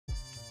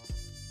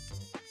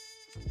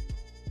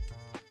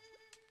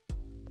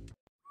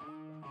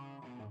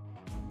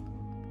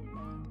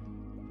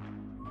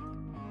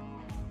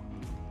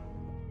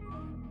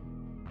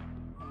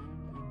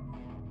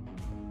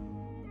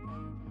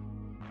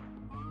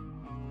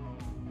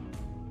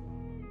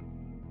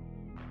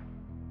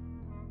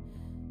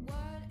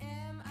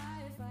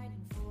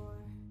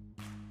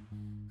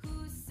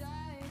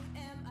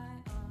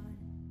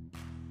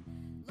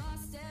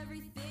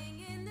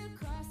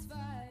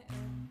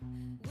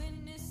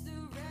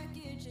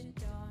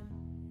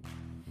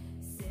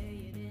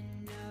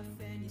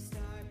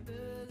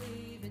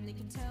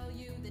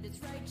it's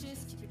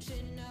righteous. Keep your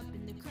chin up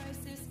in the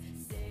crisis.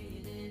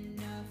 Say it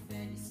enough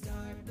and you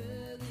start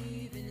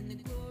believing in the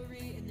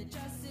glory and the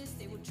justice.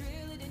 They will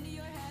drill it into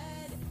your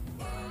head.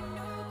 Ain't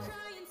no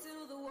crying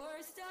till the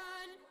war's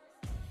done.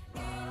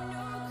 Ain't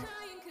no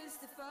crying cause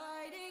the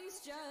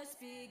fighting's just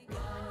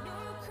begun.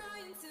 No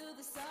crying till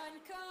the sun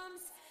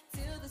comes.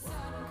 Till the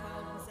sun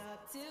comes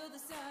up. Till the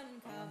sun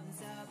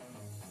comes up.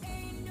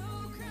 Ain't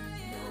no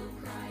crying.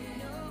 No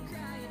crying. No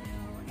crying. No.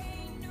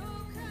 Ain't no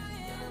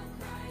crying. No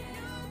crying.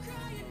 No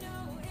crying. No.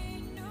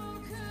 Ain't no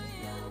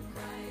crying. No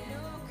crying.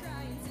 No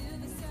crying till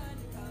the sun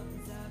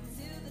comes up.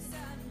 Till the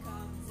sun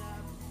comes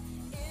up.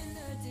 In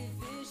the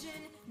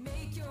division,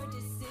 make your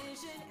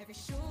decision. Every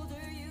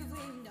shoulder you've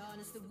leaned on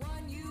is the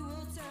one you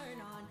will turn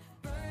on.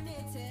 Burn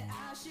it to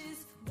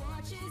ashes,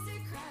 watch as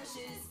it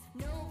crashes.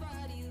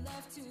 Nobody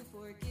left to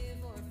forgive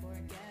or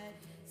forget.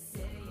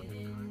 Say it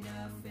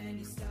enough and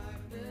you start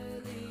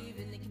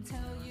believing. They can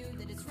tell you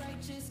that it's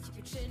righteous. Keep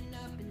your chin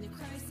up in the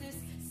crisis.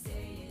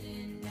 Say it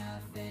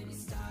enough and you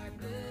start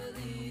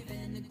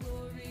believing in the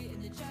glory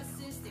and the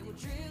justice. They will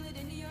drill it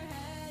into your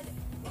head.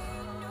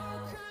 Ain't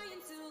no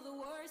crying till the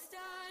war's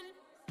done.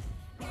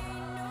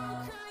 Ain't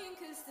no crying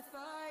cause the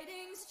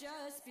fighting's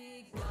just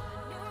begun.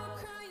 No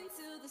crying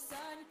till the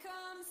sun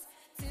comes.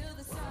 Till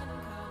the sun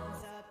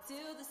comes up.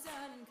 Till the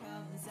sun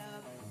comes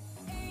up.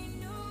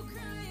 Ain't no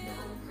crying.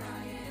 No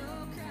crying.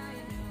 No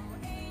crying.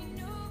 No. Ain't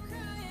no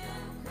crying. No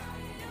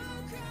crying. No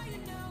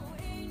crying. No.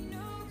 Ain't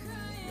no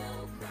crying. No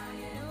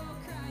crying. No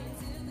crying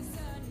till the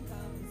sun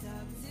comes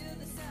up. Till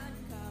the sun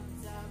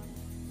comes up.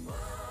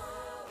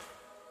 Whoa.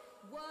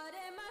 What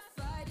am I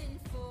fighting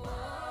for?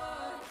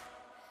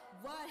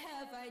 What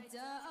have I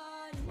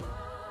done?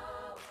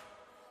 Whoa.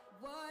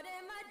 What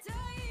am I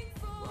dying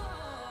for?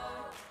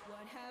 Whoa.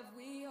 What have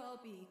we all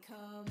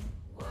become?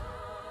 Whoa.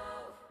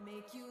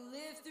 Make you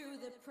live through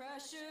the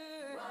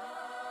pressure.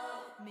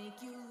 Whoa.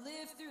 Make you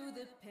live through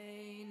the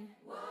pain.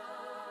 Whoa.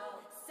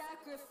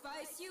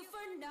 Sacrifice you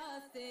for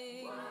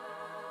nothing.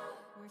 Whoa.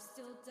 We're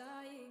still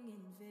dying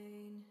in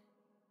vain.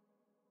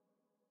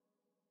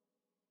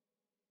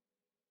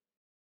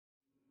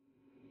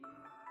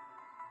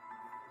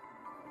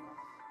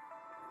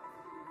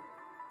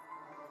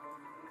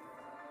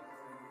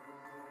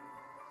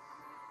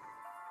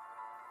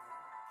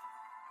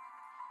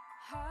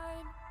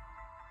 Hide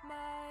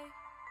my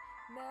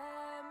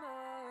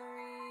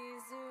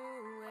memories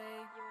away.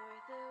 You're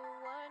the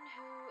one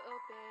who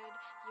obeyed.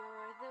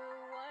 You're the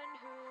one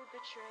who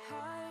betrayed.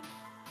 Hide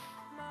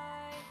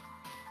my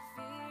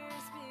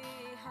fears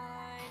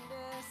behind a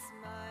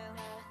smile.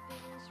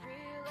 Nothing's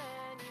real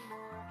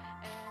anymore.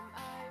 Am I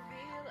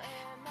real?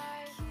 Am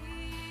I?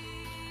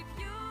 Keep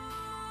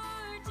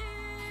your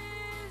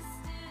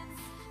distance.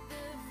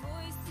 The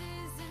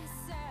voices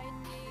inside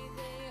me,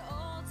 they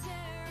all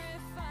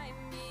terrify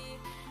me.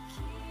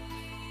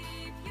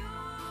 Keep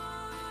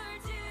your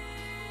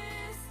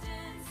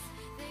distance.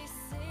 They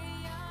say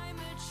I'm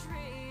a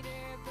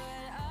traitor,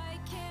 but I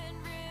can't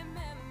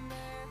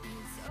remember.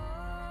 It's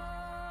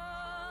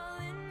all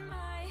in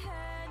my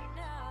head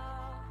now,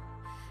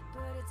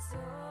 but it's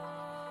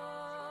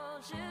all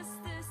just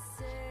the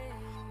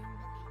same.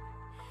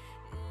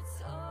 It's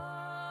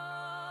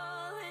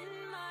all in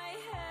my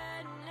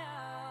head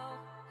now.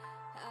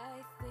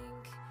 I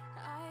think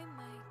I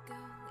might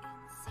go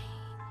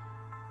insane.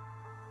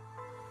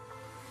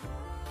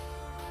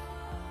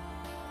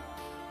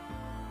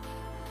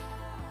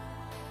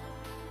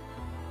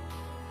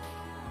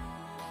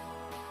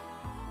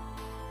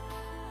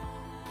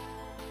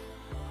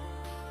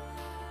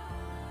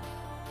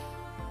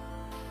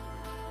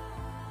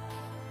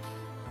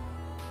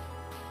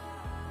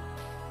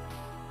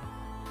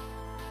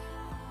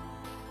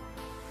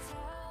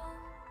 Tell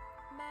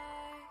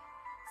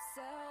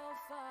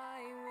myself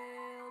I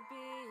will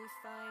be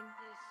fine.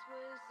 This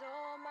was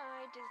all my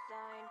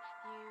design.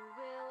 You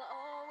will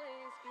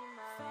always be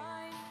mine.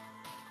 Find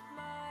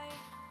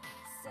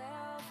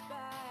myself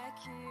back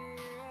here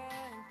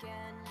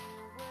again. You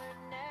were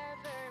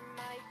never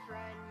my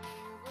friend.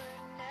 You were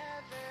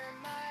never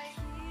my.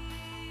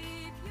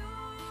 Keep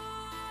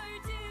your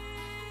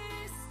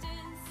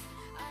distance.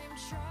 I'm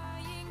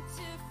trying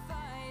to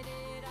fight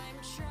it. I'm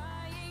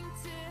trying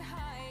to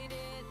hide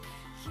it.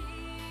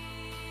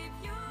 Keep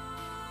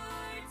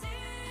your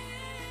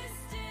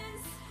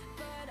distance,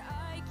 but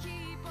I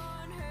keep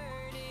on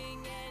hurting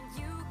and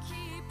you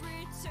keep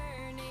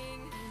returning.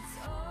 It's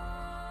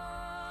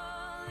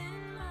all in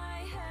my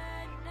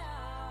head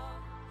now,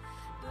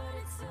 but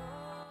it's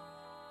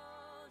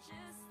all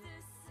just the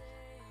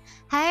same.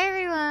 Hi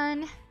everyone.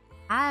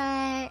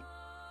 Hi.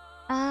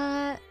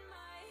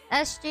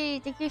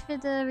 SG, thank you for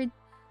the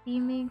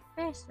redeeming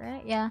first,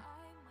 right? Yeah.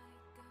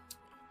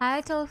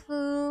 Hi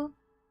Tofu.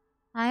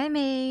 Hi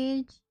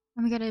Mage.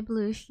 Oh my god, a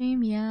blue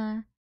stream,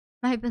 yeah.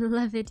 My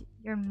beloved,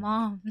 your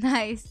mom.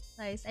 Nice,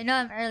 nice. I know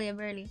I'm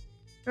early.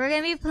 We're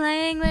gonna be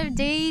playing with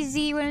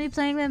Daisy. We're gonna be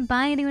playing with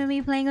Binding. We're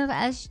gonna be playing with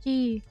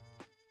SG.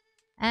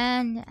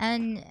 And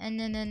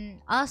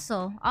then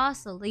also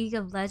League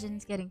of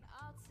Legends getting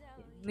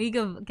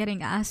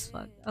ass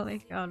fucked. Oh my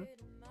god.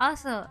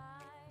 Also,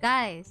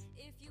 Guys,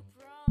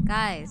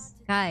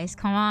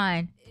 come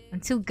on. I'm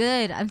too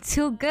good.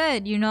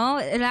 You know?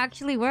 It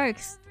actually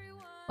works.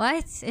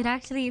 What? It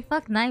actually...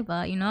 Fuck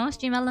Naiba, you know?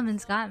 Stream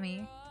Elements got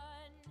me.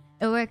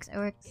 It works.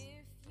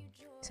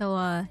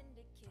 So,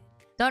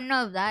 don't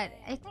know if that...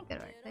 I think it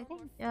works.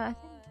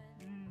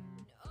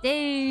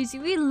 Daisy.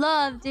 We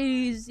love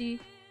Daisy.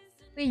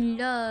 We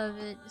love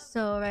it.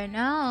 So, right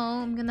now,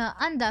 I'm gonna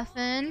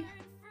undeafen.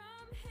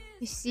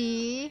 You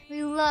see?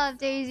 We love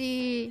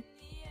Daisy.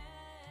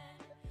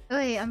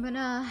 Wait, I'm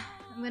gonna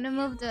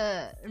move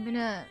the... Can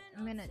I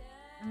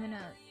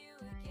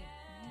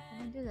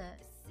do that?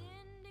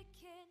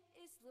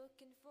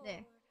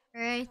 There.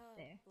 Right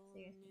there. So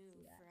you can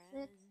see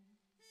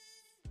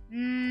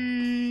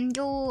that.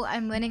 Yo,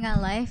 I'm winning at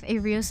life. A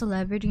real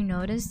celebrity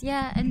noticed.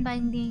 Yeah,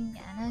 Unbinding,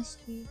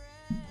 NSG.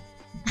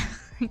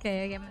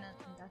 Okay, I'm gonna...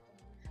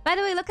 By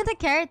the way, look at the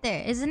carrot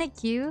there. Isn't it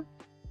cute?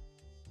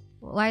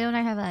 Why don't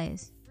I have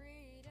eyes?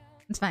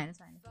 It's fine.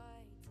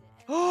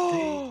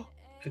 Oh!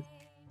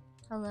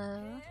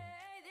 Hello.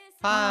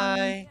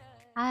 Hi!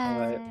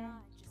 Hi.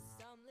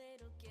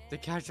 The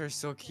character is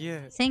so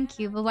cute. Thank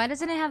you, but why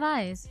doesn't it have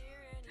eyes?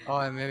 Oh,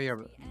 and maybe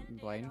you're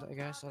blind, I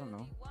guess? I don't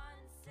know.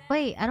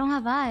 Wait, I don't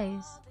have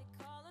eyes.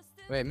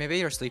 Wait, maybe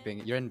you're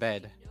sleeping. You're in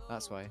bed.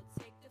 That's why.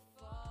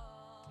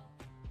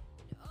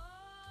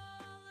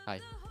 Hi.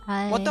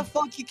 Hi. What the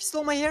fuck? You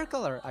stole my hair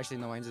color! Actually,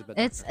 no, mine's a bit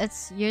darker.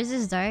 It's yours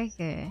is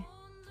darker.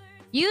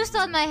 You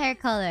stole my hair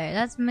color.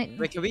 That's my...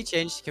 Wait, can we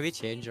change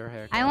your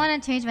hair color? I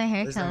want to change my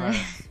hair Doesn't color.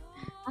 matter.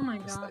 Oh my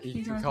gosh, You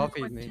you guys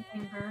copied are me.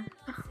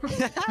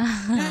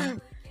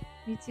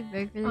 YouTube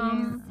big for the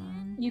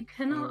game. You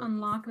cannot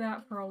unlock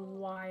that for a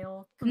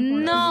while.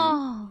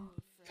 No.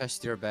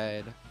 Pissed your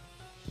bed.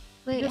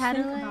 Wait, Just how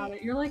think do about I?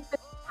 it. You're like the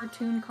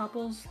cartoon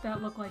couples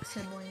that look like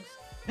siblings.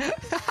 No.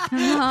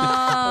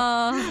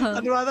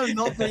 I'd rather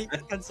not be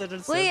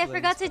considered Wait, I siblings.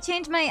 forgot to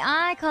change my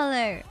eye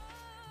color.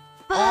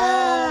 Fuck!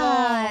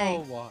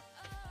 Oh, what?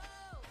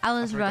 I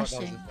was forgot that was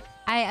rushing. a thing.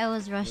 I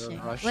was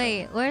rushing. rushing.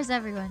 Wait, where's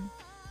everyone?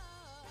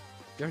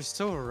 You're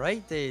so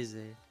right,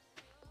 Daisy.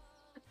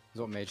 That's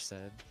what Mage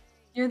said.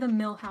 You're the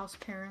Millhouse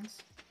parents.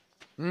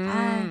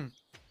 Milf?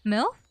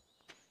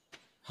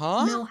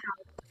 Huh? Millhouse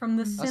from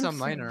The That's Simpsons. a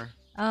minor.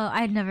 Oh,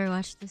 I'd never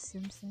watched The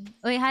Simpsons.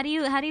 Wait, how do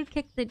you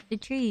kick the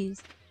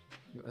trees?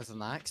 With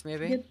an axe,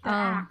 maybe? Get the Oh.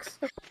 axe.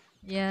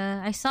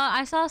 Yeah, I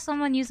saw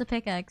someone use a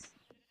pickaxe.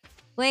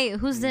 Wait,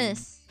 who's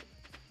this?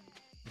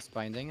 It's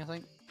binding, I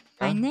think.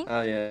 Binding?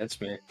 Oh yeah, it's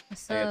me.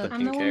 What's I got up? the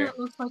I'm the pink one hair. that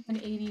looks like an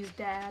 80s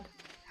dad.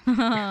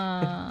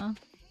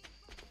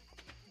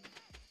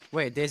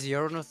 Wait, Daisy,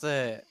 you're one with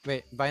the...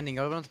 Wait, binding,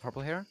 you're one with the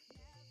purple hair?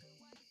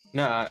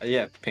 No,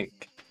 yeah,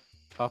 pink.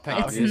 Oh, pink.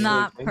 It's Obviously,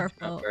 not pink,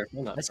 purple.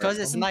 not It's because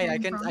purple. it's night. I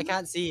Purple.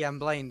 can't see. I'm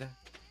blind.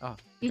 Oh,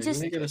 You Are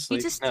just gonna get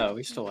asleep? just No,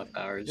 we still have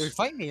hours. you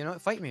fight me. You know,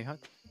 fight me. Huh?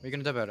 What are you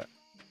gonna do about it?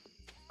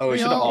 Oh, we We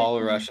should all-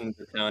 all rush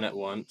into town at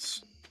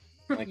once.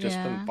 Like, just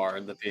Yeah.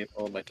 bombard the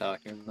people by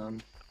talking to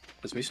them.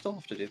 Because we still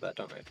have to do that,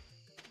 don't we?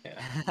 Yeah.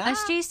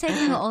 SG's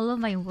taking all of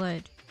my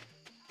wood.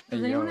 Does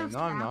Yo, anyone have no,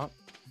 I'm sap? not.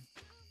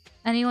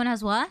 Anyone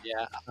has what?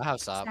 Yeah, I have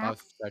sap. I Sap? have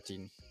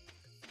 13.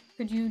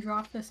 Could you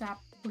drop this app,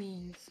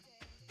 please?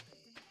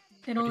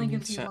 It do only you need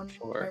gives you sap one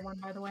for? by one,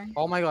 by the way.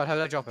 Oh my god, how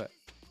did I drop it?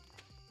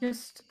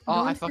 Just. Oh, go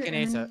I into your fucking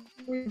ate it.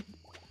 inventory.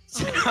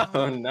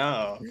 Oh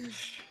no.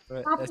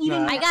 Wait, Stop it's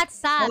eating not- I got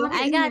sap. Oh,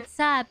 I got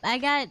sap. I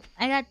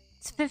got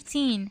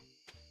 15.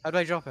 How do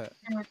I drop it?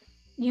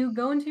 You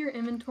go into your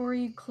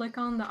inventory, click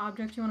on the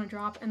object you want to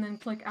drop, and then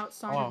click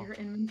outside Oh, of your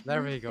inventory.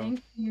 there we go.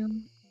 Thank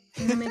you.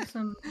 I'm gonna make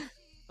some.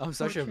 I'm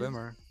such a Torches.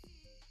 boomer.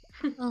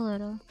 A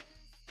little.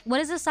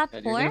 What is the sap Yeah,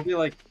 you're gonna for? be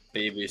like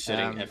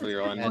babysitting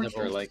everyone for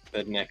edibles. like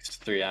the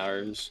next 3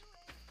 hours.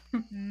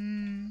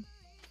 Mm.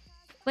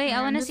 Wait, Yeah,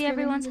 I want to just see giving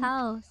everyone's you-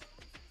 house.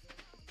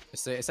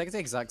 It's like the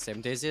exact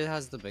same. Daisy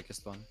has the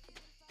biggest one.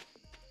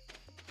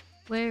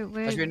 Where?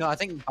 Actually, no, I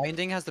think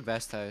Binding has the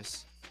best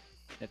house.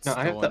 It's No,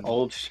 I have the stone.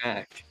 old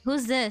shack.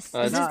 Who's this?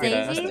 Oh, Is this it's good.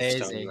 Daisy? That's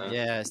Daisy. stone, though.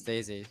 Yeah, it's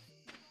Daisy.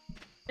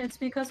 It's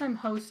because I'm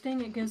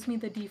hosting, it gives me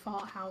the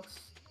default house.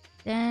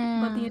 But the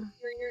Damn.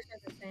 interiors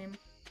are the same.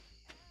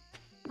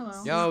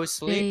 Hello. Yo,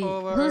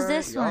 sleepover. Who's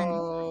this one?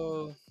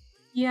 Yo.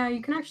 Yeah,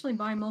 you can actually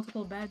buy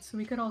multiple beds, so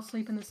we could all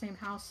sleep in the same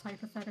house,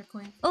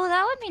 hypothetically. Oh,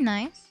 that would be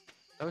nice.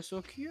 That was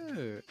so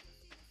cute.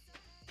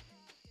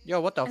 Yo,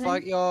 what the And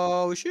fuck? then-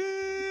 Yo,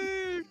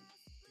 shit.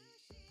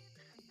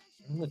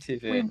 On the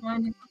TV. Wait,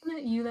 Brian, wasn't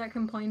it you that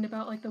complained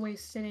about like the way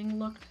sitting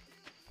looked?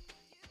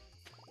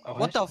 Oh,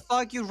 What the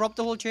fuck? You rubbed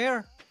the whole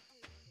chair.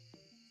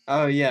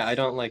 Oh yeah, I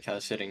don't like how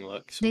sitting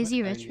looks.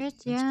 Daisy I- Rich Rich?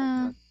 it's like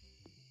Yeah. that.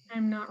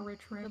 I'm not rich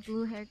The rich.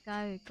 blue haired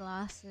guy with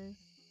glasses.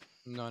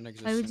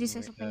 Non-existent. Why would you say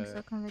wait, something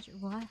so conventional?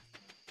 What?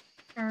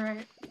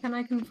 Alright, can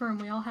I confirm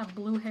we all have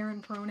blue hair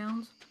and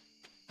pronouns?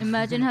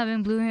 Imagine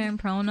having blue hair and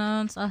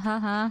pronouns. Ah ha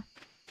ha.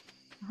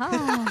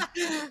 Ha.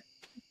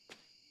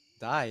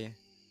 Die.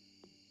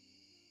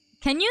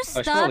 Can you I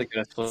should stop probably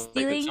go to sleep.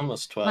 stealing It's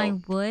almost 12. my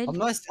wood? I'm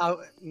not.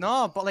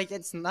 No, but like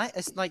it's not.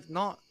 It's like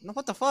not. No,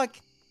 what the fuck?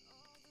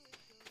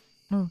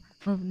 Move,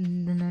 move.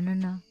 No, no, no,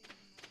 no.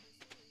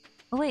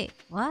 Oh wait,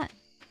 what?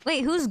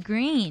 Wait, who's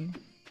green?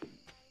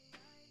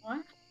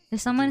 What?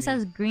 If someone mean?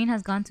 says green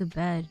has gone to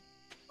bed.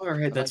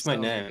 Alright, that's my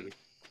myself. name.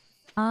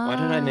 Why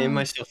did I name Oh.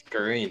 myself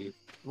Green?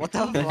 What the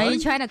Are you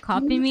fuck? trying to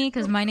copy me?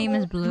 Because my name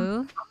is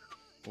Blue.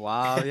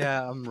 Wow,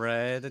 yeah, I'm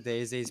red.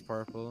 Daisy's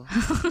purple.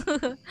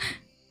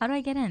 How do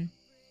I get in?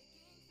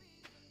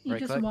 You Right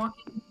just click. walk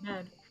into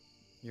bed.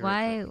 You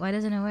right Why? Why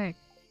doesn't it work?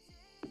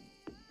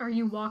 Are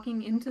you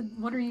walking into?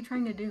 What are you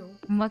trying to do?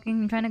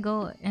 I'm trying to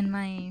go in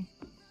my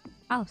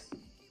house.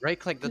 click. Right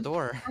click the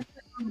door. I click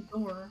on the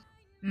door.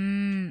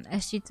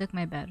 SG took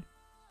my bed.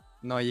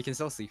 No, you can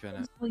still sleep in You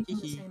it. sleep in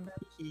the Hee same bed.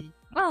 hee.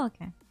 Oh,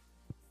 okay.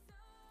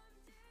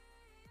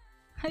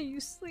 How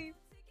you sleep?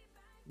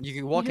 You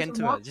can walk You just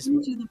into walk it. Just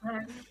into the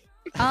bed.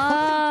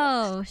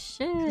 Oh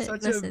shit!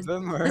 such Listen, a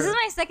boomer. this is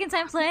my second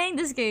time playing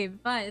this game.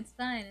 Fine, it's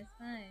fine. It's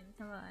fine.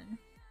 Come on.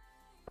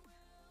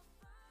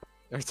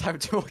 There's time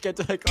to walk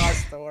into the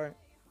glass door.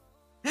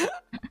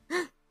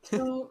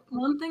 So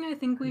one thing I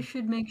think we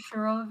should make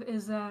sure of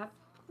is that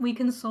we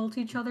consult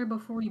each other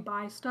before we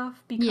buy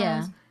stuff, because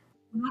Yeah.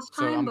 last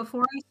So, time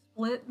before I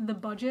split the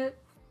budget,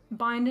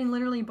 Binding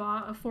literally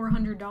bought a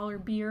 $400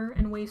 beer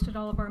and wasted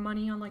all of our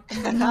money on like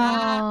the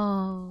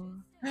No.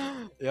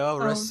 Yo,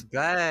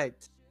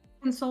 respect.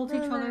 consult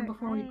each other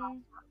before we buy,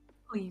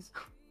 please.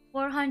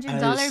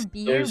 $400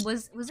 beer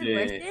was it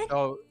worth it?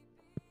 So,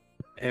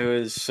 It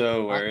was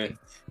so worth.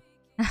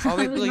 oh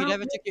wait, It was Blue, you not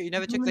never worth took you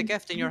never it. took the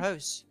gift in your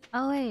house.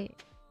 Oh wait,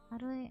 how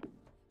do I?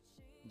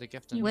 The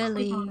gift in You your house.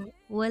 click on Willie, it.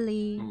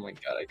 Willie, Oh my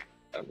god, I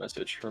got a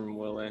message from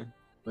Willie.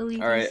 Willie.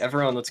 Alright, just-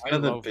 everyone, let's go I to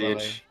the love Willie.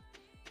 beach.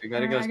 We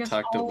gotta Alright, I go guess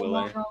talk to I'll Willie.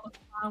 water all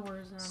the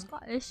flowers then.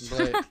 Scottish.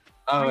 Blue, Oh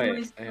I wait,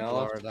 wasted hey, I'll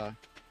Florida.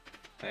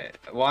 hey,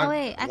 why, Oh,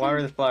 wait, I water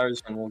can- the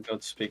flowers and we'll go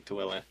speak to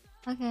Willie.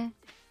 Okay.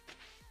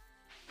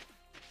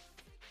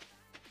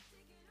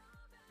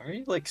 Why are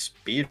you like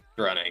speed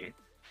running?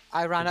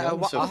 I ran You're out of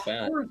going so water.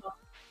 fast.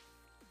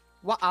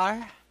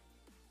 Water.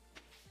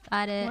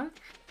 Got it. What?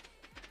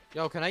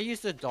 Yo, can I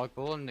use the dog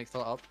bowl and like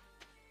fill it up?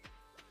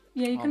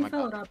 Yeah, you Oh can my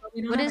fill God. it up, but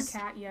we don't What have is- a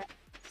cat yet.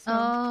 So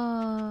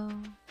Oh.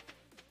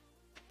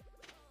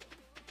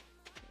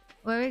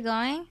 Where are we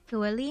going? To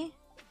Willie?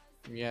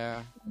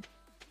 Yeah.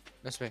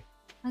 This way.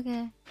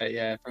 Okay.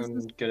 Yeah,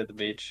 everyone go to the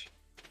beach.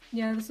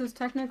 yeah, this is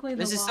technically the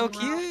This is so long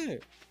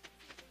route.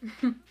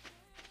 cute.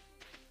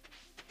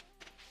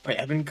 Wait,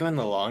 I've been going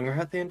the long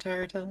route the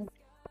entire time?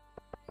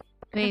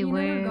 Wait, you never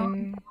where?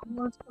 gone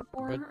once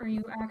before? What? Or are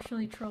you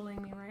actually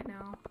trolling me right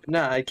now?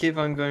 No, I keep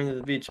on going to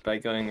the beach by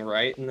going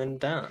right and then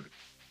down.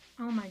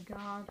 Oh my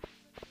god.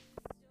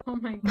 Oh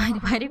my Why,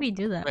 god. why did we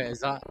do that? Wait, is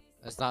that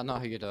not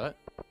how you do it?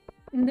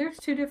 And there's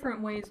two different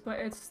ways, but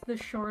it's the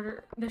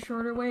shorter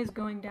way is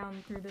going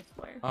down through this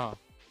way. Oh,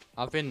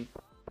 I've been.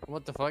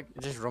 What the fuck?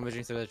 Just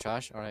rummaging through the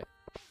trash. All right.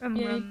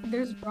 Yeah,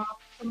 there's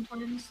drops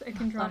sometimes. It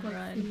can drop Fun like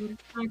run. food.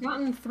 I've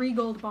gotten 3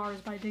 gold bars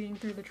by digging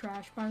through the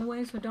trash, by the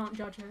way, so don't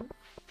judge it.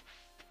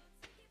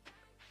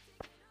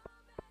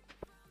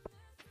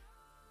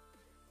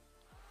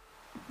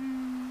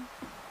 Mm.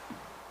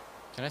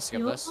 Can I skip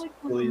You look this?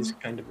 like Willie's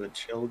kind of a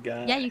chill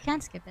guy. Yeah, you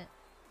can skip it.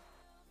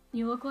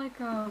 you look like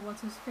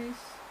what's his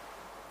face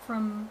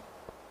from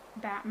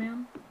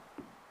Batman,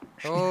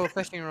 Oh,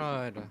 fishing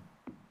rod.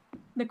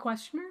 the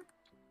Questioner.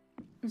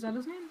 Is that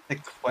his name? The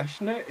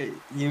questioner?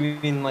 You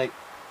mean like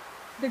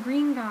The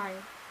green guy,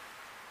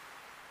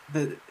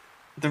 the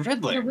the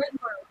Riddler?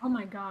 Riddler. Oh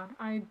my god,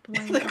 I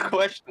blanked. The on it.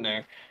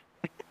 questioner.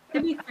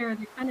 To be fair,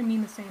 they kind of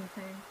mean the same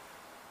thing.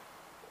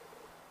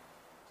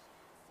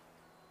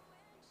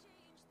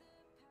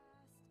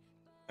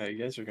 Oh, you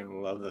guys are gonna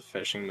love the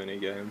fishing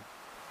minigame.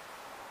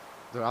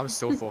 Dude, I'm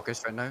so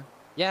focused right now.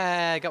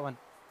 Yeah, I got one.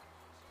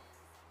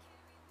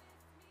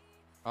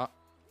 Oh,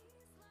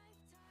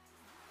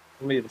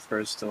 I'll be the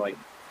first to like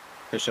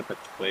fish up a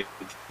twig.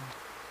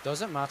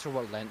 doesn't matter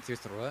what length you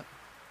throw it.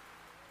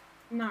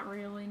 Not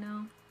really,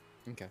 no.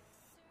 Okay.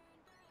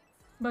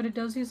 But it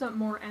does use up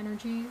more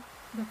energy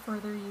the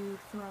further you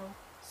throw.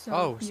 So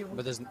Oh, be aware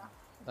but of that.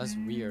 that's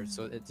weird.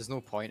 So there's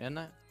no point in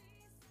it.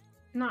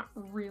 Not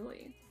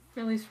really.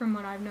 At least from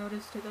what I've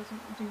noticed, it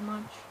doesn't do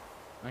much.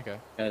 Okay.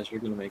 Guys, we're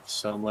gonna make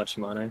so much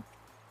money.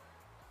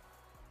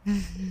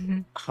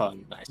 Oh,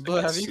 nice. I Blue,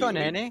 got have you gotten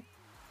seaweed. any?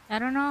 I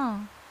don't know.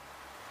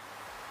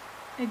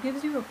 It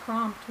gives you a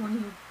prompt when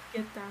you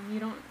get them. You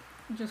don't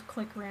just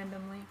click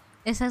randomly.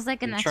 It says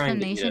like an I'm trying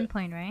to eat exclamation it.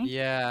 point, right?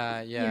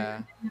 Yeah,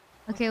 yeah.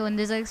 Okay, when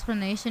there's an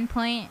exclamation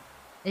point,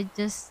 it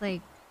just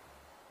like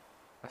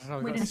I don't know.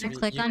 Wait, got is you some-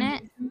 click on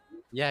it?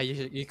 Yeah,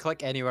 you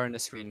click anywhere on the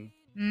screen.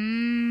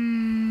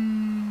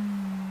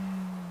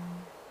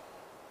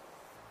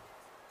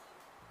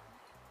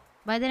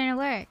 Why didn't it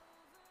work?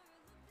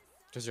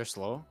 Cause you're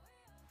slow.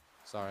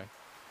 Sorry.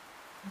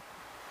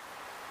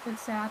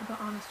 It's sad but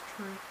honest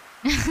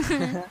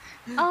truth.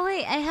 Oh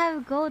wait, I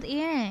have gold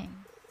earrings.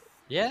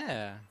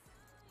 Yeah.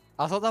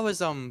 I thought that was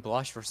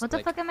blush for. What the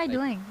like, fuck am I like,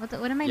 doing? What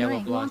am I yellow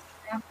doing? blush.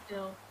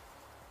 Still.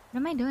 What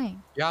am I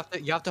doing? You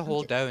have to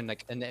hold down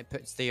like, and it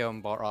puts the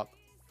bar up.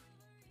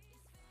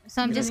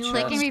 So I'm You're just gonna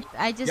clicking. use-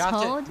 I just You have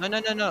hold.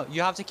 to, no.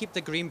 You have to keep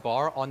the green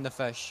bar on the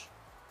fish.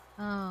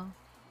 Oh.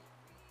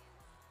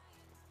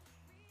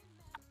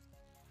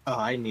 Oh,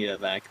 I need a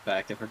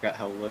backpack. I forgot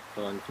how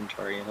little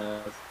inventory it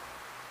has.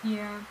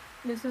 Yeah,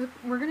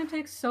 we're gonna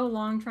take so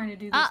long trying to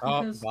do this Ah!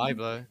 Oh, because bye,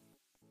 bro.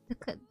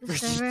 The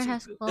server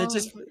has They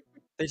closed.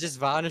 just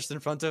vanished in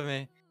front of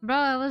me. Bro,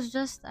 I was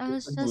Just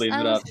leave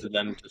it up to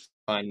them to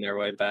find their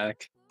way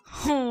back.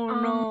 Oh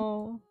Um,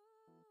 no.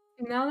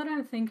 now that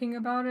I'm thinking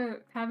about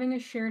it, having a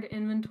shared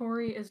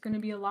inventory is going to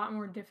be a lot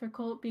more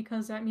difficult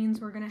because that means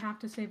we're going to have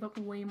to save up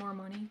way more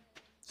money.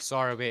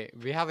 Sorry, wait.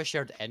 We have a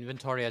shared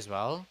inventory as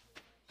well?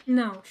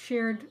 No,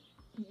 shared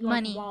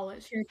like Money.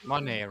 wallet, shared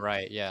Money,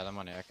 right. Yeah, the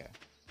money. Okay.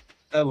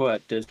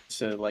 What, does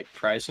like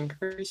price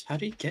increase? How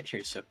do you get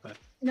here so quick?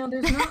 No,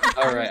 there's not a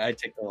Alright, price. I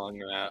take the long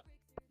route.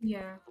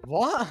 Yeah.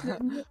 What?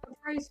 There's a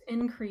price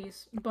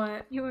increase,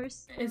 but You were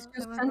so it's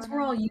just since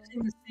we're all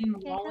using the same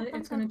wallet,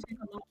 it's come. going to take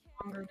a lot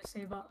longer to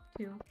save up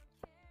too.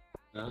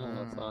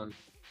 Oh, fun.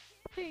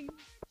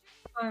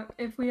 But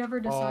if we ever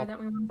decide Oh. that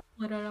we want to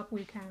split it up,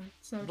 we can.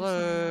 So just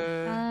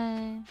Blue.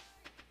 Bye.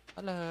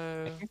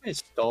 Hello. I think I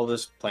stole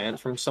this plant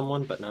from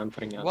someone, but now I'm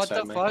putting it What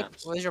outside the my fuck?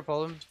 house. What is your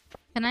problem?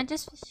 Can I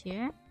just fish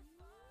here?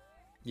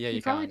 Yeah, you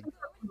you probably can. took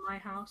it from my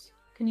house.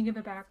 Can you give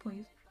it back,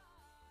 please?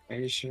 Are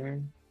you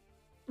sure?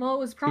 Well, it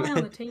was probably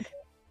on the table.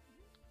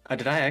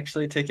 Did I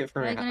actually take it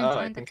from Are your you house? gonna Oh,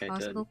 I join the think I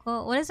did. Costco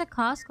cult? What is a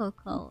Costco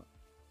cult?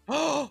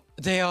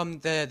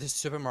 The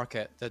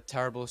supermarket, the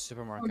terrible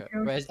supermarket.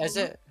 Jojo. Wait, is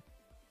it?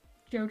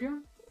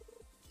 Jojo?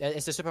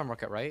 It's the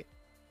supermarket, right?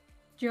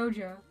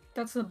 Jojo.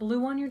 That's the blue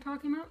one you're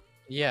talking about?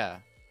 Yeah.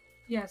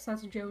 Yes,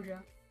 that's Jojo.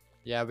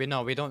 Yeah, we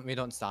know. We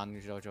don't stand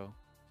Jojo.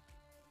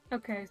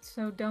 Okay,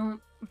 so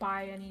don't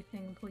buy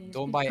anything, please.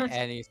 Don't buy because-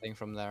 anything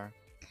from there.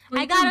 Well,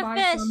 I you can got a buy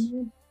fish! from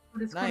there,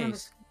 but it's kind of a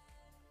Nice.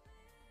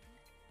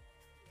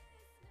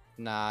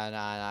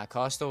 Nah.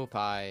 Costo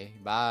pie.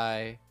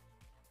 Bye.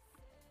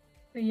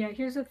 But yeah,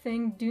 here's the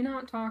thing. Do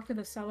not talk to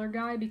the seller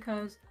guy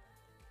because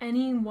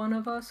any one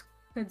of us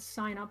could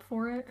sign up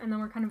for it and then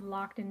we're kind of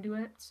locked into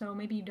it. So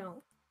maybe you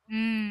don't.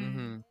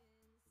 Mm-hmm.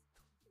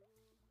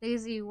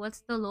 Daisy,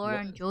 what's the lore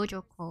on What?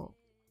 Jojo cult?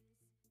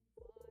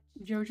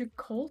 Jojo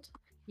Colt?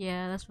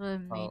 Yeah, that's what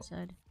Maid Oh.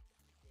 said.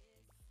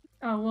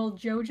 Oh, well,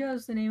 Jojo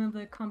is the name of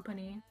the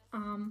company.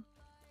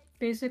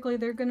 Basically,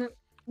 they're gonna.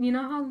 You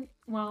know how.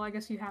 Well, I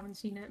guess you haven't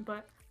seen it,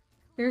 but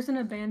there's an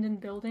abandoned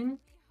building.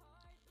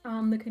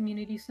 The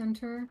community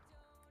center.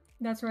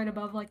 That's right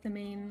above, like, the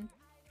main,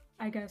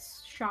 I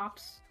guess,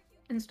 shops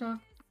and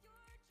stuff.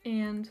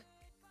 And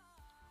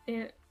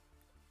it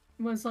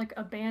was, like,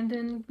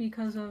 abandoned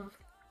because of,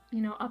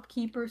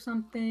 upkeep or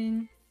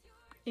something.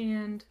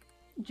 And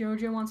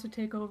Jojo wants to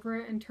take over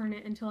it and turn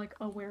it into, like,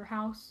 a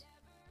warehouse.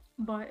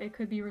 But it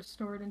could be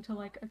restored into,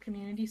 like, a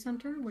community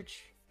center,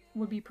 which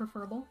would be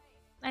preferable.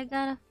 I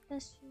got a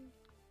fish.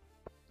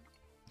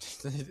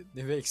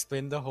 They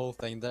explained the whole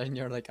thing, then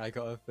you're like, I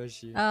got a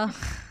fishy. Oh,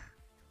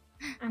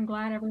 I'm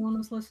glad everyone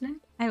was listening.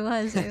 I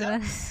was.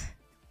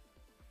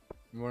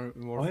 More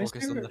Why is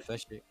focused on there- the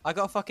fishy. I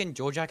got a fucking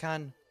Joja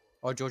can.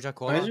 Or Joja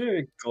Why is cola. there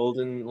a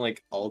golden,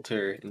 like,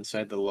 altar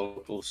inside the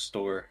local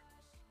store?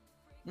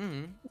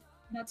 Mm.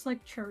 That's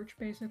like church,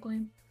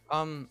 basically.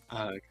 Oh,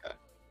 okay.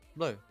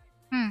 Blue.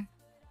 Hmm.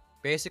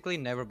 Basically,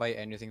 never buy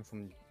anything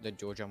from the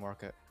Joja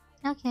market.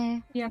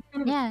 Okay. Yeah, it's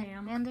kind of Yeah, a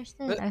scam. I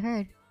understood. But- I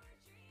heard.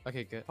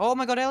 Okay, good. Oh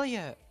my god,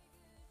 Elliot!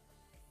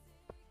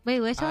 Wait,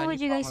 which I one would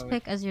need you to guys follow it.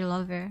 pick as your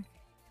lover?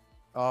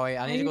 Oh wait,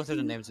 I need to go through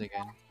the I- names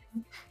again.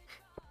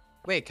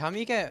 Wait, can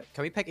we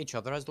pick each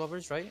other as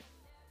lovers, right?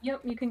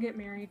 Yep, you can get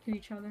married to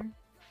each other.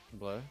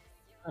 Blue.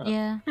 Oh.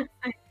 Yeah. That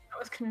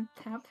was gonna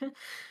happen.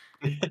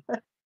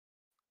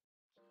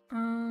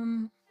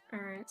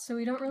 Alright, so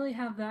we don't really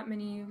have that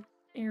many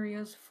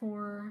areas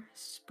for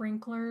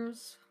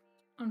sprinklers,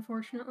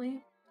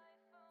 unfortunately.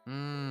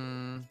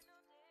 Mmm.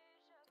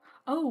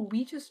 Oh,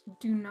 we just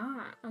do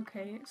not.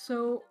 Okay,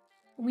 so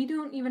we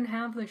don't even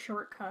have the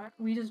shortcut.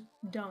 We just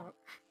don't.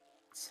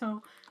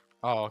 So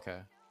Oh, okay.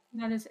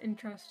 that is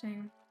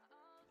interesting.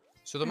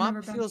 So the I've map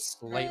never been- feels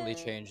slightly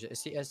changed.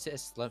 It's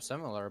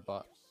similar,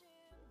 but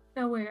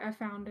Oh wait, I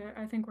found it.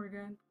 I think we're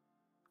good.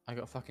 I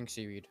got fucking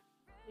seaweed.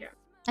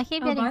 I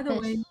keep Oh, getting by the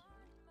fish. way,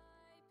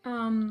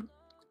 on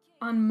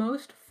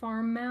most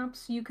farm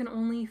maps, you can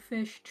only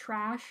fish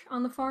trash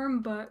on the farm,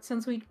 but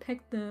since we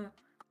picked the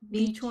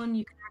beach one,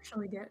 you can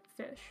actually get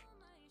fish.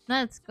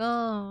 Let's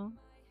go.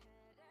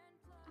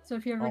 So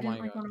if you ever Oh my didn't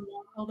like God. want to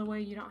walk all the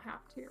way, you don't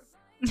have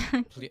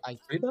to. Please,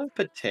 We buy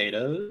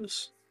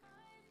potatoes?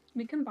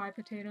 We can buy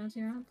potatoes,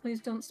 yeah. Please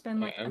don't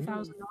spend like Yeah.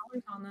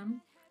 $1,000 on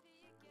them.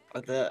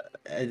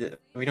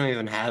 We don't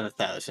even have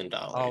 $1,000.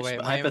 Oh, wait,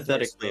 but my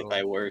inventory's hypothetically, if full.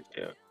 I were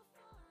to.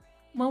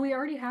 Well, we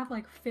already have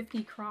like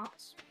 50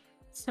 crops,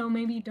 so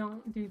maybe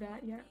don't do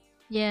that yet.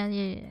 Yeah.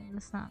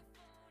 Let's not.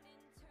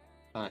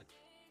 Fine.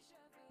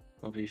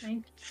 We'll be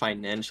Thank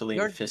financially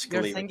your and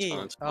fiscally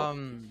thingy,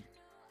 responsible.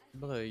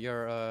 Blue,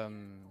 your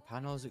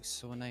panels look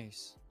so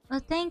nice. Oh,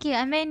 thank you.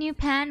 I made new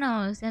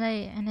panels,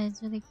 and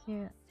it's really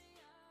cute.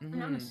 I want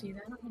Mhm. to see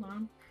that. Hold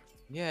on.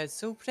 Yeah, it's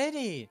so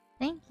pretty.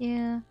 Thank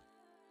you.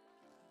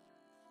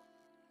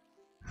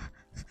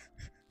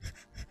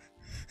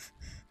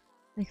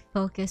 Like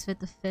focus with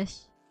the fish.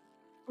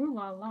 Ooh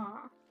la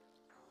la.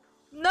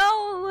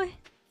 No.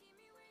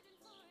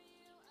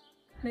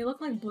 They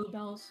look like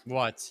bluebells.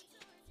 What? See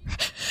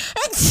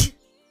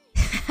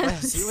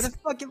what the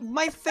fuck?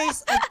 My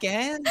face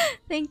again?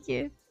 Thank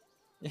you.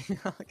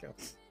 Okay.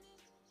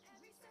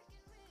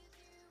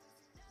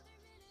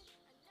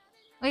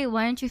 Wait,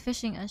 why aren't you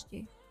fishing,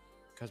 SG?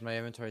 Because my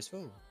inventory is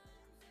full.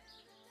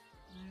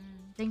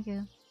 Thank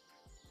you.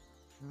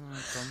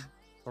 Come.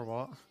 For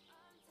what?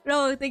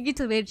 No, thank you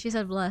to Lady. She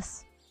said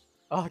bless.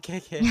 Oh,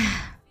 okay.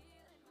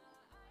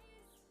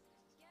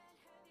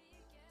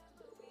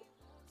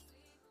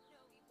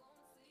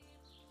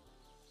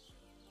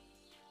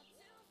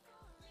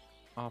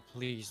 Oh,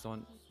 please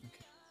don't.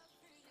 Okay.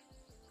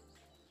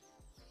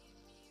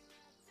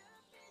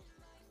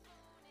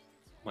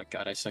 Oh my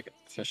god, I suck at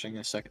fishing.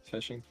 I suck at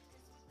fishing.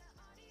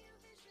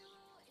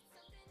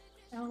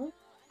 Oh,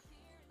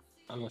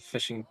 I'm a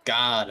fishing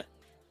god.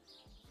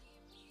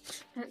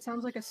 that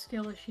sounds like a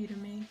skill issue to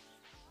me.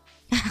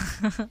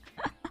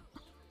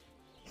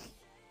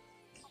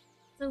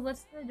 So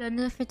what's the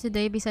agenda for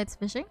today besides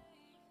fishing?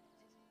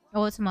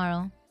 Oh,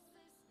 tomorrow.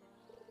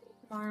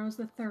 Tomorrow's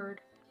the 3rd.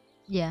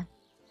 Yeah.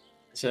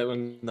 Is that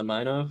when the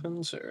mine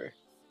opens, or?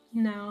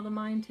 No, the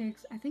mine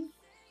takes, I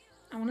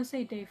want to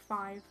say day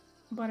 5,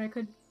 but I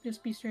could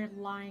just be straight up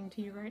lying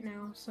to you right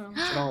now, so.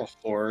 It's all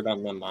horde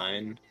on the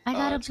mine. I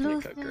got a it's gonna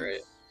blue cook fish.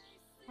 great.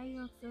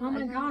 Oh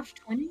my gosh,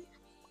 20?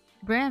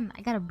 Brim.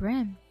 I got a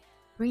brim.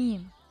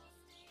 Bream.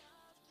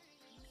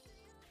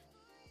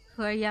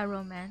 Korea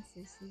romance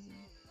this season.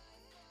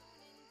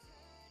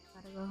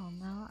 Gotta go home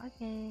now.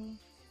 Okay.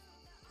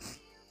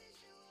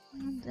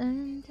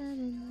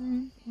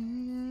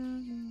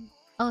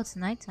 Oh, it's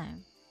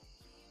nighttime.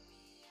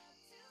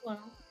 Well,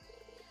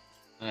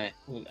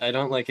 I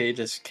don't like how you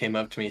just came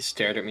up to me,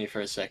 stared at me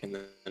for a second,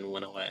 then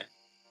went away.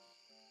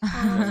 Oh,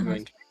 I'm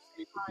going to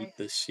eat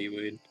this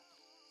seaweed.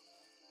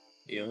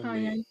 You and oh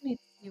me. yeah, you can eat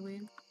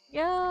seaweed.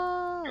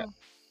 Yo.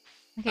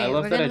 Okay, I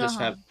love we're that gonna I go just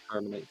have home.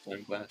 permanent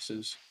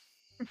sunglasses.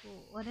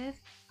 What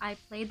if I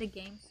play the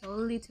game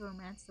solely to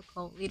romance the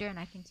cult leader and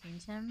I can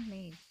change him?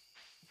 Mage.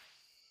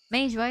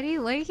 Mage, why do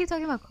you keep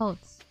talking about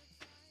cults?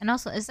 And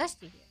also, is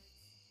SG here?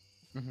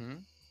 Mm-hmm.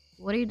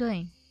 What are you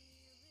doing?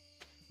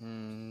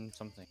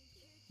 Something.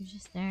 You're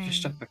just staring.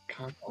 Just up a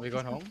con. Are we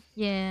going home?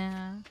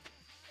 Yeah.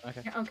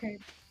 Okay. Yeah, okay.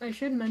 I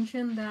should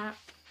mention that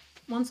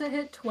once it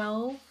hit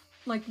 12,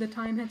 like the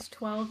time hits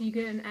 12, you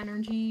get an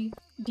energy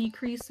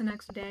decrease the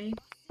next day.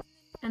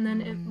 And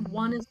then if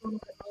 1 is a little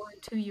bit more,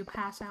 and 2 you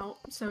pass out.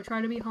 So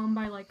try to be home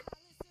by like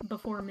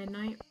before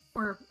midnight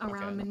or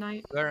around Okay.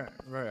 midnight. We're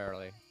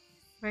early.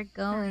 We're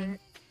going. Alright.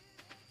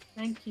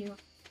 Thank you.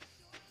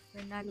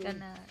 We're not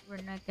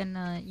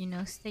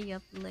gonna, stay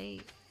up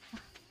late.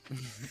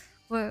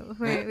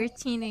 we're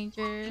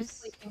teenagers.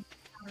 Sleeping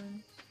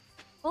patterns.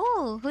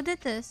 Oh, who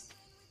did this?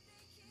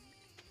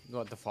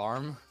 What, the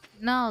farm?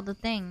 No, the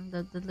thing,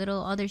 the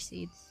little other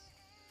seeds.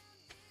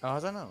 Oh, I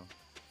don't know.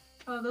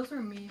 Oh, those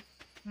are me.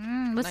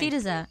 What seed Nice.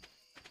 is that?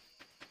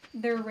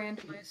 They're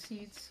randomized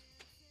seeds.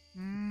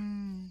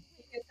 Mm.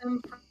 You get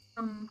them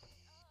from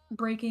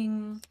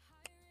breaking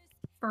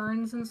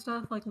ferns and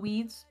stuff, like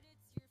weeds.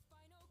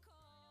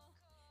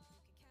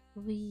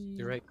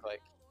 You right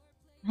click.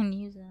 I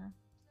knew that.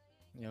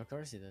 Yeah, of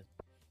course you did.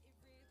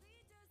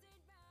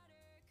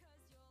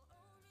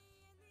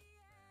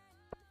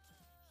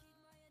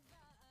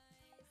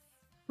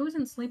 Who's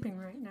in sleeping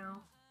right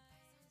now?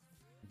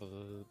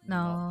 Blue.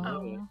 No.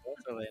 Not blue.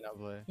 Definitely not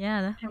blue.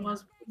 Yeah. It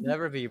was.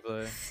 Never be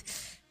blue.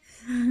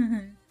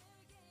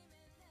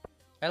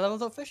 I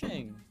leveled up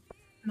fishing.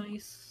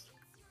 Nice.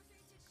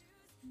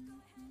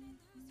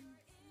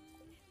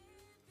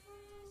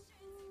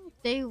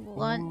 Day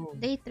 1, Ooh.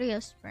 day 3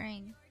 of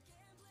spring.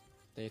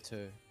 Day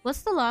 2.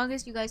 What's the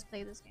longest you guys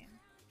play this game?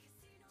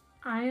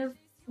 I have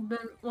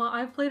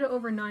I've played it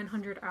over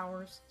 900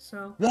 hours,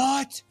 so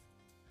What?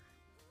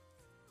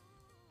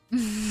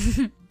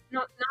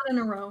 not in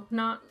a row,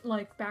 not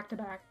like back to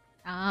back.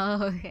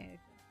 Oh, okay.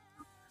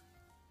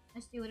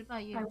 Let's see. What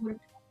about you? I would.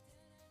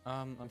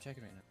 I'm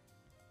checking right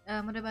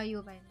now. What about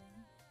you, Violet?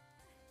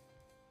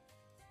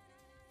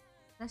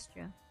 That's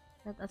true.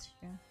 That's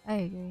true. I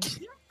agree.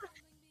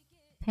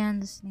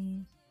 Panda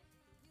sneeze.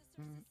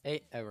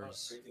 8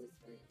 hours.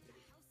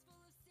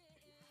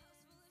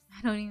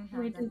 I don't even have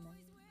Wait, that many.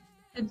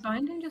 Did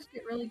Binding just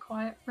get really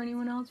quiet for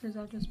anyone else, or is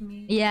that just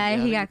me? Yeah, Yeah, I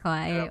he think got it's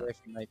quiet. away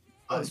from my-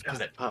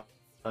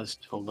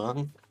 Hold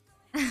on.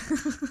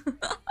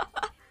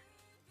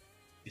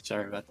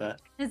 Sorry about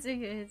that. It's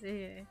okay. It's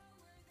okay.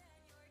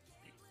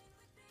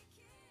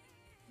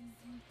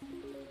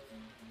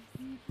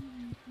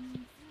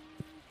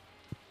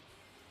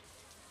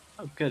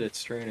 Oh, good,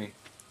 it's raining.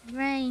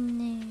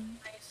 Raining.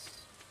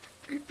 Nice.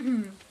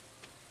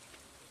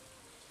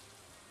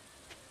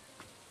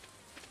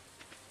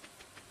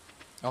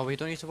 Oh, we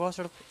don't need to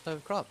water the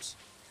crops.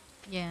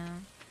 Yeah.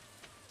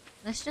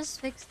 Let's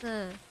just fix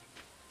the.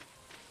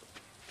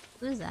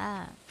 Who's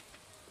that?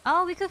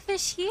 Oh, we could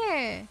fish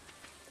here.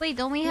 Wait,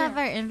 don't we have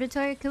Yeah. our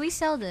inventory? Could we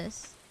sell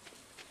this?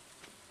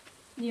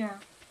 Yeah.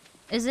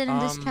 Is it in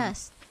this Um,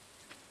 chest?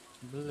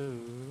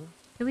 Blue.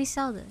 Do we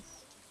sell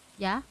this?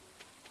 Yeah?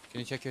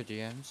 Can you check your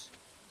DMs?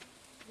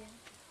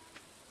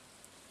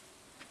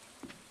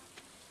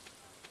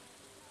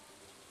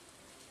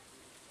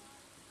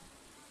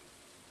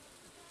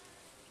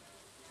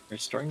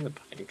 Restoring the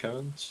pine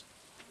cones.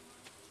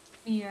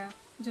 Yeah.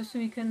 Just so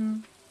we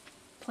can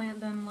plant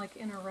them like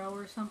in a row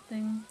or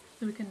something,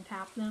 so we can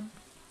tap them.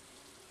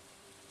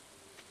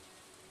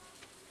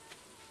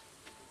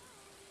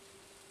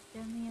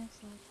 Give me a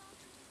sec.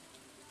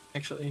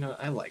 Actually,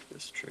 I like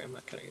this tree. I'm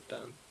not cutting it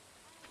down.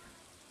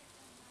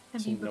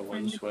 Have It's you in no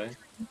befriended one's way. the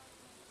tree?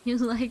 You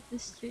like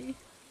this tree?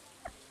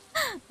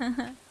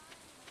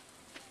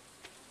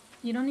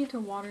 You don't need to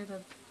water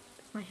the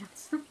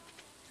plants.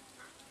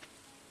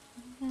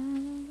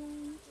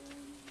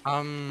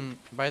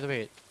 By the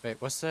way, wait,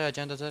 what's the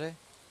agenda today?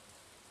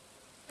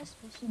 Just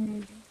You fishing.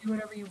 can do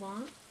whatever you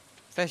want.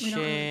 We don't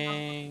really talk-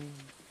 Fishing.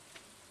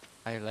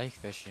 I like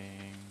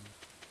fishing.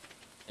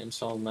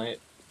 Imps all night,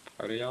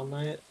 party all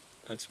night.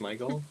 That's my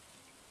goal.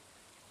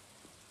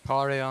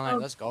 Party all night, Oh.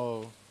 let's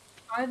go.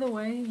 By the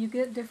way, you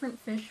get different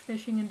fish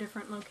fishing in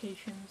different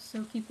locations,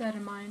 so keep that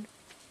in mind.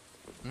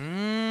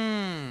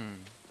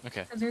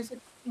 Okay. Because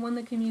when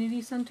the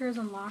community center is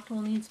unlocked,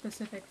 we'll need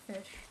specific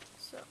fish.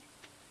 So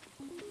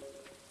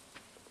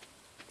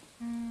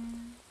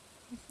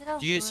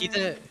Do you see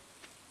the...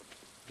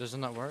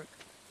 Doesn't that work?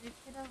 It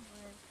should have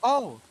worked.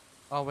 Oh!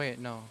 Oh, wait,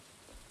 no.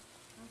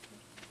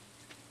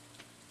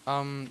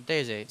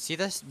 Daisy, see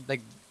this,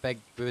 like, big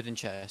wooden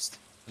chest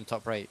in the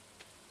top right?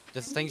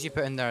 The things you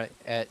put in there,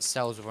 it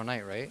sells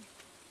overnight, right?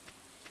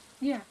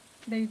 yeah,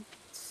 they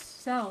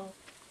sell.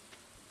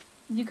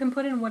 You can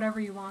put in whatever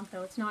you want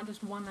though. It's not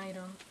just one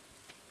item.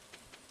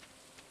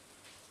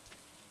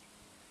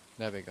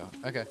 There we go.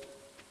 Okay.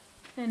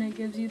 And it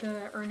gives you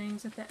the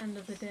earnings at the end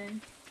of the day.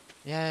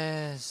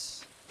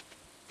 Yes!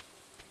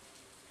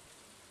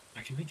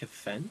 I can make a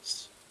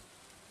fence.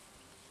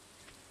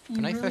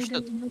 Can I fish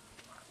the- don't-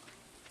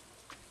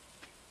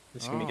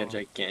 It's gonna make a Oh.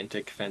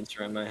 gigantic fence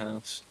around my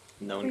house.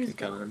 No one can Please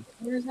come don't. in.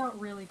 It wears out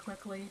really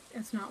quickly.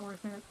 It's not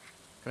worth it.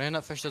 Can I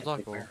not fish the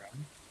dog bowl?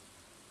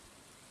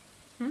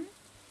 Hmm?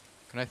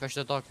 Can I fish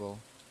the dog bowl?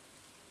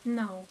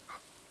 No.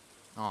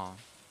 Aw.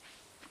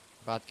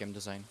 Bad game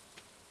design.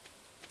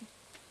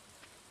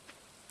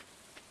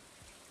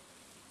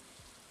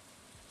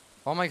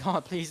 Oh my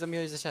god, please let me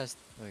use the chest.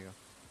 There we go.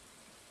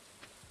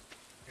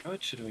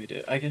 What should we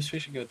do? I guess we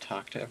should go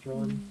talk to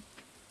everyone.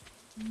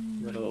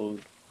 Little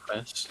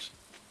quest.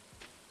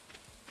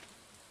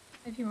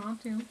 If you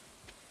want to.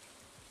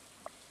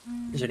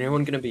 Is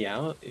anyone gonna be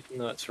out, even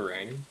though it's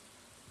raining?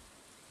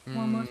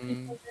 Well, most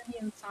people are gonna be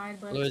inside,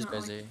 but Blue it's is not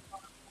busy.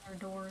 like their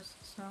doors,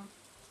 so.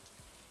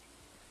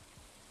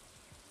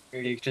 Or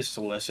you could just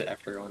solicit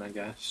everyone, I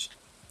guess.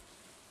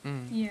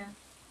 Yeah.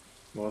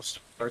 We'll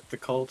start the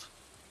cult.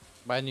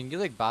 But you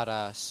look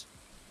badass.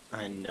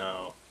 I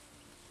know.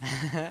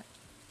 I'm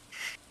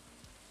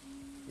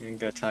gonna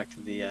go talk to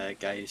the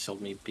guy who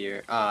sold me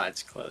beer. Ah,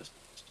 it's closed.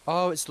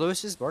 Oh, it's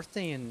Lewis's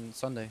birthday on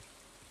Sunday.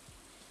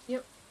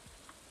 Yep.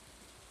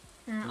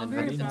 I'll And be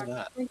how do right you know back.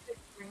 that? Drink this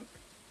drink.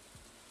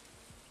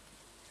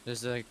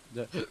 There's the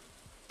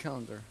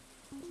calendar.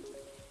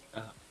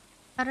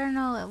 I don't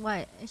know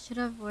what. It should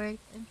have worked.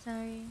 I'm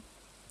sorry.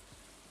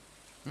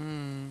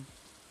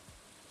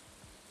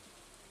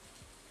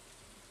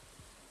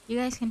 You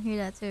guys can hear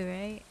that too,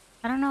 right?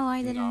 I don't know why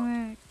it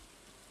didn't work.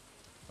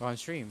 Oh, on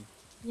stream.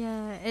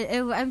 Yeah,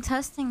 I'm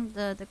testing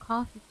the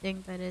coffee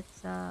thing, but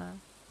it's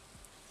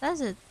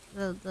says it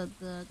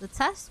the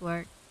test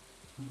worked.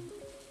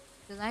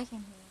 Cause I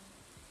can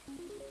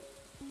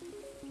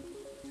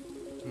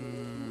hear.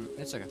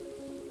 It's okay.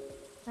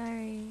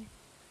 Sorry.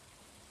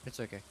 It's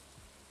okay.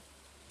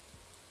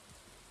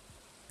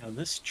 Now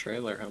this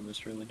trailer home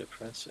is really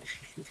depressing.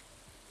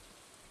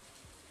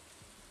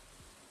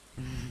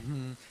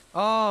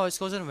 Oh, it's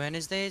closed on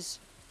Wednesdays?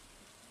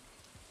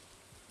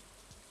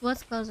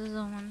 What closes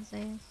on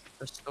Wednesdays?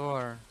 The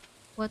store.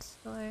 What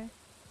store?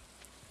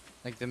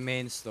 Like the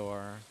main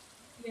store.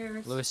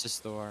 Ears. Lewis's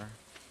store.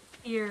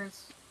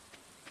 Ears.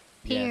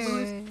 Yes.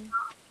 Piers.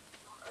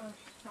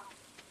 Stop.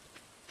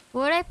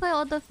 Where would I put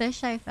all the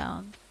fish I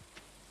found?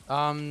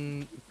 Or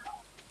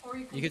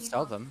You could keep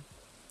sell on- them.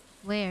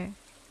 Where?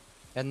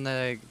 In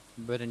the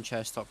wooden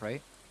chest top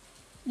right.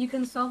 You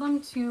can sell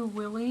them to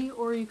Willie,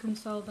 or you can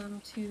sell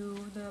them to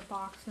the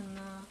box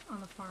on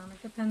the farm.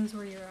 It depends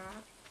where you're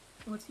at.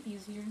 What's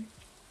easier?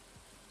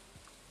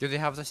 Do they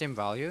have the same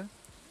value?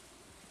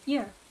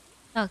 Yeah.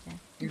 Okay.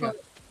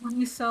 But when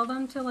you sell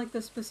them to like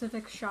the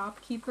specific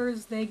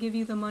shopkeepers, they give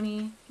you the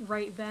money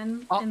right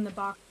then, Oh. and the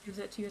box gives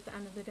it to you at the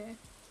end of the day.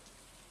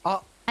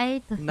 Oh, I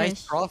ate the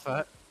nice fish.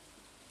 profit.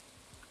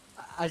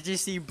 I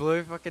just see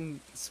Blue fucking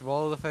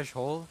swallow the fish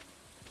whole.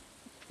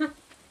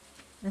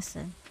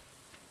 Listen.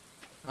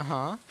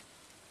 Uh-huh.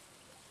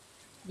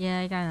 Yeah,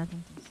 I got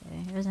nothing to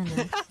say. It was an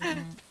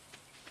accident.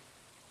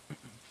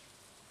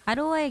 How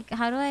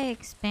do I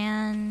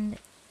expand?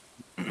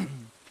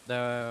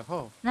 The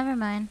oh. Never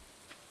mind.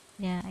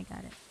 Yeah, I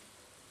got it.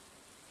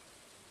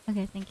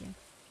 Okay, thank you.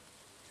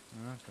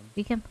 Okay.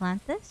 We can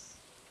plant this?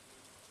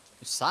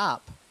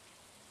 Sap?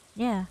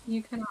 Yeah.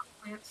 You cannot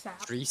plant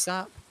sap. Tree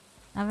sap?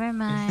 Never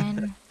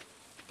mind.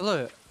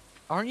 Blue,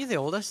 aren't you the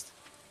oldest?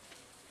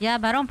 Yeah,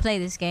 but I don't play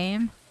this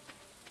game.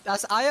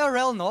 That's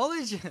IRL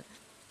knowledge!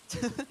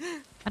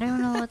 I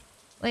don't know what.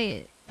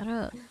 Wait, I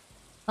don't.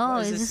 Oh,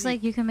 What is is this this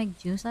like you can make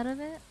juice out of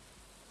it?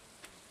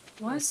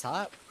 What?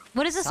 Sap?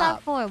 What is the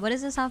sap for? What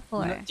is the sap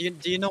for?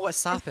 Do you know what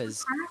sap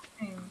is?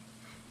 Crafting.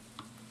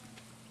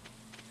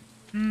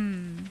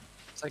 Hmm.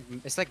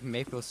 It's like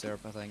maple syrup,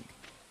 I think.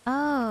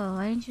 Oh,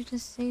 why didn't you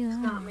just say It's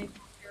not that?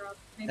 maple syrup.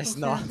 Maple It's syrup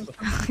not. is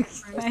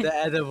something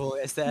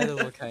different. It's the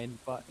edible kind,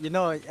 but you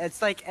know,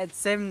 it's like it's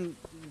same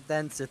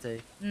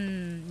density.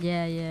 Hmm.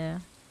 Yeah, yeah.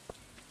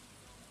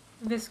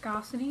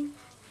 Viscosity,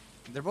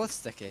 They're both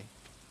sticky,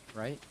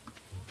 right?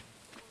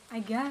 I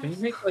guess. Can you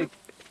make like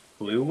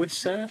glue with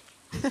sap?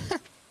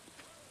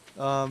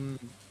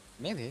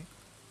 Maybe.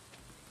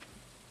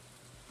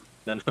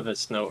 None of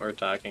us know what we're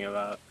talking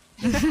about.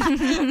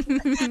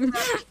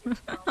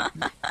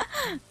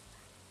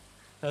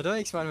 How do I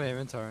expand my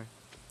inventory?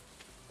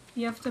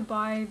 You have to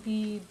buy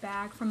the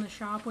bag from the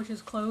shop, which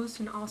is closed,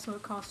 and also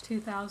it costs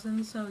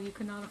 2,000, so you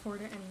could not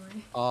afford it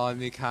anyway.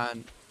 We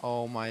can't.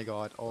 Oh my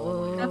god.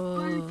 Oh my god. That's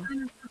why I Oh.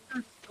 kind of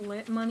prefer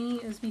split money,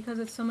 is because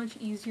it's so much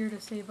easier to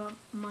save up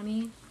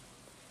money.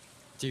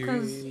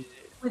 Dude.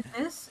 With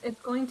this,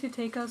 it's going to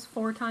take us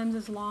 4 times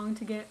as long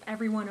to get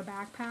everyone a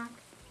backpack.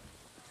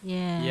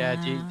 Yeah. Yeah.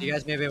 Do you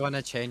guys maybe want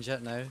to change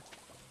it now?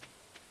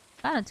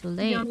 Kinda too Do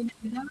late. you want me to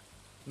do that?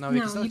 No, we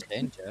No, can still you can-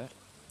 change it.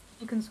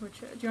 You can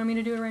switch it. Do you want me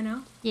to do it right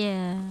now?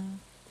 Yeah.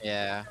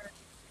 Yeah.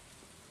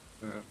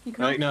 You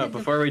can Right, no, also-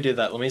 before we do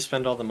that, let me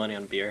spend all the money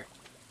on beer.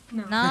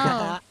 No.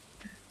 No.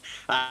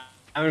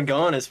 I'm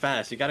going as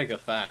fast. You gotta go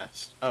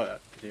fast. Oh,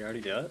 did you already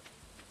do it?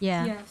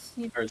 Yeah. Yes.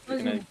 Or is it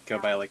gonna go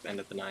by like the end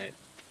of the night?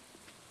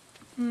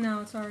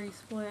 No, it's already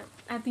split.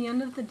 At the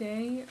end of the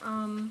day,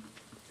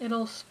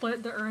 it'll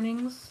split the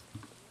earnings.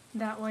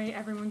 That way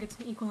everyone gets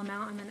an equal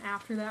amount, and then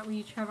after that we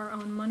each have our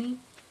own money.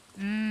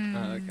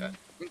 Mm. Okay.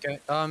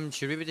 Okay.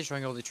 Should we be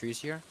destroying all the trees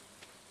here?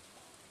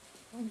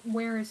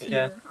 Where is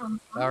Yeah. here?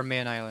 Our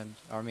main island.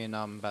 Our main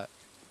but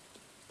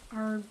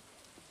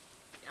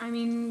I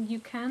mean, you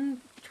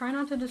can try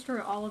not to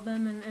destroy all of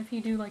them, and if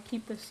you do, like,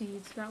 keep the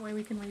seeds. That way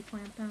we can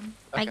replant them.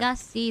 I got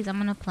seeds. I'm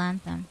gonna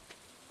plant them.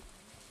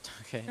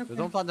 Okay. Okay.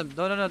 Don't plant them.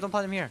 No, don't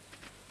plant them here.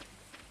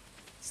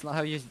 It's not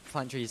how you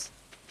plant trees.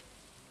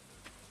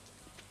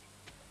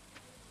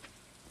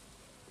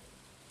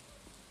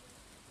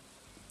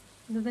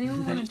 Does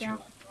anyone want to down?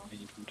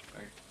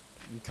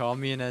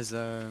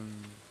 Communism.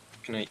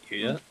 Can I eat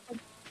it?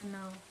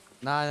 No.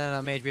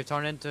 No, mate. We've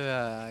turned into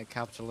a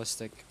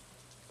capitalistic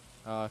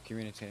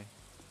community.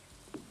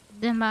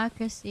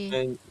 Democracy.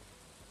 And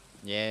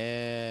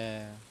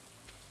Yeah.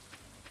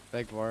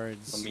 Big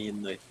words. let me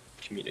in the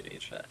community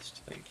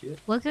chest. Thank you.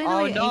 What can we Oh,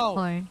 do with no.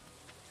 acorn?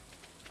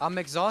 I'm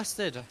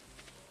exhausted.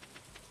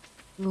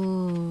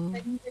 Ooh.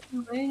 If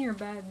you lay in your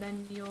bed,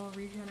 then you'll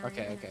regenerate.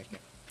 Okay. energy.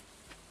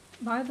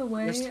 By the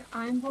way,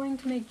 I'm going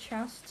to make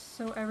chests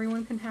so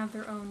everyone can have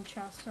their own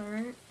chest,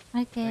 alright?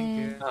 Okay.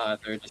 you. Ah,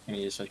 they're just gonna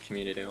use a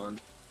community one.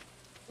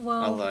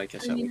 Well, Although I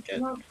guess that mean, would if you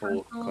get want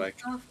full personal quick.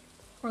 stuff,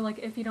 or like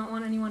if you don't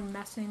want anyone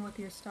messing with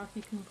your stuff,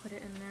 you can put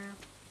it in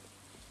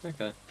there.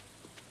 Okay.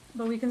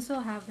 But we can still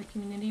have the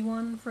community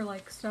one for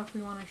like stuff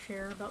we want to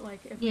share. But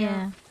like if you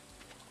Yeah.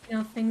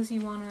 have, things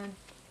you want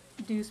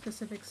to do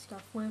specific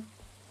stuff with,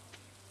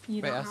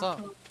 you Wait, don't I have thought-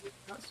 to like,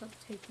 that stuff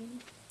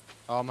taking.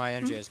 Oh, my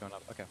energy is going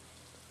up. Okay.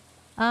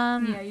 Yeah,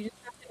 you just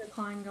have to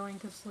decline going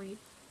to sleep.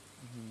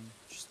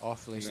 Just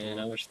awfully Man,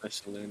 I slow. wish the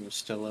saloon was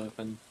still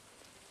open.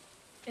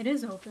 It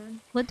is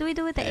open. What do we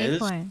do with the It is?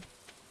 acorn?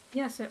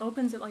 Yes, it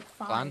opens at like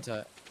 5. Plant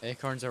it.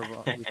 Acorns are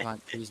what we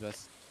plant trees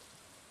with.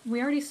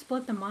 We already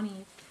split the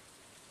money.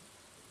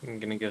 I'm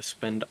gonna go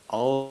spend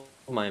all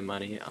my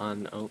money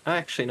on. Oh,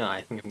 actually, no.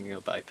 I think I'm gonna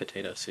go buy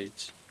potato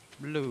seeds.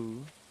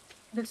 Blue.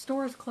 The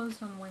store is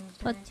closed on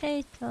Wednesday.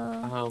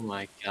 Potato. Oh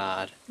my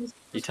god! Just-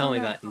 You just tell me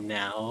find that out.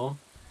 now?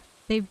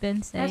 They've been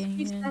As saying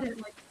we it. said it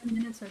like 10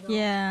 minutes ago.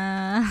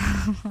 Yeah.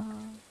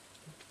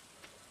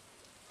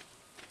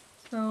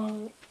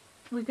 So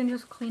we can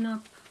just clean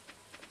up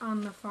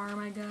on the farm,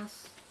 I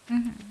guess.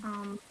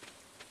 Mhm.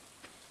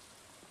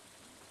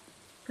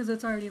 Because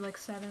it's already like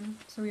 7,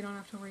 so we don't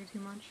have to worry too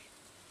much.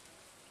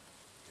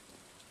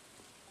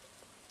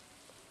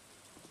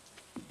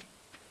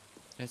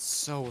 It's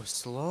so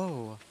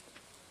slow.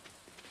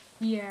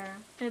 Yeah,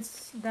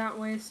 it's that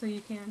way so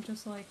you can't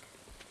just like...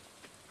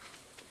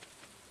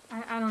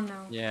 I don't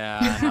know. Yeah,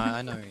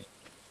 I know.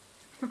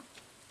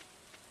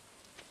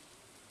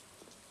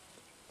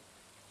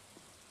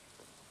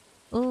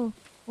 Ooh.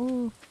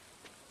 Ooh.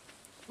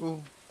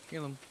 Ooh,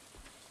 kill him.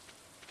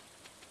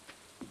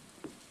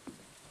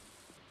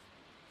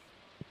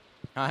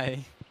 Hi.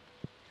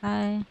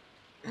 Hi.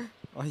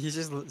 Oh, he's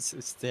just Oh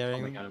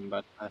staring. my god! I'm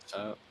about to pass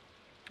out.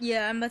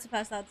 Yeah, I'm about to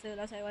pass out too.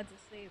 That's why I went to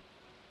sleep.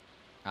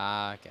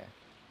 Ah, okay.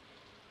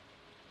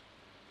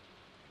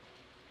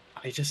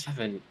 I just have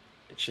an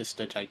It's just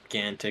a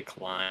gigantic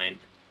line.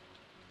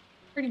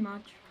 Pretty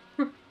much.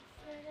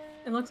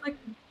 It looks like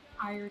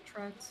tire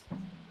treads.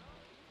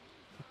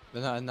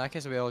 But no, in that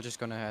case, are we all just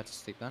gonna head to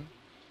sleep then?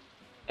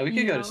 Oh, we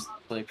could go to Yeah.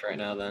 sleep right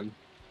now then.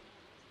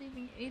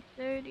 Sleeping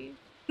 8:30.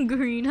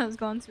 Green has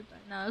gone to bed.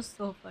 Now it's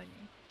so funny.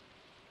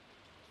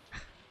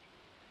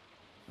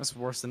 That's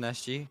worse than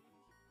SG.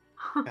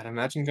 God,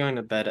 imagine going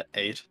to bed at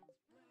 8.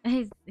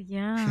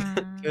 Yeah.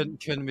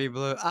 Couldn't be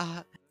blue.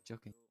 Ah,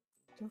 joking.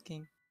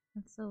 Joking.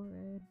 That's so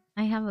weird.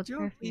 I have a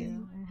curfew.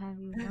 Joking. I have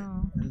you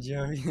know.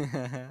 Joking.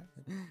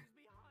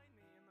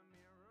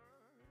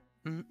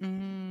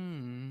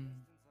 Mm-mm.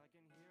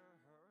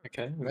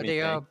 Okay, let me Ready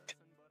think. up.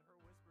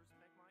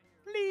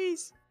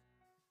 Please.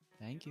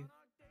 Thank you.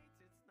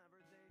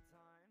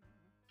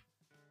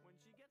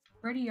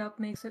 Ready up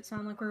makes it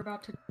sound like we're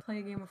about to play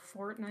a game of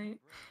Fortnite.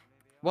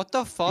 What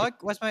the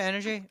fuck? What's my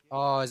energy?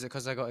 Oh, is it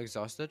because I got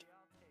exhausted?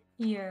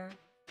 Yeah.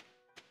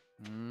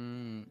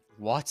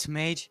 What,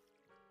 mate?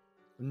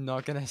 I'm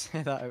not gonna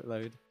say that out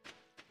loud.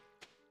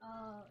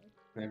 Oh.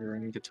 Never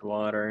gonna get to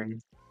water.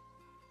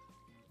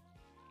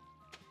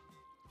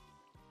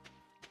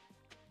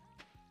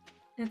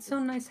 It's so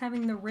nice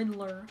having the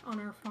Riddler on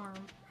our farm.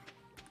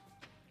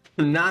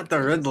 Not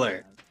the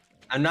Riddler.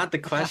 I'm not the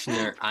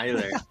questioner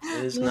either.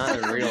 It is not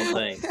a real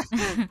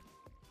thing.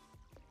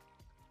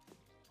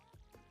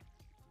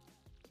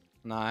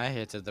 Nah, I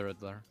hated the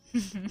Riddler. He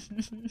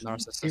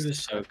Narcissistic. was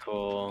so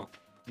cool.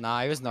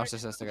 Nah, he was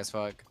narcissistic as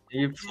fuck. Do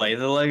you play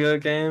the Lego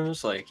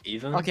games, like,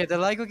 even? Okay, the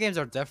Lego games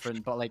are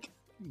different, but like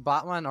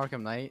Batman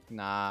Arkham Knight,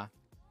 nah.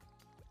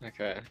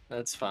 Okay,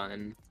 that's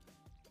fine.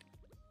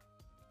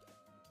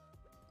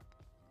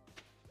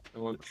 I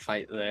won't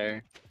fight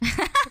there.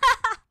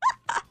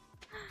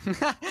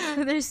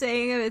 They're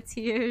saying it with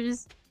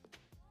tears.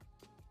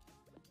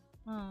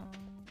 Oh.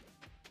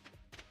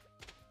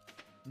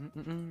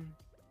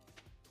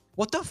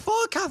 What the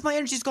fuck? Half my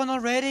energy's gone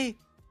already.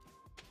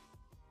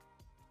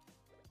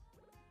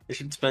 You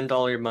should spend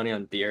all your money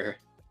on beer.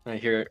 I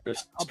hear it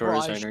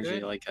restores I energy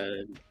should. like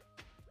a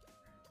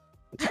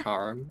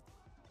charm.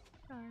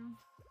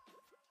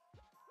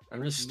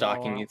 I'm just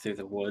stalking No. you through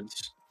the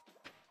woods.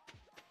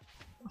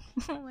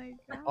 Oh my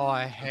god. Oh,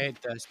 I hate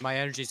this. My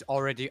energy's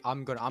already.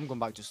 I'm going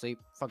back to sleep.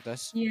 Fuck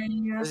this. Yeah,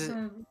 you have This is-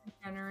 to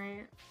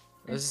regenerate.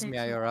 This is me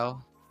takes a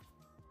IRL.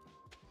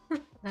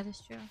 That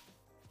is true.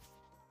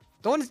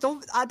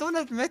 I don't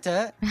admit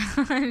it.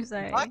 I'm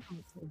sorry.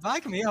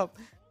 Back me up.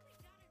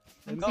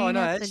 I'm No, cleaning no,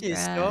 up that the shit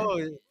is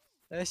so.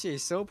 That shit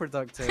is so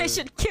productive. I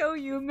should kill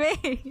you,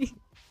 mate.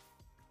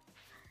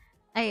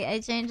 I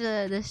changed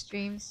the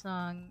stream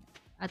song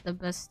at the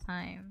best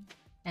time,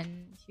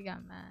 and she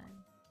got mad.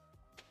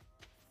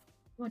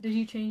 What, did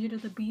you change it to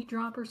the beat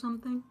drop or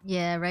something?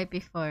 Yeah, right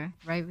before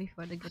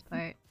the good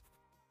part.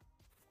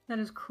 That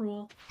is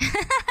cruel.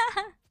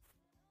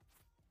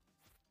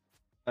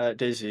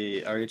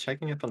 Daisy, are you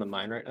checking up on the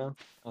mine right now?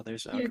 Oh,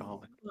 there's Yeah,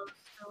 alcohol. close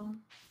still.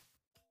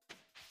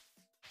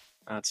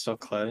 It's still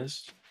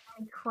closed.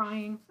 I'm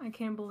crying. I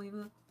can't believe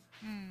it.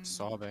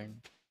 Sobbing,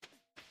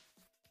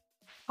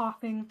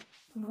 Coughing,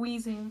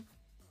 wheezing,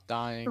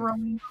 dying,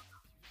 throwing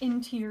up, in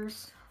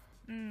tears.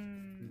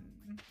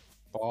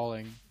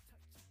 bawling.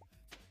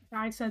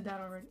 I said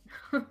that already.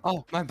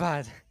 Oh, my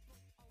bad.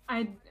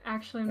 I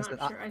actually am Is not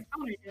it- sure. I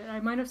thought I did. I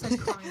might have said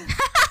crying.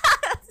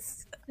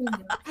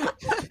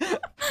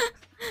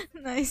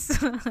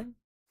 Nice one.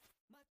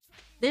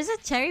 There's a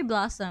cherry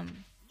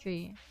blossom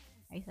tree,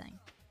 I think.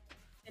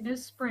 It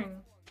is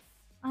spring.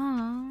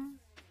 Aww.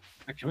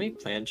 Can we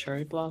plant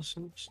cherry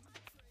blossoms?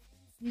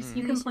 You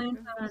can plant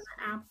an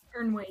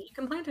you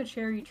can plant a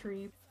cherry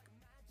tree.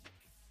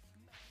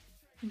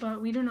 But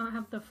we do not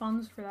have the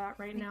funds for that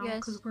right now Yes.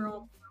 because we're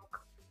all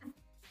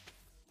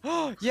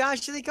Oh, you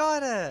actually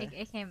got it!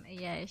 It came.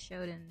 Yeah, it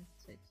showed in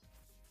Twitch.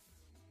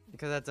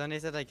 Because I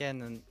donated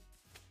again and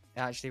it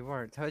actually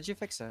worked. How did you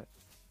fix it?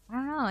 I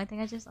don't know. I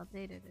think I just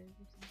updated it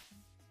or something.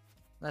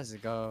 Let's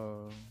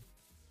go.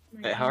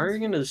 Wait, how are you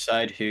gonna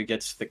decide who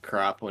gets the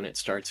crop when it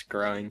starts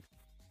growing?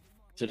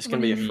 Is it just What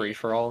gonna do be you a mean?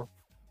 free-for-all?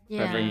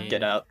 Whoever Yeah. can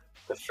get out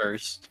the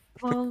first.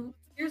 Well,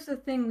 here's the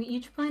thing. We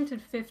each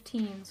planted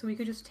 15, so we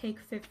could just take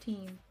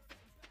 15.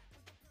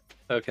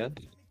 Okay.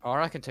 Or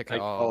I can take it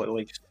Like, all.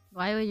 like,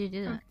 Why would you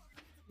do that?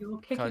 We will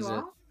kick you 'Cause it-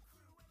 off.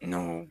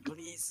 No,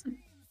 please.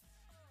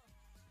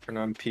 turn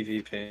on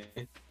PvP.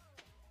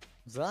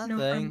 Is that a No,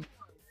 thing?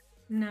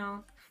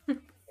 No. I'm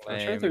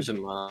sure Lame. there's a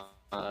mod.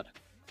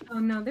 Oh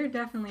no, there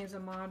definitely is a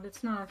mod.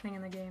 It's not a thing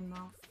in the game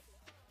though.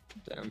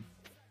 Damn.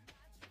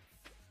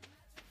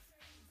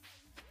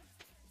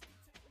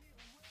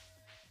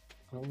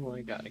 Oh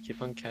my god, I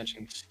keep on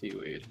catching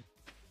seaweed.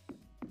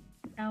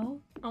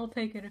 I'll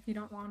take it if you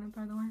don't want it,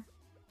 by the way.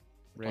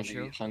 I'll be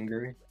Ratio?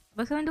 hungry.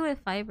 What can we do with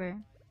fiber?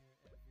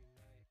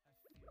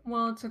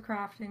 Well, it's a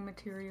crafting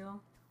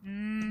material.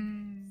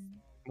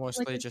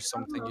 Mostly Like, if just you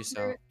hover something you over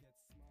sell. it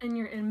in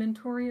your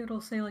inventory, it'll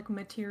say like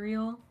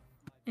material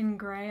in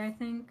gray, I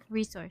think.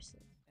 Resources.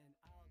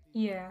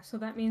 Yeah, so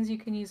that means you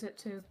can use it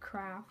to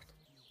craft.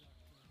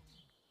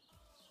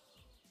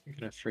 I'm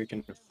gonna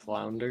freaking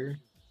flounder.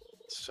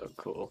 So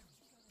cool.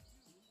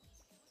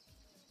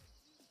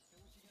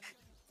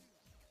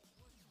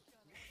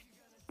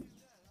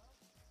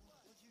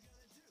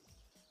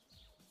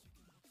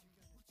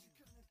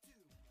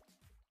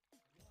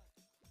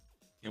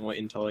 And wait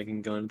until I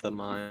can go into the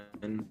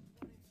mine.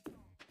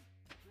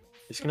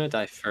 He's gonna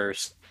die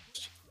first.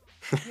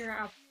 You're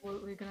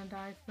absolutely gonna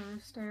die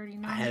first. I already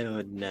know. I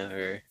would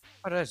never.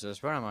 What is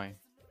this? Where am I?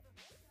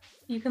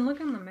 You can look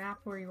on the map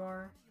where you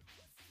are.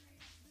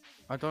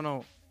 I don't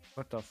know.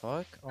 What the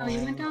fuck? Oh, you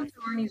went down to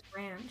Arnie's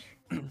ranch.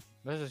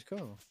 This is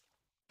cool.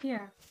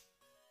 Yeah.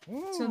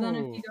 So then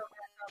if Ooh. you go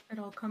back up,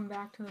 it'll come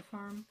back to the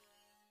farm.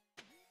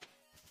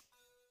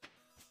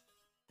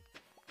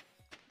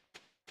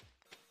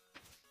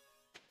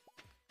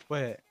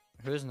 Wait,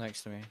 who's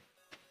next to me?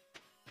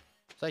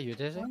 Is that you,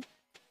 Daisy? What?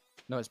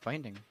 No, it's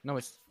binding. No,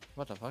 it's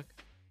what the fuck?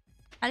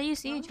 How do you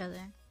see each other?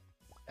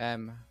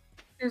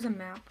 There's a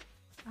map.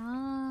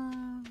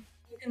 Oh.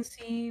 You can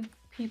see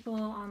people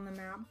on the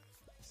map.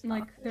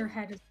 Like their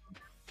head is.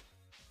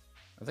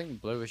 I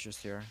think Blue is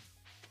just here.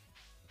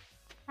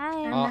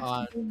 Hi. I'm Oh,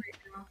 next to Blue right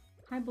now.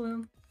 Hi,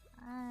 Blue.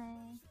 Hi.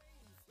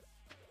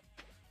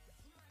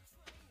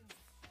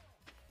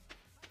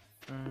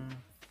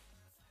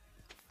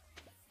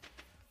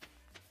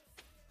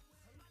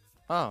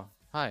 Oh,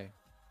 hi.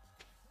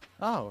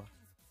 Oh,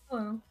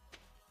 Hello.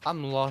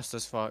 I'm lost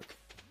as fuck.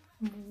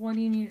 What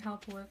do you need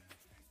help with?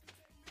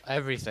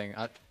 Everything.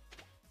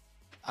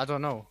 I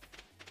don't know.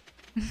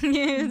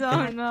 You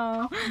don't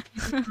know.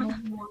 What do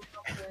you want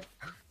help with?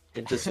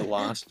 It just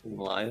lost in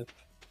life.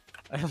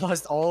 I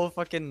lost all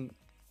fucking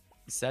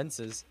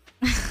senses.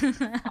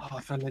 Oh,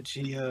 I found a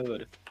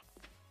geode.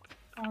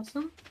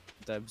 Awesome.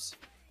 Debs.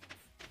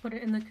 Put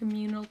it in the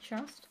communal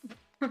chest.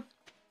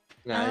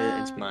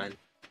 Nah, it's Ah. mine.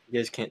 You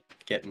guys can't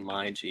get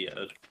my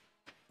geode.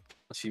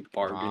 Unless you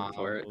bargain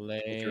for it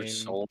with your lame.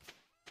 soul.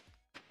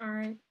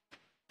 Alright.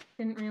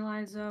 Didn't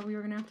realize we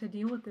were gonna have to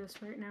deal with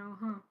this right now,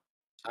 huh?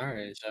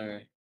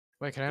 Sorry.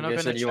 Wait, can I You not guys go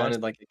in said the you chest?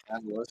 wanted like a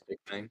cannibalistic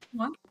thing.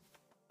 What?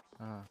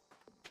 Ah.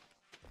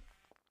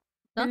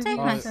 Don't What take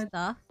if my you said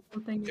stuff.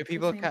 something Two at the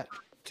people same can't. time?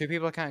 Two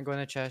people can't go in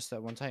the chest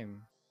at one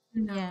time.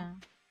 No. Yeah.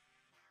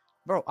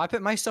 Bro, I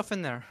put my stuff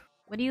in there.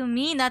 What do you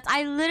mean?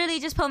 I literally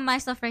just put my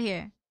stuff right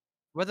here.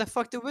 Where the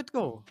fuck did wood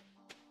go?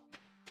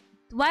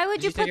 Why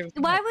would Did you you take put?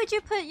 everything Why out? would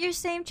you put your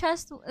same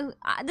chest?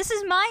 This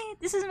is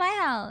my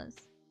house.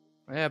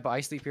 Yeah, but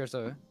I sleep here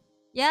too.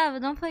 Yeah,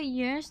 but don't put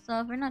your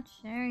stuff. We're not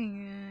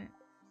sharing it.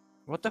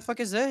 What the fuck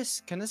is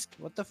this? Can this?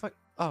 What the fuck?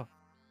 Oh,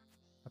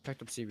 I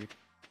picked up seaweed.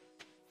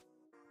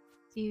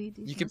 Seaweed,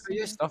 You can put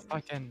your stuff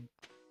back in.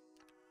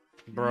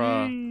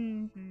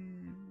 Bruh,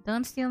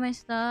 Don't steal my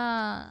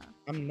stuff.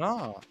 I'm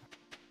not.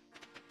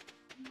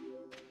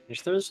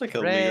 If there's like a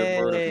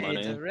leaderboard of Raid,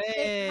 money.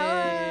 raid.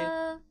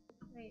 Hello.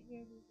 Wait,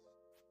 here it is.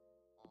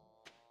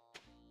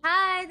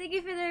 Hi, thank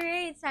you for the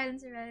raid, Silent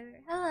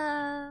Survivor.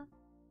 Hello.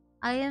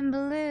 I am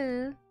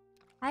Blue.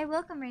 Hi,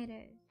 welcome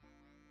raiders.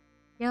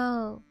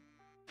 Yo,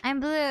 I'm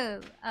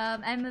Blue.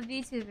 I'm a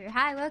VTuber.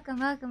 Hi, welcome.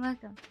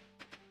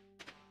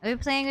 We're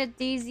playing with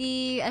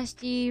Daisy,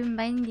 SG,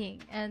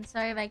 Binding, and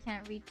sorry if I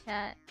can't read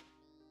chat,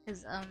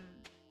 cause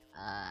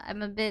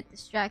I'm a bit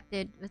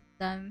distracted with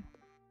them.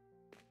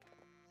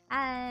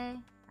 Hi,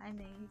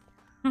 mate.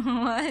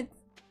 What?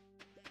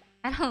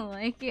 I don't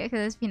like it. Okay,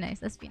 let's be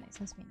nice.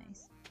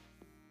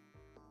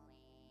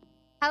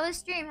 How was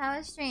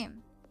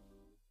stream?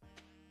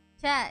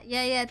 Chat.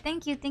 Yeah.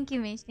 Thank you,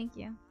 mate. Thank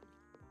you.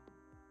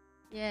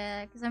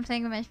 Yeah, because I'm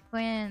playing with my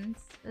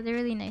friends. They're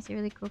really nice. They're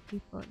really cool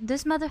people.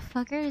 This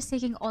motherfucker is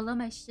taking all of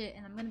my shit,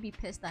 and I'm gonna be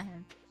pissed at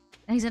him.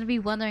 And he's gonna be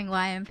wondering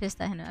why I'm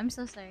pissed at him. I'm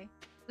so sorry.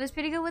 It was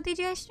pretty good. What did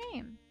you guys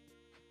stream?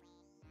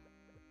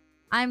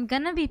 I'm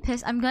gonna be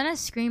pissed. I'm gonna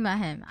scream at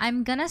him.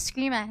 I'm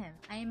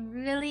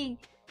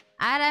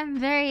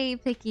very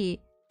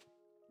picky.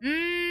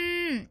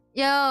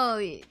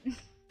 Yo.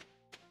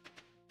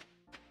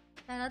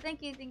 Hello,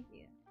 thank you.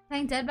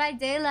 Playing Dead by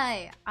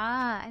Daylight.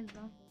 I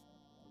love it.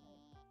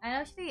 I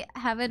actually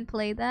haven't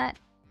played that.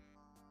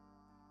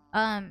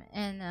 And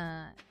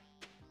I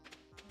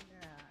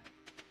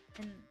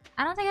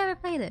don't think I ever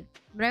played it,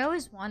 but I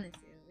always wanted to,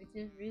 which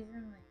is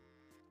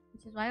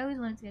why I always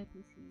wanted to get a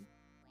PC.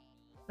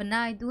 But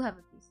now I do have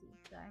a PC,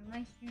 so I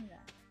might stream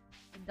that.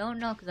 I don't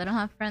know because I don't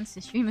have friends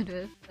to stream it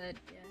with, but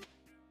yeah.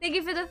 Thank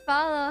you for the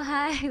follow.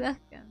 Hi,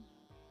 welcome.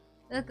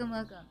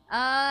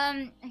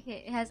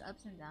 Okay, it has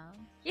ups and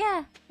downs.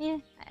 Yeah.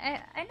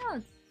 I know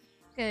it's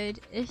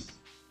good-ish.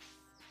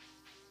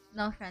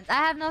 No friends. I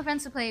have no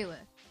friends to play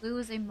with. We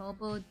was a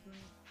mobile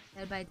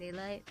Dead by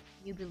Daylight.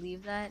 You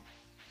believe that?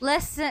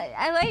 Listen,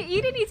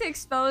 you didn't need to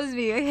expose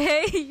me,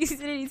 okay? You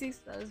didn't need to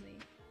expose me.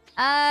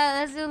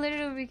 Let's do a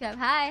little recap.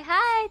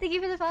 Hi, thank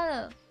you for the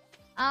follow.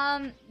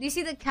 Do you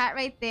see the cat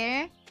right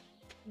there?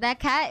 That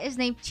cat is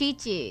named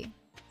Chi-Chi.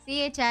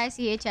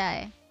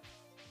 C-H-I.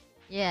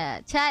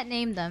 Yeah, chat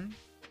named them.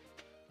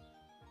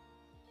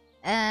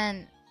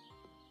 And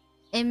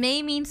it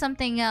may mean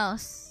something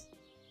else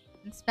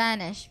in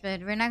Spanish,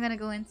 but we're not gonna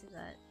go into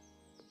that.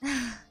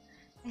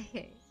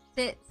 Okay.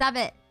 Stop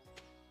it.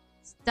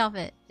 Stop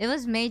it. It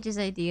was Mage's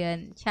idea,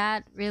 and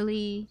chat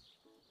really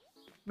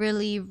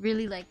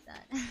liked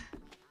that.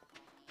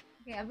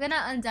 Okay, I'm gonna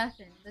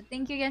undeafen. But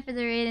thank you again for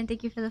the raid and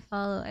thank you for the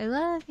follow. I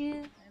love you.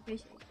 I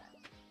appreciate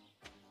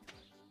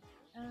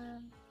that.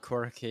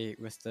 Quirky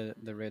with the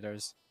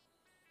raiders.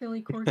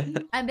 Billy Corky.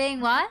 I'm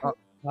being what? Oh,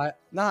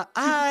 nah,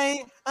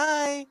 I.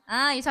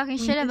 Ah, you're talking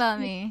shit about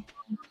me.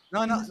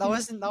 No, that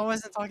wasn't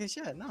talking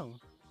shit. No,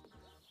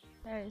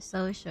 Very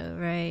social,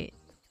 right?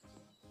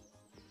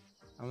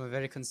 I'm a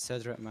very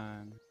considerate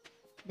man.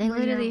 They But yeah,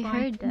 literally Bob,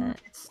 heard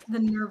that. It's the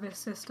nervous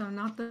system,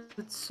 not the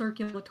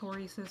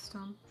circulatory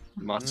system.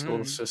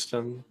 Muscle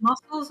system.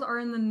 Muscles are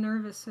in the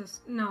nervous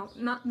system. No,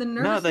 not the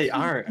nervous No, they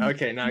system. aren't.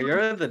 Okay, now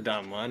you're the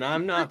dumb one.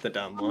 I'm not the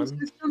dumb The one.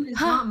 system is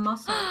not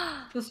muscle.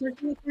 The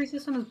circulatory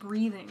system is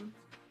breathing.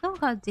 Don't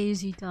call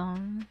Daisy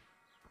dumb.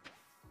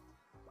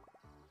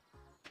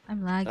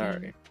 I'm lagging.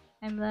 Sorry.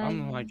 I'm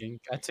lagging. I'm lagging.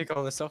 I took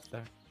all this off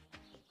there.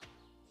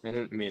 I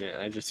didn't mean it.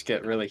 I just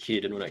get really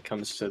heated when it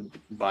comes to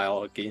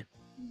biology.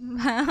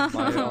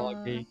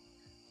 Biology.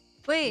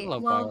 Wait.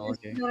 Love Well,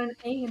 biology. it's got an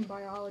A in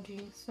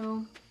biology,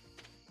 so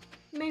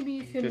maybe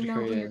you should Good know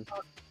for what you. you're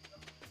talking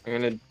I'm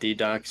gonna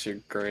dedox your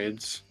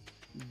grades.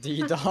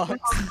 D-Docs.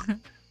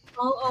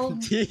 I'll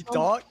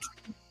D-Doc?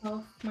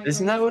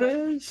 Isn't that what it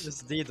is?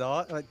 It's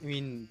D-Doc? I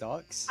mean,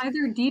 docs?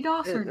 Either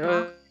DDoS or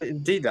DOS.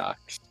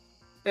 Dedox.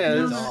 Yeah,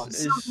 No,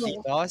 it's, no, it's no.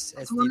 DDoS?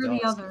 It's one or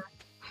the other.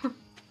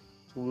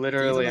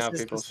 literally how DDoS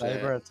is people the say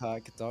it. cyber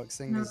attack.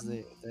 Doxing No. is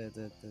the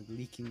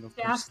leaking of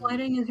personal-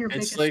 Gaslighting is your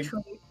It's biggest like-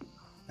 trait.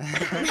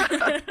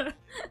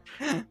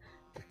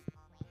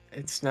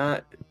 It's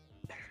not.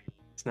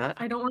 It's not.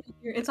 I don't want to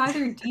hear. It's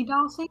either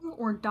DDoSing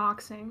or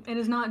doxing. It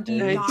is not It's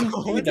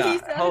DDoSing.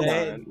 DDoS. Hold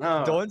Hey, on.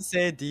 No. Don't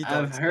say DDoS.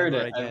 I've heard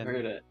ever it. again. I've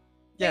heard it.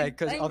 Yeah,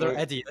 because other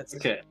Okay. idiots.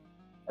 Okay.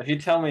 If you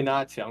tell me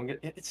not to, I'm gonna.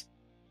 It's.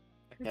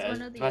 Okay, I was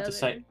one or the about to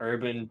cite other.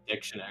 Urban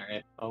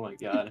Dictionary. Oh my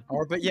god.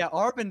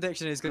 Urban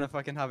Dictionary is gonna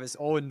fucking have its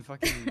own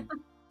fucking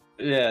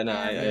Yeah, no,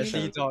 I Yeah,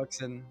 shouldn't.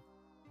 D-Doxing.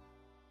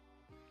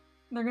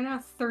 They're gonna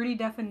have 30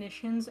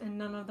 definitions and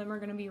none of them are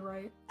gonna be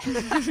right.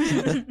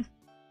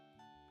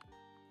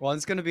 Well,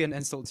 it's gonna be an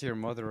insult to your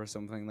mother or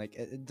something. Like,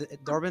 the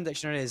Urban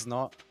Dictionary is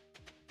not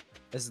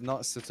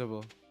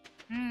suitable.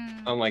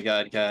 Mm. Oh my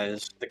god,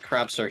 guys. The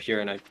craps are here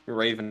and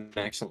Raven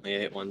accidentally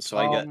ate one, so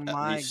I Oh get at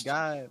my least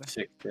god.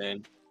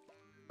 16.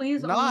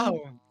 Please only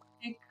No!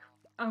 pick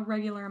a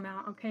regular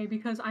amount, okay?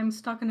 Because I'm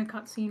stuck in a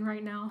cutscene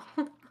right now.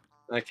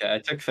 Okay, I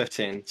took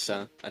 15,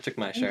 so I took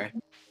my share.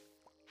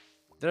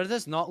 There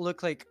does not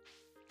look like...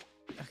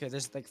 Okay,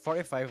 there's like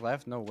 45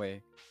 left? No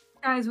way.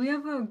 Guys, we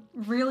have a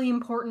really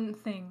important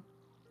thing.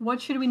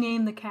 What should we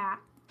name the cat?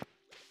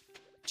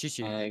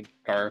 Chi-Chi.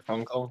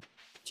 Garfunkel?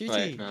 Chi-Chi.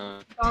 Wait, no.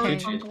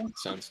 Garfunkel. Chi-Chi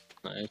sounds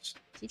nice.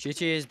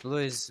 Chi-Chi is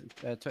Blue's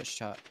Twitch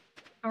chat.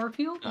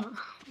 Garfield? No.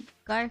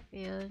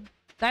 Garfield.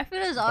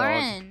 Garfield is Dog.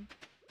 orange.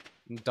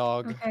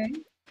 Dog. Okay.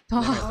 Name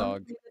a Dog.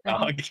 dog.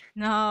 Dog.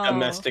 No.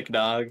 Domestic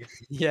dog.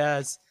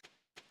 Yes.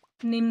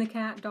 Name the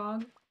cat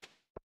dog.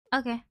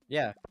 Okay.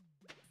 Yeah.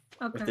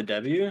 With the Okay.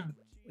 W?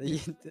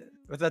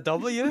 With a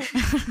W?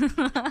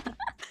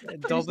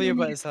 W,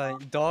 but it's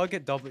like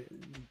dog W.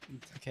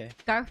 Okay.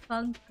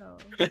 Garfunkel.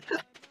 I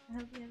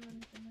hope you have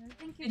one.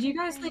 Thank Did you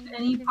guys leave Brian.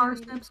 any Thank you,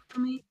 parsnips for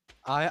me?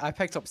 I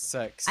picked up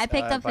 6. I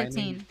picked up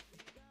Binding- 15.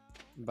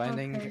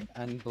 Binding Okay.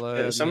 and blue.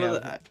 Yeah, some of yeah.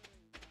 the.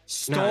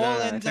 Stolen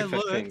I the took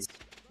 15. Oh, loot.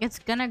 It's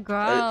gonna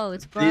grow.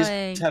 It's growing.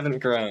 These haven't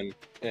grown.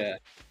 Yeah.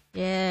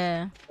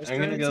 Yeah. It's I'm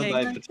gonna go take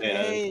buy me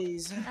potatoes.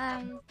 days.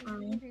 I'm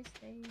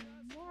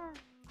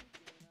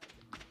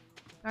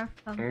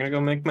Garfunkel. gonna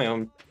go make my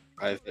own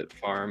private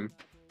farm.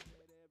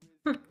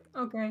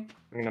 Okay.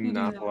 I'm gonna You do that.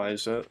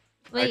 monopolize it.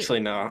 Wait. Actually,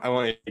 no. I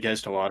want you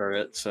guys to water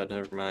it, so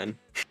never mind.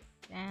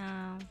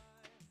 Damn.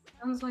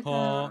 Sounds like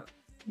Oh.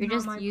 You're not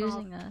just my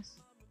using problem. us.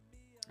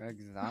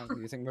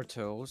 Exactly. You think we're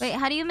tools? Wait,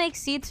 how do you make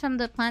seeds from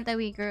the plant that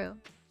we grew?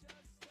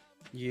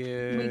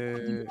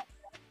 You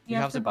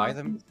have to buy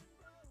them.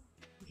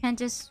 You can't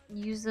just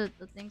use the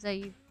things that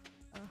you.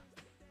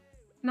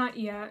 Not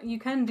yet. You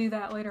can do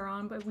that later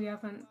on, but we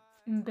haven't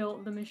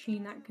built the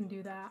machine that can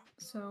do that.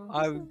 So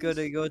I'm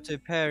gonna go to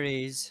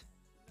Perry's.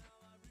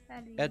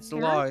 It's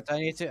locked. I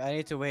need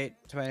to wait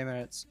 20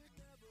 minutes.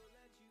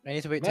 I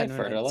need to wait Am I 10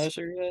 minutes.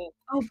 fertilizer yet?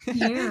 Oh,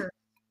 Pierre.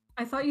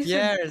 I thought you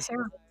said Pierre's.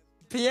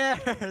 Pierre.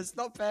 Pierre's,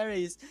 not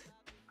Perry's.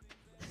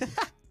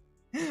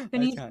 I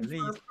Can you can't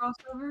read.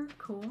 crossover?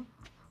 Cool.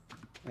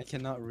 I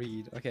cannot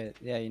read. Okay,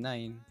 yeah,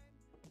 9.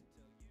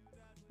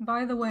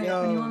 By the way,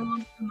 Yo. anyone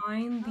wants to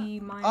mine the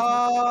mine?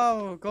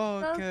 Oh, The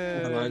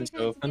Goku. line's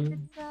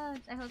open.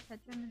 I hope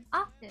Petra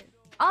Octave.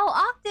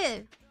 Oh,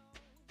 Octave!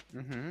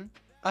 Mm-hmm.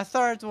 A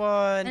third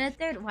one. And a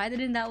third. Why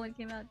didn't that one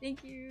came out?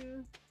 Thank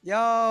you.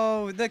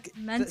 Yo, look,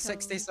 Mental.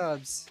 60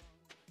 subs.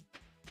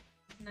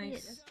 Shit,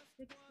 Nice. that's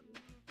 60.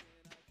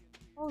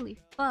 Holy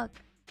fuck.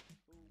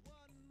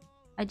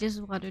 I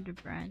just watered a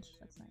branch.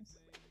 That's nice.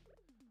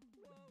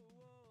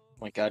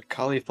 Oh my god,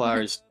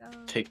 cauliflowers Let's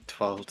go. take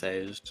 12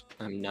 days.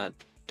 I'm not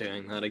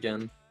doing that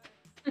again.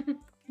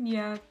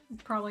 Yeah,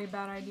 probably a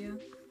bad idea.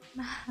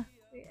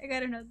 Wait, I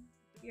got another.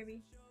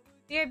 BRB.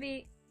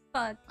 BRB.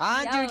 Fuck.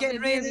 Andrew,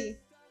 get ready.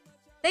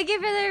 Thank you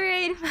for the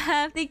raid,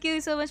 ma'am. Thank you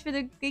so much for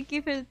the 3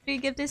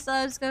 gifted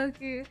subs,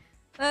 Goku.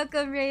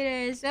 Welcome,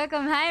 Raiders.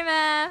 Welcome. Hi,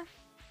 ma'am.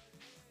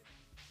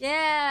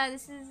 Yeah,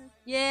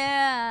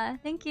 yeah.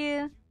 Thank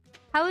you.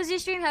 How was your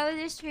stream?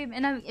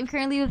 And I'm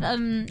currently with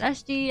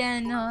SG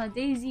and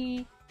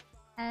Daisy,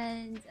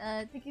 and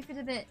thank you for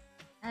the bit,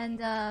 and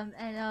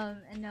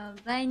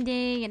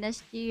Blinding and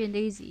SG and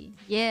Daisy.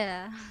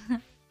 Yeah.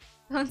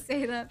 Don't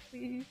say that,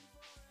 please.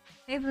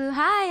 Hey Blue,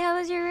 hi. How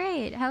was your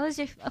raid? How was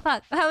your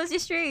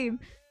stream?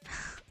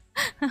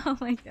 Oh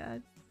my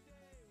god.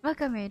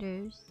 Welcome,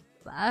 Raiders.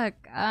 Fuck.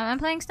 I'm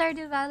playing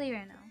Stardew Valley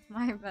right now.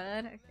 My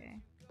bad. Okay.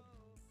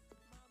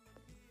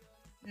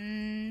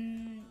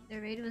 The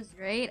raid was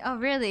great. Oh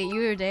really?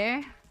 You were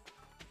there?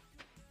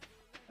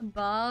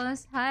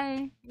 Boss,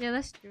 hi. Yeah,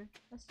 that's true.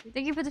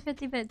 Thank you for the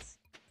 50 bits.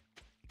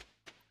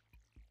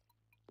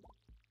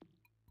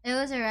 It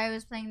was alright. I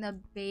was playing the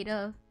beta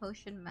of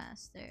Potion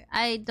Master.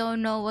 I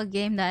don't know what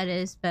game that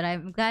is, but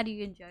I'm glad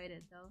you enjoyed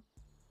it though.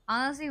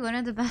 Honestly, one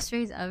of the best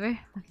raids ever.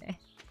 Okay.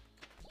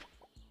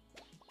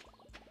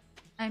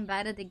 I'm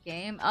bad at the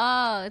game.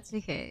 Oh, it's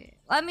okay.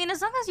 Well, I mean,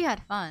 as long as you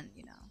had fun,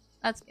 you know,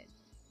 that's good.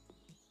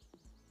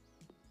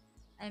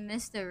 I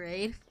missed the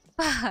raid.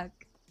 Fuck.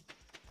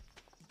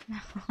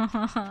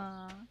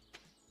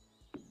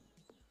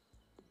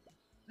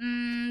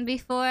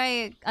 Before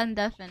I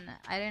undeafen,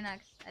 I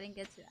didn't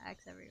get to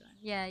ask everyone.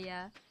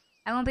 Yeah.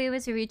 I won't be able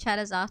to read chat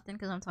as often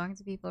because I'm talking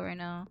to people right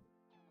now.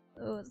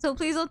 So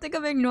please don't think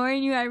I'm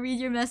ignoring you. I read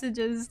your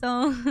messages,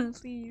 don't.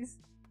 Please.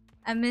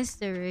 I missed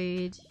the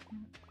rage.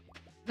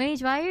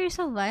 Rage, why are you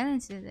so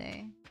violent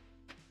today?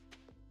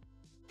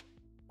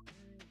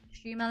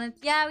 Stream elements.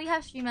 Yeah, we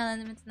have stream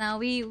elements now.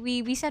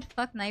 We said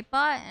fuck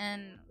Nightbot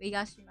and we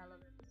got stream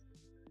elements.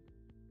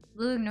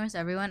 Blue ignores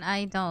everyone.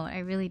 I don't. I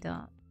really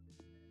don't.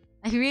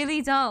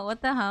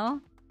 What the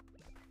hell?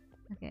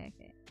 Okay.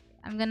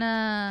 I'm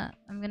gonna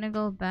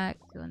go back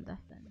to undeafen.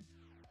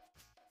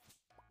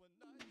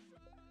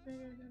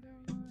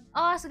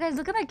 Oh, so guys,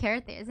 look at my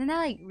character. Isn't that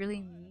like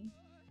really me?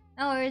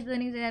 No worries,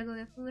 Blinnings. I gotta go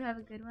get food. Have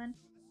a good one.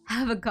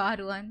 Have a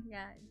god one.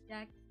 Yeah,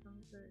 Jack.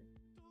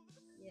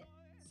 Yeah.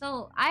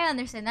 So I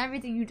understand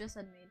everything you just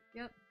said, mate.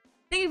 Yep.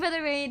 Thank you for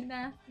the raid,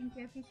 man. Thank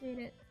you. I appreciate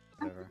it.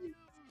 Whatever.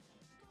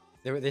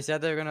 They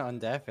said they were gonna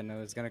undeafen. I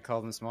was gonna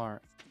call them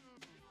smart.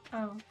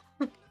 Oh.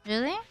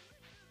 Really?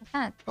 That's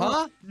kind of cool.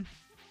 Huh?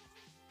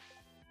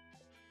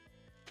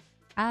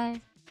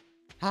 Hi.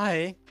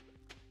 Hi.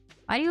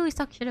 Why do you always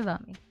talk shit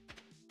about me?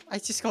 I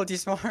just called you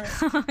smart.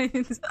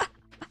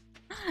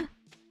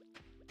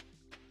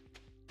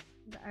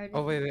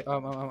 Oh wait.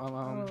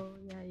 Oh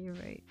yeah, you're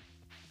right.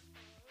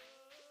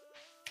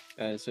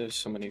 Guys, there's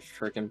so many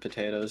freaking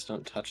potatoes.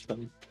 Don't touch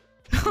them.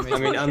 I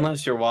mean,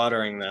 unless you're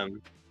watering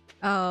them.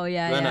 Oh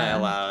yeah. Then I yeah.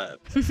 allow it.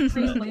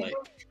 But, like,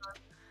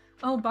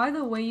 Oh, by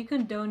the way, you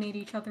can donate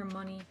each other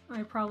money.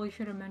 I probably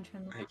should have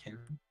mentioned I that. can.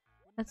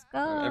 Let's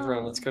go.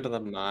 Everyone, let's go to the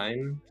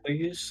mine,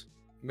 please.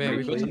 Wait,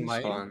 we go to Please,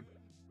 mine. hold on.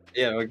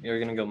 Yeah, we're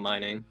gonna go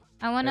mining.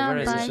 I wanna where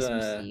is buy this,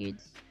 some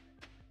seeds.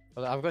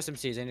 Well, I've got some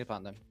seeds. I need to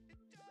plant them.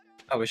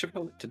 Oh, we should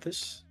probably. Did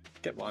this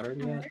get watered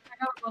yet?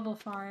 I got level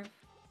 5.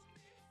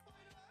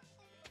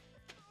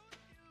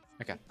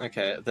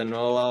 Okay, then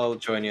I'll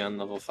join you on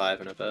level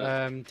 5 in a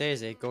bit.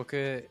 Daisy,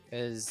 Goku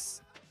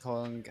is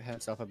calling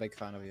himself a big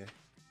fan of you.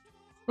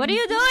 What are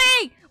you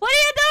doing? What are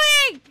you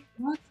doing?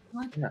 What?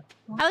 Yeah.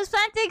 I was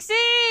planting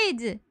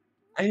seeds.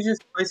 I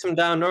just place them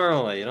down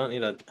normally. You don't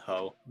need a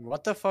hoe.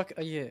 What the fuck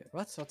are you?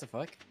 What the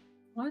fuck?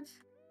 What?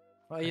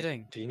 What are you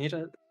doing? Do you need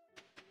a?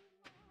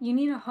 You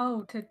need a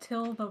hoe to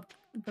till the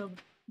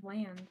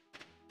land.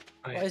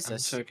 Wait, What is I'm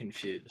this? so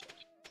confused.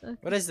 So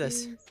What is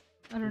this? confused.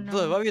 I don't know.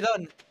 Blue, what have you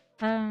done?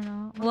 I don't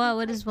know.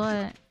 What is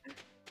what?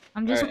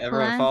 I'm just Alright,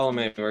 everyone follow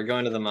me. We're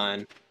going to the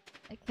mine.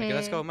 Okay,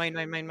 let's go. Mine.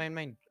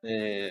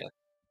 Yeah.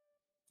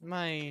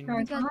 Mine.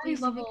 Guys, got I'm already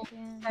these level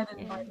again.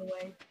 7, by the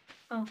way.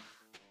 Oh.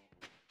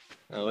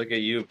 Oh, look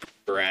at you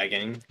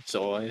bragging, as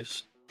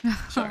always.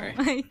 Sorry.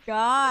 Oh my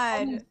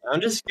god. I'm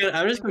just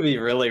gonna be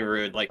really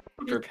rude, like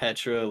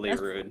perpetually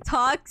That's rude.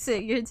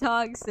 toxic. You're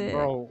toxic.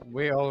 Bro,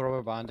 we all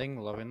rubber banding,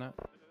 loving it.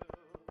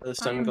 The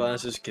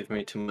sunglasses give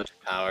me too much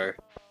power.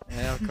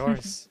 Yeah, of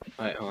course.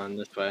 Wait, hold on,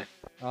 this way.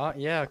 Oh,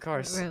 yeah, of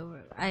course.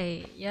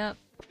 Yep.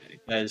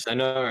 Guys, I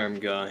know where I'm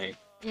going.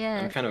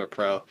 Yeah. I'm kind of a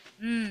pro.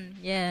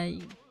 Yeah.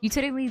 You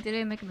totally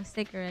didn't make a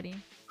mistake already.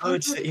 Oh,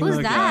 it's the Who's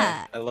emo guy.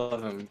 that? I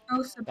love him. Oh,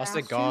 That's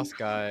the Sebastian. goth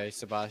guy,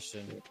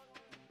 Sebastian.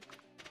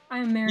 I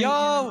am married.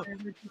 Yo!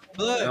 to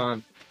Look! Come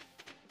on.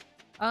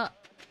 Oh,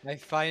 I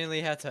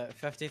finally hit it.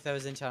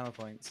 50,000 channel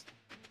points.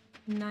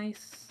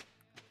 Nice.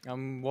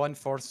 I'm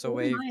 1/4 Oh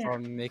away my.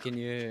 from making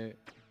you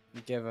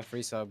give a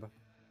free sub.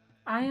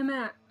 I am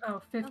at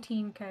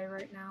 15k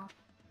right now.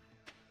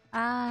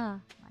 my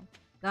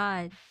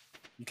god.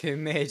 Okay,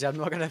 Mage, I'm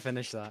not gonna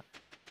finish that.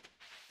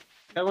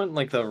 I went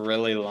like the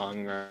really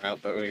long route,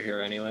 but we're here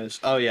anyways.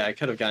 Oh yeah, I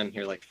could have gotten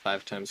here like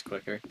 5 times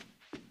quicker.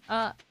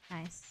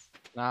 Nice.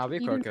 Nah, I'll be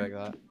Even- quick like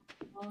that.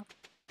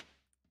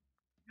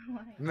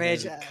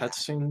 Mage,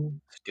 Cutscene.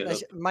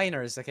 Skip.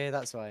 minors, okay,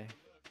 that's why.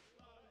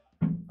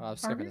 Oh, I'm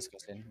skipping Pardon? this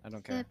cutscene. I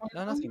don't care. Skip.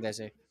 No, nothing,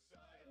 Daisy.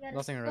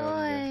 Nothing really.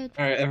 Good.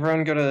 Alright,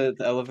 everyone go to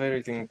the elevator.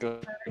 You can go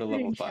I to level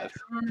didn't check. 5.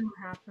 I don't know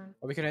what happened.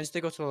 Oh, we can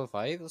instantly go to level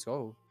 5? Let's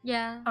go.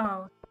 Yeah.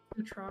 Oh,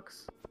 2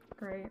 trucks.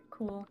 Great,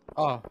 cool.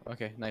 Oh,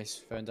 okay, nice.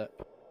 Found it.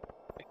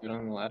 Get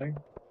on the ladder.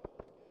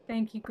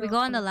 Thank you. We go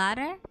on the Goku.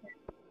 ladder?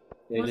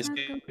 Yeah, Wasn't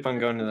just it keep on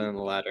going to the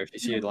ladder. If you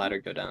see a ladder,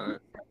 go down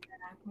it.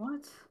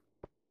 What?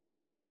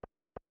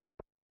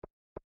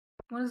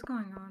 What is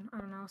going on? I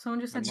don't know.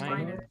 Someone just said Mine.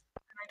 minor, and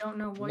I don't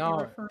know what No.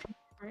 you're referring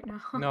to right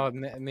now. No,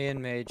 me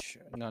and Mage.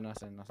 No,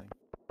 nothing.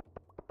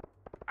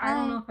 I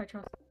don't Hi. know if I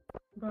trust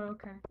it, but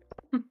okay.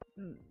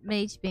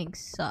 Mage being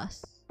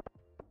sus.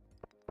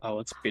 Oh,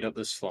 let's beat up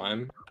this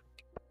slime.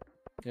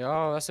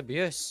 Yo, that's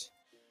abuse.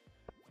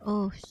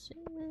 Oh shit.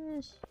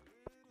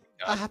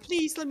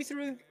 Please let me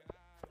through.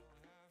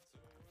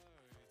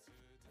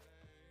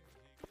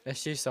 If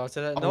she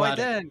started it. Oh, No, I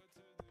ladder. didn't.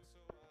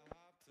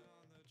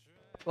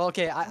 Well,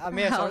 okay, I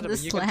may have How started it, but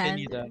the you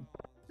continue then.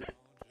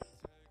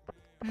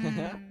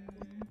 Hmm.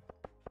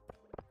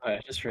 I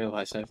just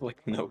realized I have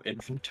like no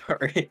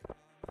inventory.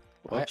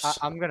 Whoops.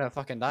 I'm gonna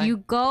fucking die. You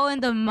go in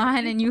the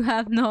mine and you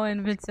have no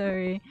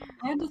inventory.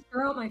 I had to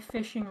throw out my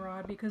fishing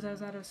rod because I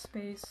was out of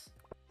space.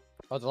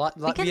 Oh, the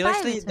We can we buy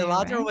literally, the inventory,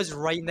 ladder right? was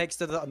right next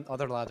to the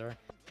other ladder.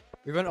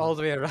 We went all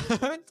the way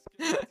around.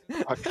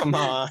 Oh, come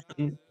on.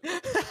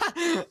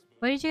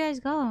 Where did you guys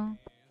go?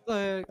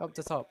 Look, up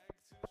the top.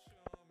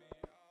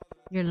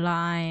 You're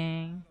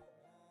lying.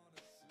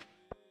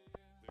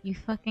 You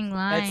fucking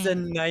lying. It's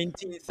in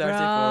 1934.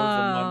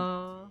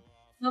 Vermont.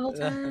 Bro. Level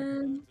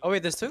 10. Oh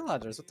wait, there's 2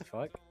 ladders. What the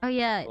fuck? Oh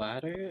yeah,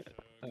 Ladder?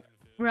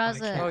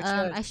 Raza, Oh,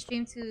 check. I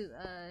stream to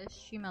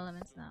Stream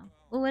Elements now.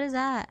 Oh, what is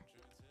that?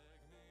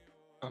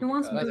 Oh Who my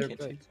wants God, I leather can't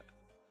boot? take that.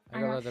 I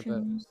got got leather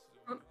boot. shoes.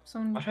 Oh,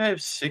 someone... Why do I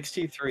have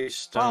 63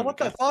 stone? Oh, what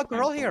the God, fuck?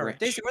 We're all I'm here. rich.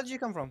 Daisy, where did you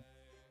come from?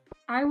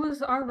 I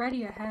was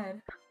already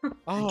ahead. They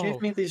Oh,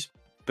 gave me these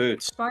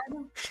boots. By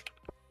the...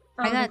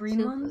 I the got green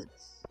 2 ones?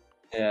 boots.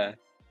 Yeah.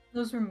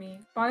 Those were me.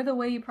 By the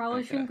way, you probably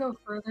Okay. shouldn't go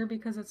further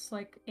because it's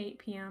like 8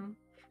 p.m.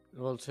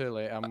 well, too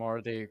late. I'm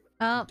already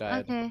Oh,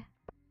 dead. okay.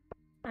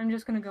 I'm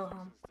just gonna go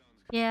home.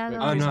 Yeah. Wait,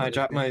 Go Oh on. no, please I don't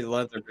dropped leave my me.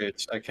 leather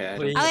boots. Okay. I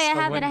Please. don't... Oh, yeah, I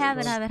have Someone it. I have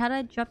it. just- I have it. How do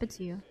I drop it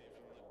to you?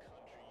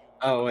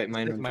 Oh wait,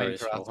 my It's inventory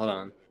is full. Minecraft. Hold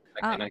on.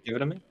 Okay, Oh. now give it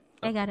to me.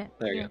 I got it.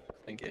 There you Yeah. go.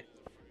 Thank you.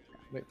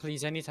 Wait,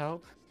 please, I need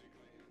help.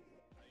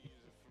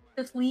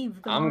 Just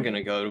leave the I'm mine.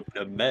 gonna go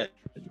to bed.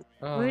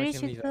 Oh, Where I did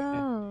can you leave it, go?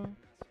 okay.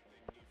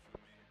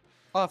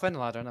 Oh, I found the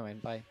ladder. No,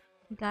 mind. Bye.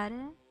 You got it?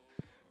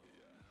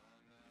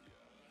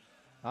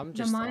 I'm The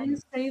just. mine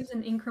saves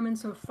in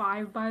increments of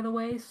 5, by the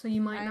way, so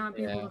you might not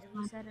be able Yeah.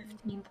 to find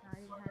 15th.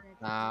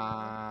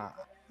 Nah,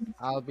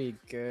 I'll be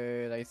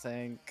good. I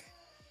think.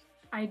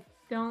 I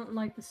don't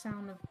like the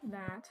sound of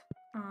that.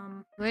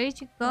 Where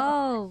did you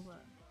go?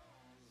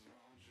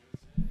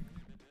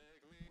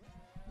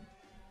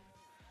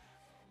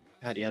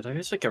 God, yeah,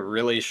 there's like a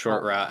really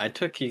short Oh. route. I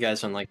took you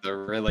guys on like the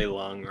really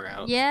long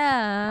route.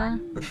 Yeah.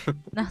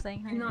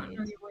 Nothing. Do not know honey.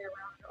 your way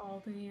around at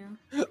all, do you?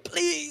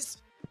 Please,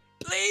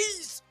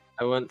 please.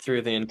 I went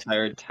through the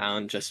entire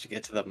town just to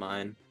get to the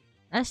mine.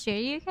 That's true.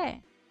 You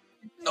okay?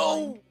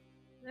 No.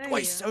 Where Do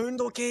I sound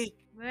okay?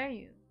 Where are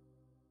you?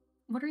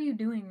 What are you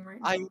doing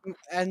right now? I'm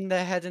in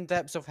the hidden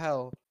depths of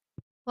hell.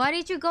 Why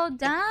did you go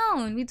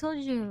down? We told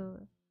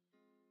you.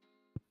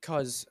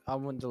 Cause I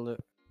want to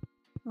loot.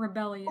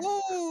 Rebellious.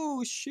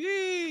 Oh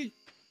shit!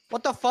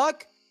 What the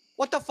fuck?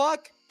 What the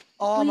fuck?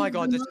 Oh my Leave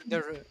god,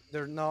 them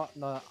they're not.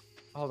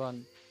 Hold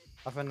on.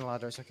 I found the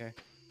ladder. It's okay.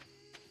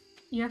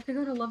 You have to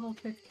go to level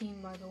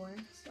 15, by the way.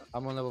 So.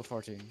 I'm on level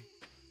 14.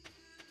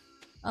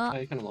 Oh,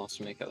 you can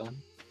also make it then.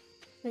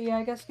 But yeah,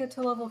 I guess get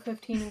to level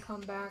 15 and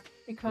come back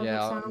because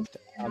Yeah, it sounds like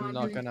you're I'm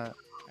not doing- gonna.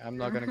 I'm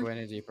not gonna go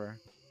any deeper.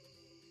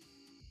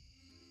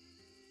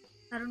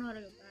 I don't know how to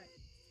go back.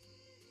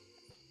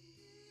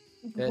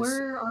 Yes.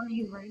 Where are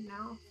you right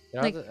now?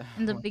 Yeah, Like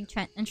in the big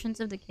entrance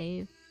of the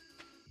cave.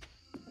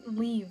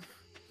 Leave.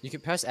 You can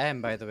press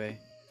M, by the way.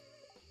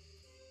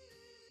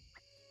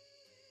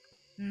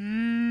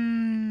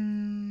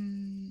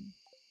 Mmm.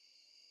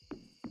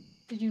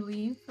 Did you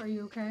leave? Are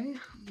you okay?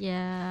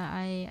 Yeah,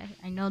 I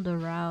know the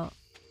route.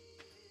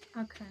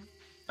 Okay.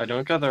 I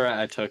don't go the route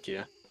I took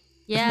you.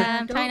 Yeah,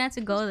 I'm Don't- trying not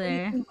to go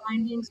there. Ethan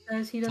Binding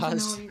says he doesn't know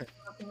Does- what he's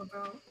talking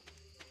about.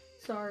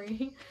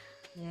 Sorry.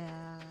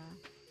 Yeah.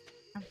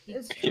 I'm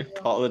It's You're true.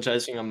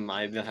 apologizing on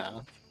my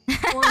behalf.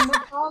 Well, I'm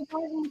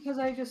apologizing because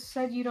I just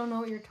said you don't know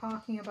what you're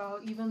talking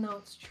about, even though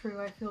it's true.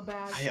 I feel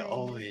bad. I saying it.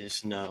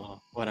 always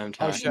know what I'm Oh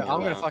talking shit! about.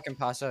 I'm gonna fucking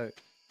pass out.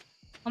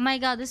 Oh my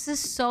god, this is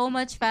so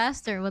much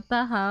faster. What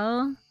the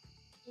hell?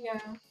 Yeah.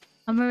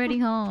 I'm already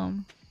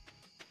home.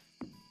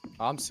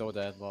 I'm so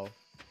dead, lol.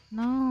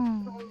 No.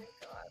 Oh my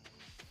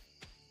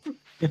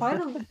god. By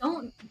the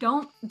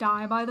don't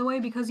die, by the way,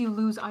 because you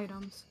lose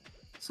items.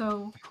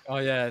 So Oh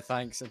yeah,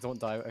 thanks. Don't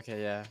die.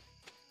 Okay, yeah.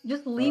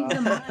 just leave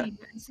the mine.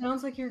 It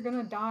sounds like you're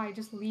gonna die.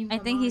 Just leave. I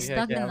the think he's mine.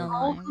 stuck Okay, in the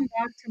I'll line. come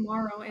back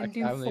tomorrow and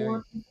Okay, do I'm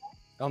 4.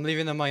 I'm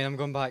leaving the mine. I'm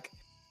going back.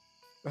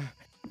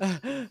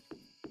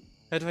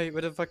 How do I?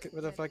 Where the fuck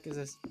is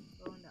this?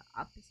 Go in the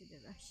opposite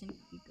direction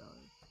he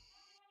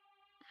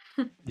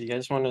goes. Do you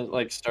guys want to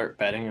like start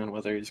betting on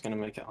whether he's gonna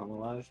make it home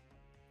alive?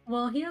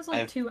 Well, he has I like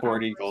have 2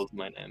 40 hours. gold in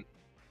my name.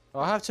 Oh,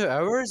 I have 2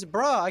 hours,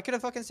 bruh. I could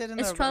have fucking stayed in there.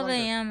 It's a bit 12 longer.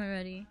 a.m.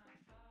 already.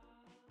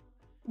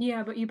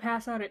 Yeah, but you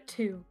pass out at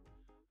 2. You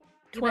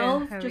better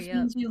 12 hurry just up.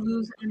 means you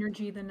lose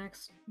energy the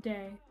next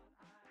day.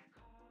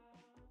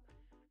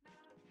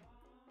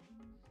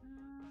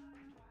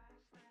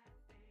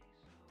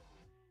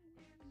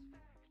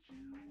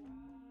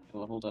 I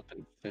leveled up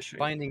in fishing.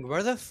 Binding,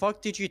 where the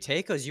fuck did you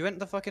take us? You went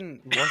the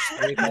fucking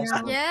worst way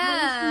possible.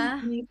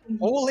 Yeah.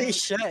 Holy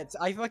shit!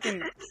 I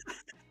fucking.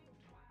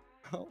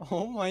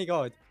 Oh my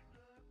god.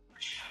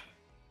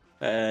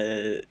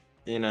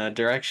 You know,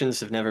 directions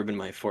have never been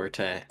my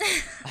forte.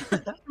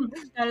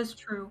 That is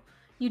true.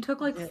 You took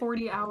like Yeah.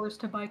 40 hours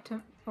to bike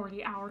to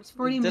 40 hours.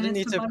 40 Didn't minutes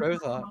need to bike prove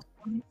to that. Lost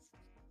Points.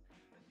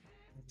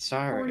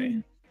 Sorry.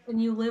 40,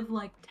 and you live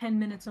like 10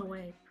 minutes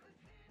away.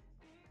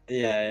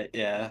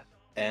 Yeah.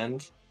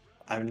 And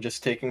I'm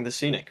just taking the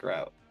scenic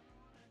route.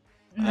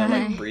 I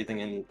like Nice. breathing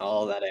in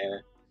all that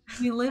air.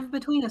 You live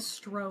between a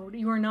strode.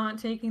 You are not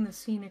taking the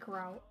scenic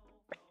route.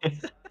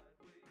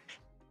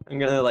 I'm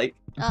gonna like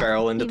Oh,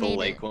 barrel into he the made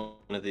lake it. one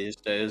of these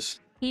days.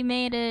 He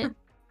made it.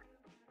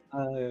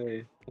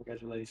 Hey,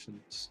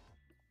 congratulations.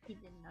 He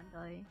did not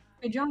die.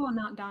 Good job on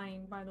not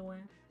dying, by the way.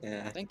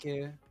 Yeah. Thank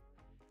you.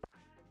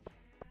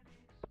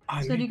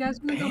 I'm So do you guys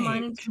want to go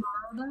mining big.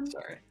 tomorrow then?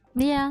 Sorry.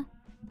 Yeah.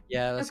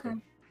 Yeah, let's Okay.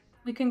 go.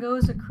 We can go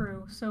as a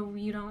crew, so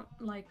you don't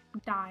like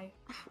die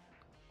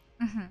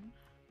Mm-hmm.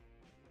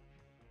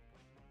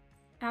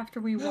 after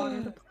we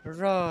water the.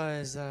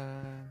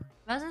 Rosa.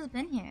 Rosa's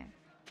been here.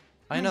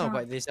 I know, Uh-huh.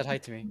 but they said hi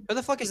to me. Who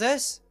the fuck is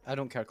this? I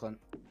don't care, Clint.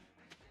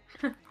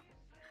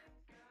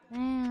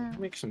 Yeah.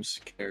 Make some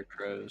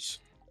scarecrows.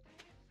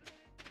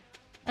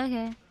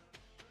 Okay.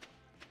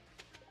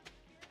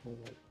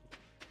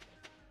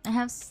 I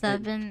have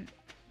 7.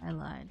 I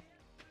lied.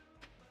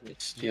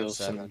 Steal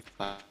some 7.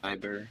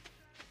 fiber.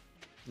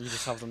 You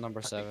just have the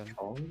number 7.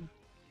 Oh,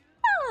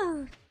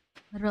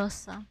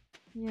 Rosa.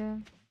 Yeah.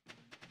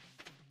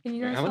 Can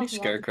you guys How many help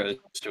water? scarecrows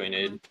do we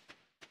need?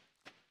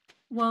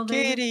 Well,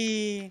 they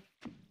Kitty! say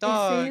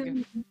Dog!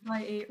 we can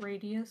by 8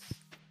 radius.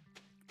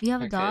 You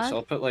have a Okay, dog? so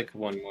I'll put like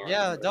one more.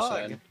 Yeah, on the dog.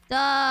 side.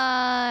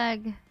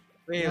 Dog!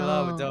 We No.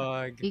 love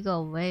dog. We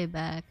go way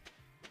back.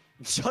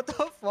 Shut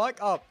the fuck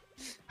up!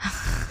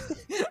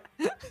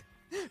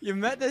 You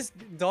met this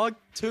dog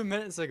 2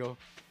 minutes ago.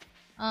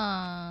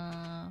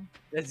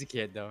 That's a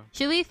kid though.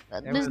 Should we?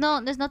 There's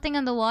nothing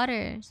in the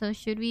water. So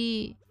should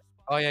we?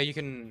 Oh yeah, you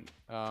can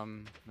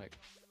like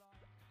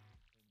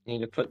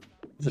Need to put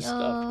the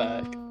stuff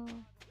back. Yo.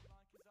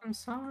 I'm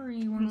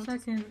sorry, one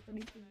second.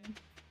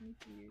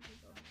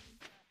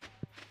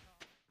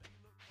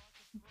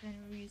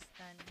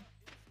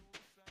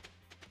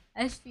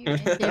 Actually, my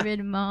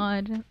favorite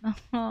mod.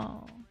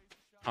 Oh.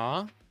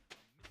 huh?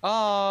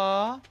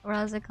 Aww.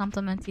 Raza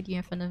complimented you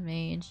in front of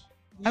Mage.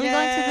 Are we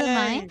going to the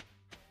mine? Yay!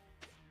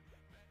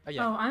 Oh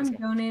yeah. Oh, I'm let's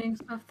go. donating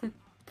stuff to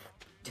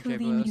Okay, the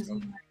but let's go.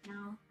 museum right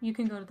now. You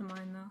can go to the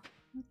mine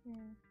though. Okay.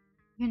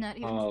 You're not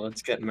here. Oh,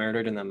 let's get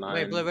murdered in the mine.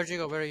 Wait, Blue, where'd you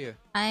go? Where are you?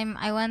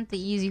 I went the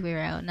easy way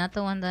route, not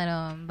the one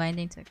that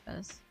Binding took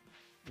us.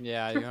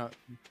 Yeah, you know,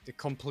 the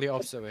complete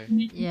opposite way.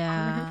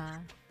 Yeah.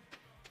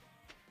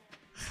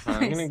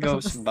 I'm gonna go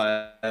So-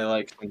 buy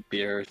like some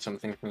beer or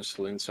something from the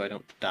saloon so I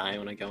don't die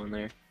when I go in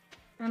there.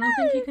 I don't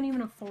think you can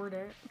even afford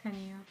it, can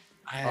you?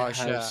 I Oh, have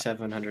shit.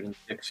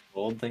 706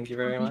 gold, thank you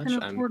very You can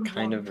much. I'm afford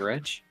kind one. of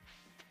rich.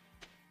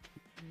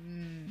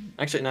 Mm.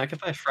 Actually, no, I could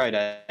buy fried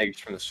eggs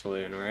from the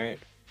saloon, right?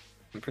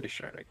 I'm pretty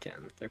sure I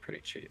can. They're pretty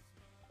cheap.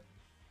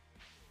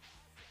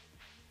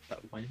 But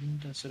when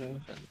does it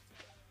open?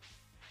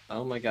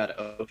 Oh my god, it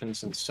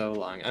opens in so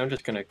long. I'm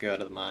just gonna go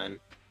to the mine.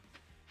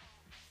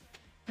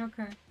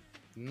 Okay.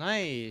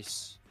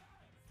 Nice.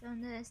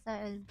 ¿Dónde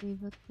está el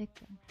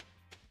biblioteca?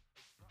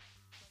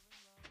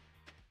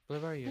 Blue,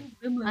 where are you?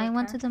 I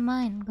went to the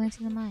mine. I'm going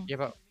to the mine. Yeah,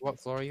 but what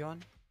floor are you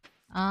on?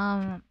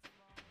 I'm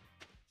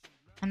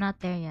not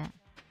there yet.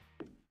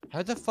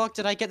 How the fuck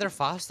did I get there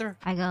faster?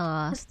 I got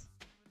lost.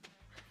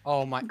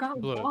 Oh my, Got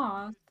Blue,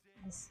 lost.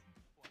 Yes.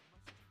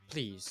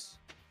 please.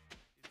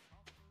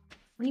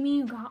 What do you mean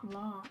you got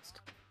lost?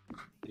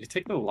 Did you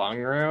take the long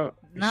route?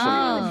 No.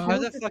 How Oh.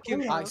 the fuck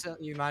you Yeah.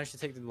 accidentally managed to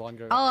take the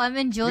longer? Oh, I'm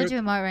in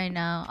Jojo Mart right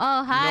now.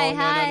 Oh, hi, No,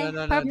 no, hi. no, no,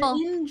 no, no.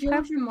 Purple. You're in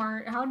Jojo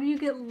Mart. How do you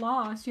get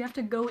lost? You have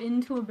to go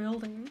into a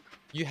building.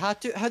 You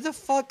had to. How the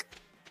fuck?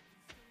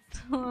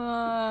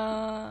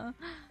 Oh,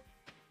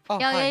 Oh,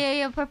 yeah, hi. yeah,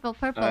 yeah. Purple,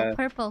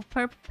 purple,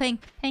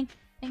 pink, pink.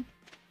 I'm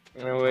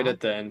gonna wait at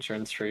the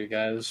entrance for you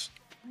guys.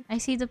 I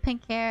see the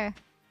pink hair.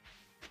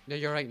 No,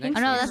 you're right Oh next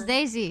no, to me. that's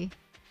Daisy.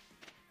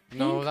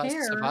 No, Pink that's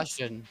hair.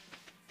 Sebastian.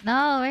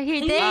 No, right here,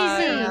 Pink Daisy.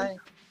 hair.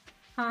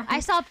 Hi. I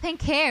saw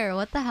pink hair.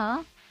 What the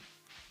hell?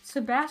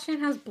 Sebastian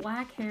has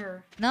black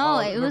hair. No, Oh,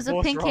 it we're was a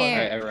both pink wrong.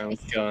 Alright, hair.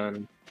 everyone's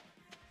going.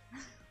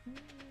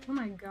 Oh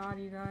my god,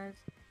 you guys.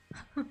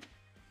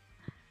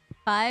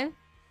 5.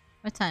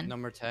 What 10?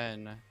 Number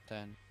 10.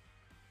 10.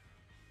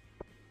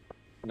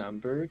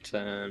 Number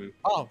 10.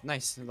 Oh,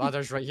 nice.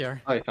 Ladder's right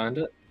here. Oh, I found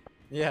it?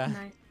 Yeah.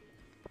 Nice.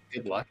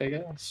 Good luck, I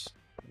guess.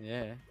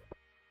 Yeah.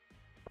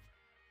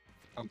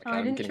 Oh my Oh, god, I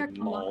I'm didn't check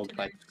getting the luck mauled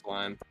by today.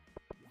 slime.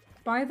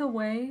 By the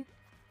way,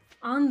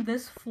 on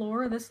this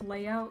floor, this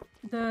layout,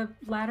 the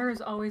ladder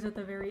is always at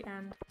the very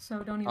end,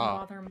 so don't even Oh.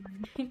 bother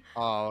mining.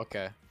 Oh,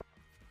 okay.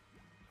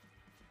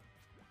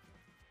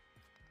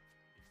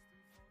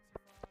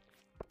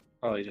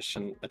 Probably just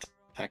shouldn't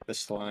attack the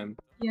slime.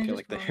 Yeah, I feel just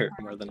like they run hurt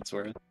past. more than it's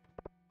worth.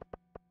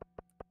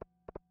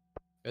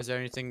 Is there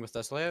anything with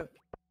this layout?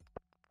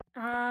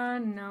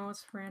 No,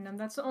 it's random.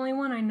 That's the only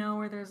one I know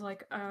where there's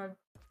like a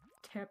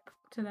tip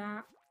to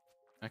that.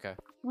 Okay.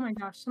 Oh my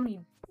gosh, so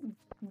many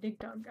dig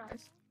dug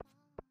guys.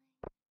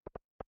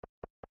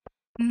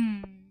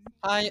 Hmm.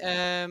 I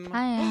am.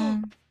 I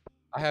am.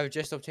 I have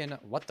just obtained.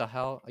 What the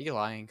hell? Are you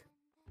lying?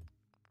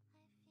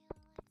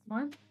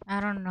 What? I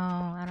don't know.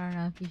 I don't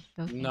know if he's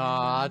joking. No, or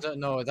I not. don't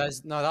know.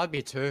 That's no, that'd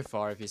be too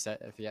far if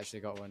he actually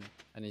got one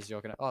and he's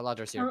joking. Oh,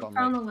 ladder's here, Oh, bottom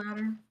found right. the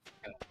ladder.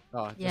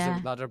 Oh, there's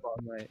Yeah. a ladder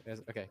bottom right.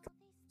 Okay.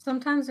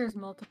 Sometimes there's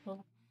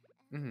multiple.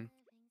 Mhm.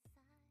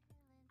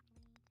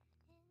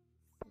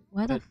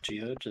 What the? That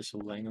Geo just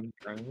laying on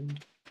the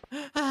ground.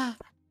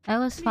 I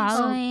was Oh,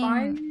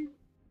 following.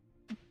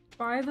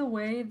 by the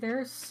way,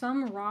 there's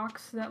some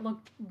rocks that look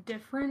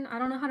different. I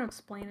don't know how to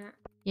explain it.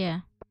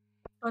 Yeah.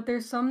 But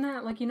there's some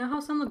that, like, you know how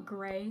some look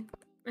gray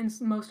and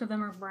most of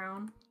them are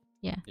brown?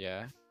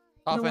 Yeah.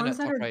 I'll The find ones it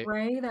that top are right.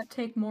 gray that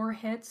take more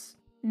hits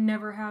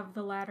never have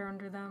the ladder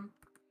under them.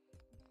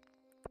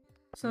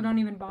 So don't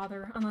even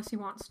bother unless you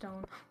want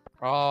stone.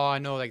 Oh, I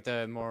know, like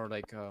the more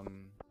like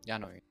yeah, I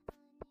know.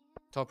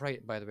 Top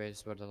right, by the way,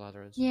 is where the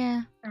ladder is.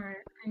 Yeah. Alright,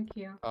 thank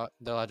you.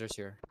 The ladder's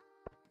here.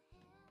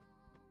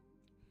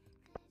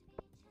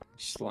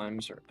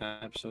 Slimes are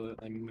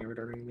absolutely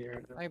murdering me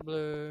right now. Hi,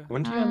 blue.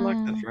 When do you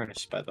unlock the Ah.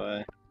 furnace, by the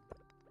way?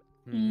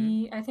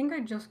 I think I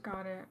just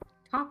got it.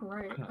 Top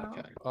right. Oh, Oh,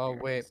 okay. Oh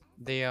wait,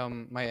 the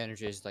my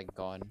energy is like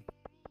gone.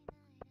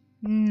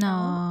 Oh, did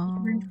you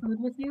bring No. food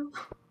with you?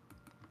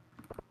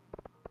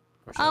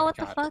 For Oh, sure. what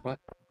the God, fuck? what?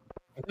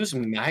 Are those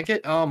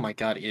maggot? Oh my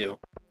god, ew.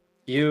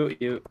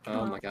 You.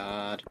 Oh Oh. my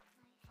god.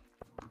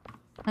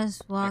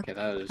 Has walk Okay,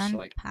 that was and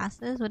like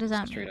passes? What does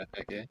that straight mean? up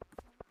icky.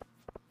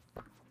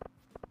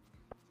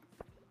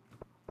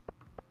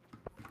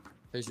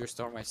 Please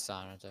restore my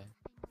sanity.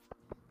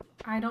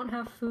 I don't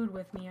have food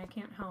with me. I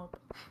can't help.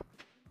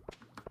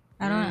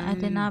 I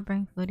did not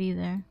bring food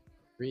either.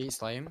 We eat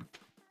slime.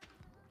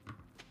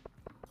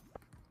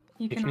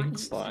 You can cannot eat eat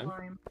slime?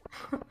 slime.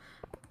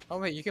 Oh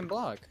wait, you can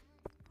block.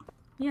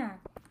 Yeah.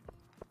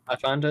 I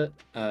found it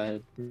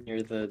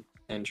near the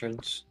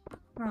entrance.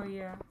 Oh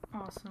yeah.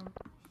 Awesome.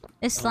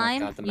 Is Oh my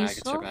slime god, the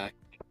maggots are useful? back.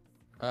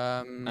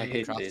 I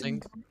hate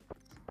crafting.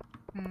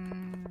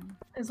 Hmm.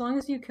 As long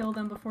as you kill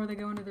them before they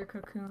go into their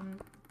cocoon,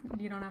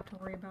 you don't have to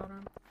worry about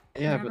them.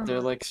 Yeah, Never but they're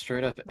mind. like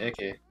straight up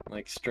icky.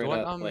 Like straight Don't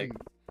up like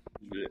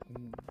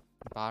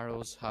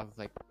barrels have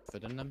like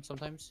food in them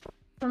sometimes?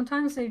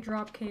 Sometimes they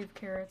drop cave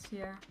carrots,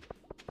 yeah.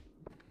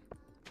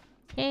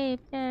 Hey,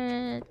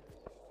 carrot.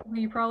 But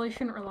you probably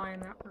shouldn't rely on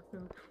that for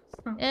food.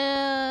 So,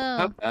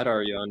 How Ew. bad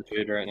are you on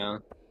food right now?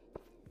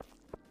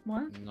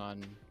 what?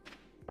 None.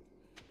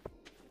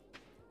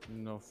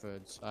 No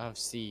foods. I have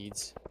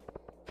seeds.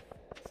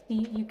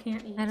 You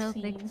can't eat I don't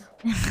think.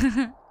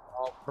 seeds.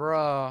 Oh,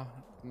 bruh.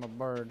 I'm a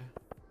bird.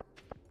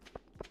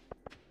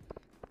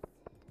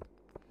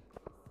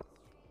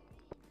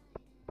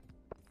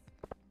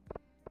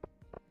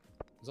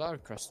 Is that a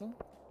crystal?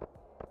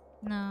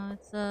 No,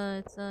 it's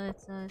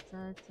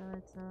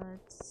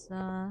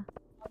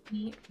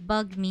Eat?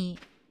 bug meat.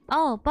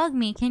 Oh, bug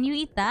meat. Can you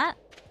eat that?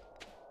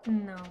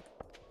 No.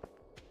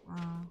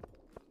 Oh.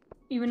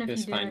 Even if You you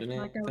guys did, I find feel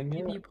like that would anything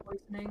give yet? you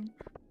poisoning.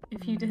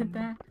 If you did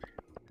that.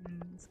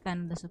 It's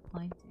kind of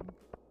disappointing.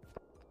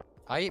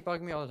 I eat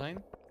bug meat all the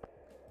time.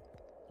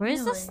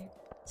 Where's this?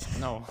 Really?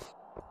 No.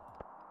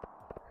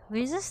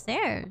 Where's the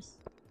stairs?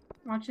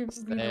 Watch it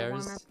be the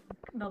one Stairs. that's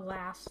the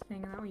last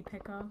thing that we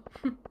pick up.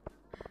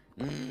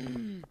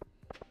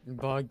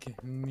 Bug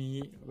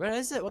meat. Where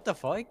is it? What the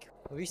fuck?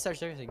 We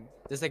searched everything.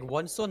 There's like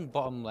one stone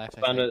bottom left.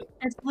 I Found think. it.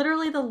 It's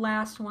literally the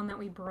last one that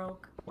we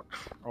broke.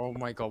 Oh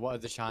my god, what are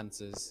the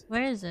chances?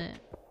 Where is it?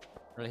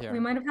 Right here. We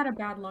might have had a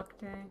bad luck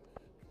day.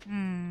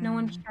 Hmm. No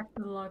one checked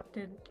the luck.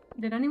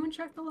 Did anyone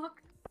check the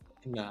luck?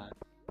 Nah.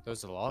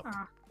 There's a lot.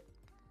 Ah.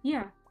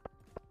 Yeah.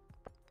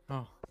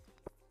 Oh.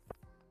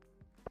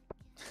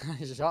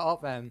 Shut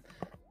up, man.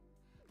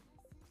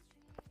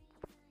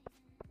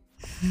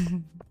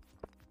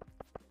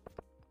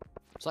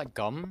 It's like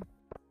gum.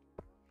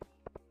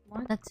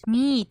 What? That's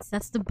meat.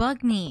 That's the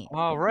bug meat.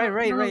 Oh,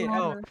 right. No,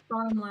 Oh. ladder,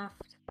 bottom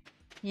left.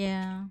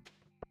 Yeah. Is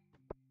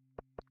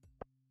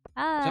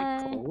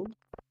that Hi. cold?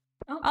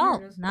 Oh, Oh,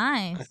 here it is.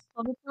 nice.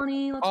 Level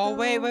 20, let's Oh, go.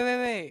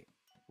 wait.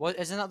 What?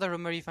 Isn't that the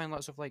room where you find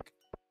lots of like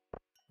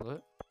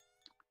loot?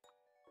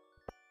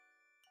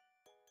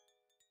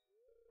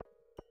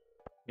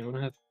 You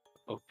wanna have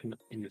open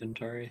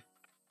inventory?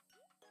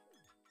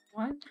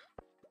 What?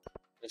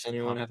 Does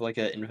anyone have like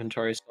an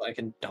inventory so I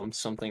can dump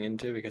something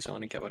into because I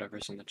want to get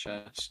whatever's in the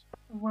chest?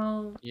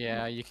 Well,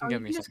 Yeah, you can oh,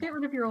 give you me can just something. get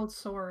rid of your old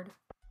sword.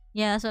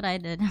 Yeah, that's what I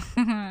did.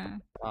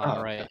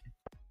 Alright.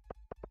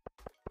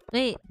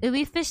 Wait, if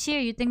we fish here,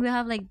 you think we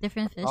have like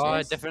different fishes?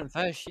 Oh, different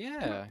fish,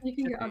 yeah. You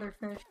can should get be. other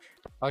fish.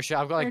 Oh shit,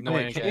 I've got like no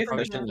Wait, energy. Can I you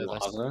probably fish in shouldn't do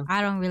this. lava?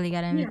 I don't really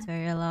get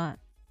inventory a lot.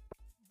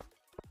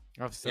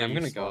 I have Yeah, I'm 3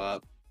 gonna go slots.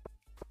 up.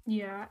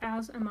 Yeah,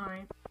 as am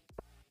I.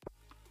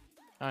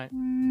 Alright,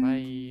 Mm,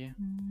 bye.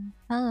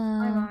 Hello.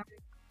 Bye bye.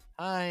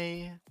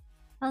 Hi.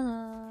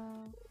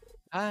 Hello.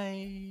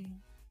 Hi.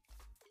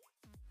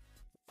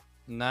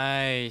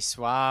 Nice,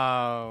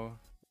 wow.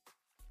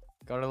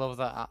 Gotta love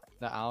that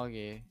the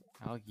algae.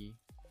 Algae.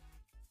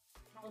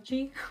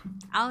 Algae?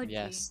 Algae.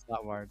 Yes,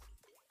 that word.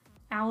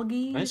 Algae,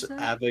 you Nice said?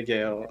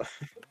 Abigail.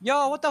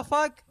 Yo, what the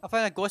fuck? I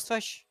found a ghost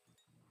fish.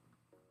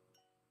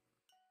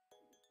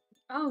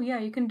 Oh yeah,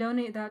 you can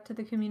donate that to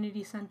the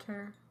community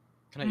center.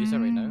 Can I use it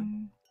right now?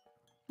 Mm.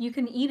 You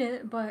can eat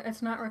it, but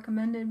it's not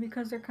recommended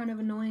because they're kind of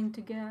annoying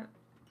to get.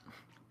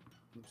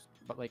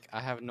 But like, I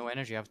have no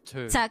energy. I have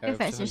 2.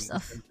 Sacrifice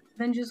yourself.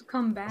 Then just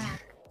come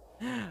back.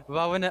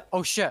 Well, when it,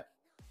 oh shit!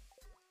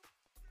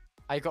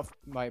 I got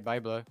my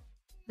Bible.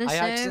 The I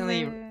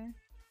accidentally- server.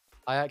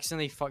 I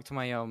accidentally fucked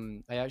my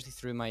I actually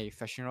threw my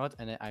fishing rod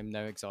and I'm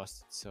now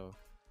exhausted. So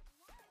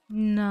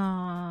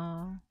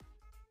No.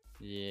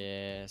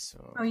 yeah,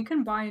 so Oh, you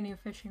can buy a new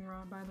fishing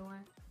rod, by the way.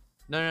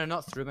 no,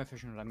 not through my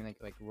fishing rod. I mean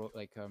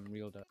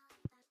reeled it,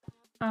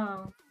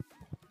 Oh.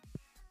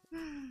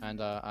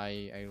 and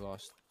I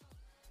lost.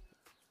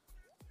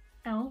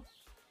 L?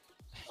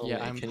 Oh,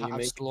 Yeah, wait, can you I'm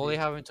make slowly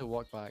me- having to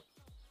walk back.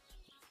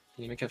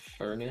 Can you make a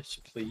furnace,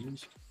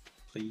 please?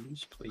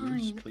 Please, please,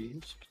 Fine.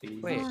 please,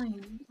 please. Wait,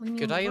 Fine. Leave me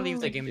Could I leave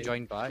the alone. game and Okay.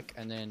 join back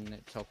and then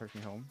it teleport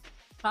me home?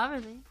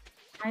 Probably.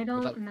 I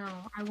don't that-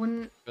 know. I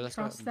wouldn't But that's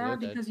what trust Blue that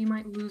did. because you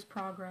might lose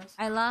progress.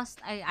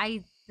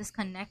 I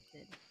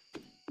disconnected.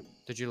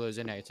 Did you lose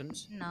any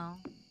items? No.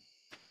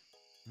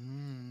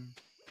 Hmm.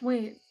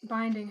 Wait,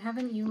 Binding,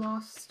 haven't you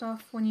lost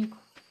stuff when you,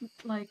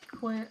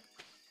 quit?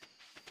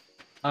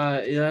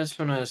 Yeah, that's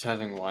when I was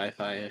having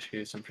Wi-Fi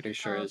issues. I'm pretty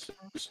sure Oh,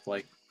 it's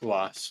like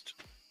lost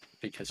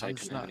because I I'm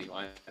just didn't have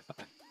not- any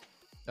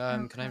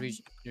Wi-Fi. Can I Okay.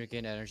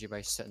 regain energy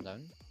by sitting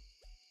down?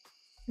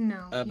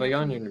 No. But you you're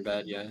have on to your use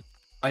bed, it. yeah.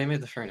 Oh, you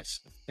made the furnace.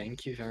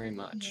 Thank you very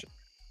much.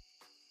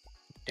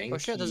 Thank Oh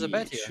shit, there's a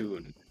bed here.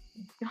 Shun.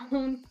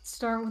 Don't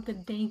start with the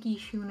danky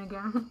shoon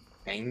again.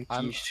 Thank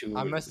I'm- you, Shun.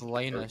 I'm with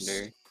Linus.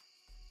 partner.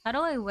 How do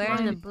I wear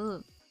Why? the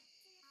boot?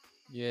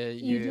 Yeah,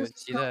 You you just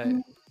see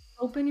that?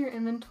 open your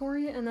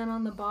inventory, and then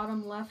on the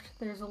bottom left,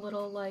 there's a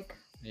little,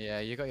 Yeah,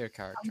 you got your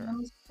character.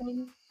 items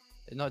thing.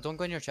 No, don't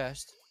go in your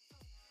chest.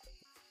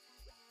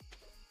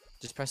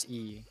 Just press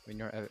E when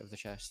you're out of the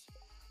chest.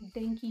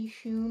 Danky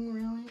shoon,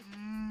 really?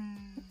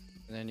 Mm.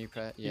 And then you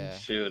press, yeah.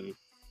 Shun.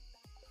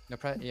 No,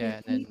 press, yeah,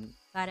 and then,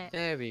 Got it.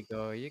 there we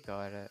go, you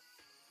got it.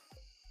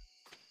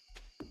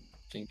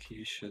 Thank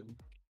you, Shun.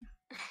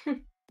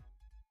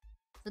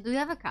 So do we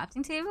have a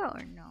crafting table or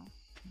no?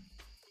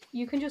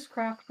 You can just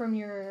craft from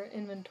your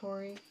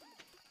inventory.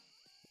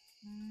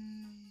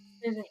 Mm.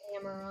 There's a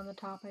hammer on the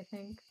top, I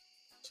think.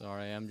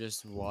 Sorry, I'm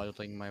just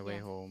waddling my way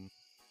Yeah. home.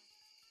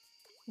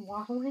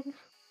 Waddling?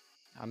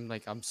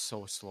 I'm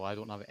so slow, I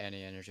don't have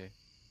any energy.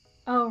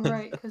 Oh,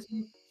 right, because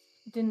you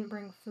didn't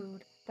bring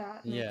food.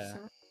 That makes Yeah.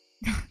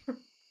 sense.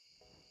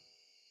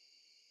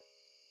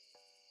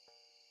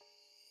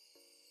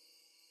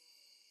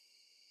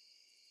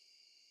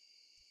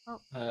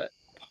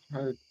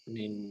 Pardon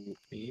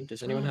me.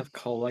 Does anyone have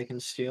coal I can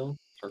steal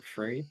for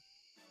free?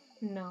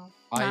 No.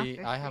 Not I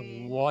for have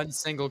free. one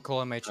single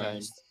coal in my Fine.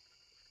 chest.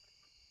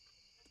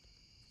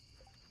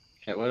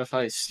 Okay, what if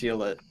I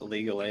steal it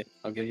illegally?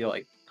 I'll give you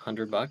like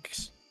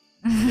 $100.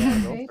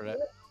 Yeah, go Okay, for it.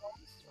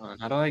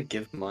 How do I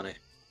give money?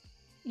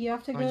 You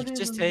have to Oh, go you to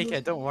just the take blue-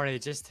 it, don't worry,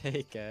 just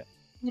take it.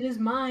 It is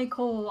my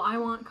coal. I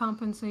want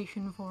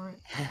compensation for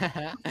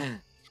it.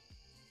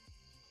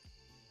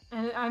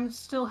 And I'm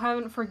still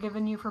haven't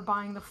forgiven you for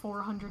buying the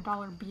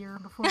 $400 beer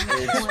before you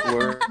It's split.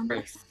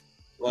 worth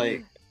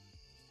like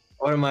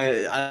what am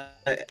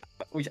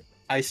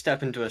I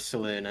step into a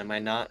saloon, am I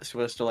not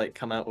supposed to like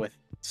come out with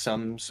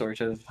some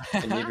sort of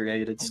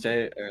inebriated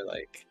state or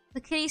like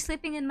The kitty's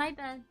sleeping in my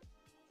bed.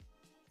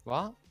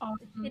 What?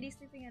 Awesome. Kitty's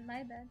sleeping in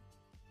my bed.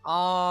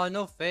 Oh,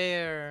 no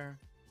fair.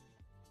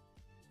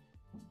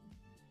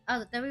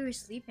 Oh, that we were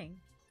sleeping.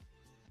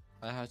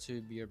 I had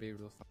to be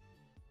real fast.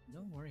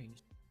 No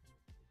worries.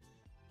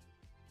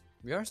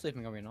 We are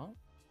sleeping, are we not?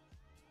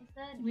 I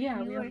said Yeah,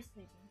 you we were are.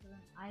 sleeping, so then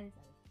I decided.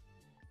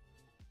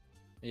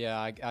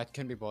 Yeah, I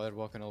couldn't be bothered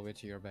walking all the way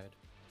to your bed.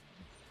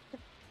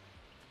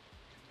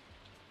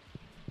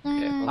 okay,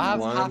 Mm. I have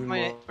one half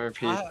my- more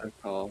piece I-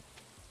 of coal.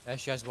 Yeah,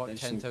 she has walked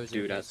There's some 10,000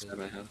 dude paces. outside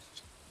my house.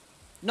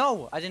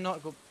 No, I did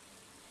not go.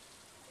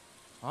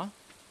 Huh?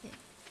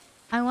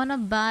 I wanna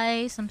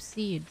buy some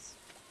seeds.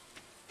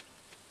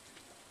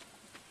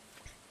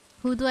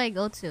 Who do I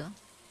go to?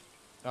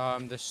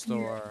 The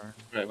store.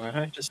 Right, why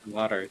don't I just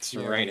water? It's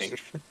Yeah. raining.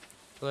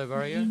 Blue,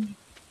 where are you?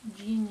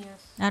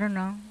 Genius. I don't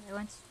know. I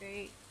went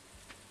straight.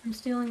 I'm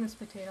stealing this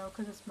potato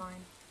because it's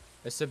mine.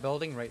 It's the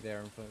building right there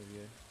in front of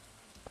you.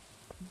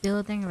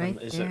 Building right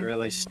Is there. it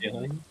really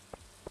stealing?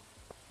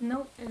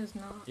 Nope, it is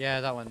not.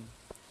 Yeah, that one.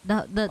 The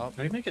Up. How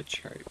do you make a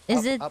chart? is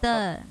up, it up,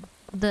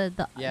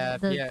 the Yeah,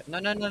 the Pierre. No,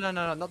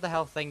 not the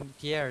health thing.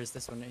 Pierre is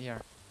this one right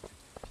here.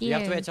 You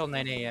have to wait Pierre? till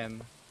 9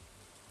 a.m.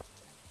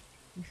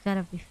 You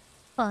gotta be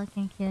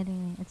fucking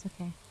kidding me. It's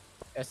okay.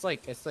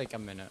 It's like a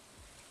minute.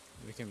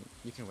 You can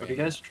wait. What are you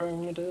guys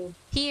trying to do?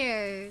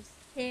 Tears.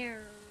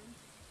 Tears.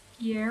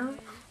 Pierre?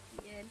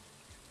 Yeah.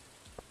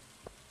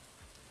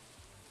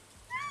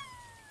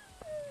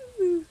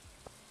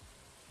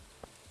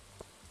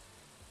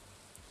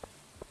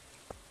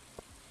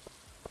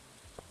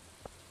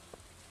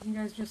 You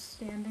guys just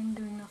standing,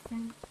 doing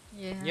nothing?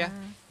 Yeah. Yeah.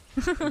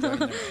 Enjoying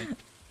their day.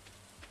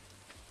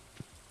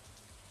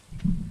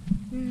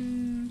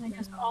 I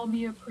guess I'll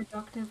be a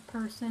productive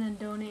person and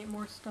donate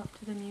more stuff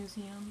to the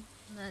museum.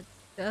 Let's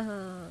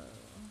go.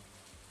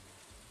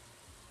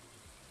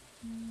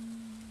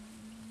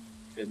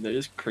 Dude,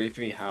 there's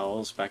creepy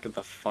howls back at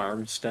the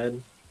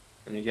farmstead.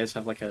 And you guys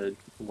have like a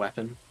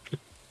weapon.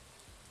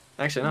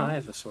 Actually, no, I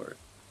have a sword.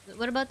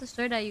 What about the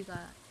sword that you got?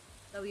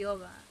 That we all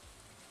got.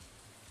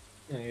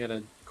 Yeah, you got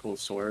a cool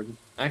sword.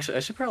 Actually, I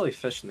should probably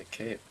fish in the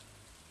cave.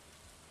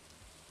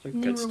 Is there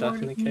New good stuff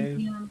in the rewarding cave?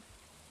 museum.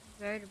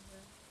 Vertebra.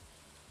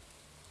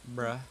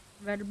 Bruh.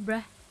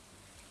 Vertebra.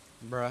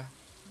 Bruh.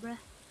 Bruh.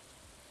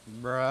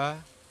 Bruh.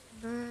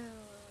 Bruh.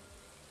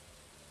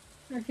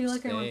 I feel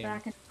like I went Same.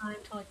 back in time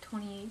to like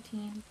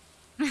 2018.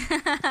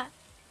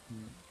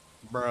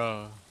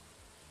 Bruh.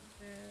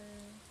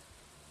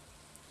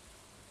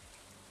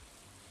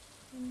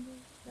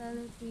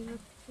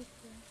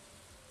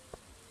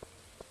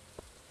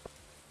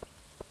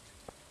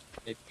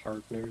 Hey,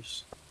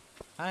 partners.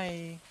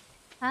 Hi.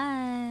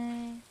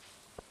 Hi.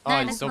 Oh,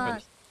 9 it's open.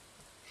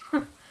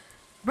 o'clock.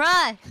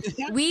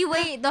 Bruh, we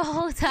wait the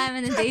whole time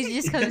and then Daisy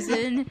just comes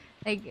in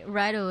like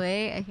right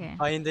away. Okay.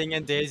 Finding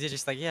and Daisy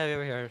just like, yeah,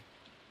 we're here.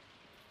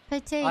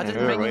 Potato. I Yeah,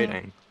 didn't we were bring you.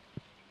 waiting.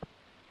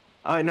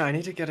 Oh, no, I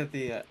need to get at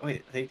the,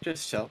 wait, they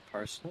just sell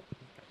parsnip?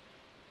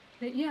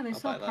 Yeah, they I'll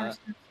sell buy that.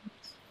 parsnips.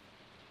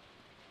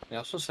 They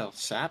also sell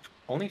sap,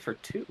 only for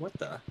 2, what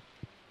the?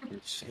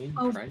 Insane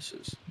Oh.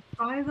 prices.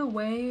 By the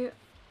way,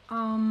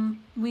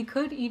 we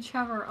could each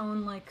have our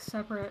own like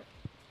separate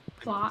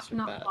plot, These are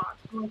not bad. plot,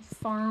 like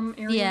farm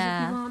areas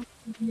Yeah. if you want.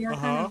 We are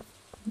kind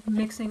of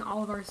mixing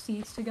all of our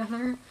seeds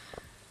together.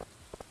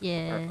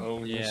 Yeah. Our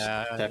own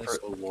Yeah, it's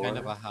separate lore. kind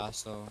of a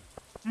hassle.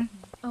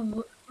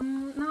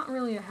 Not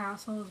really a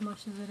hassle as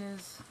much as it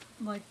is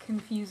like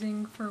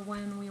confusing for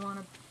when we want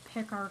to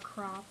pick our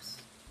crops,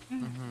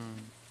 Mm-hmm.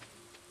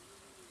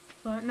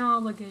 but no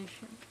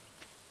obligation.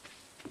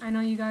 I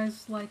know you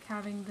guys like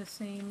having the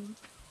same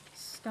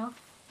stuff.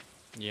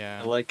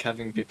 Yeah. I like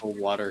having people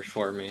water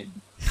for me.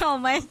 Oh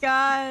my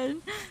god.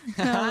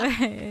 No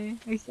way.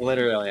 Okay.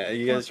 Literally,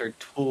 you guys are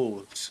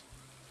tools.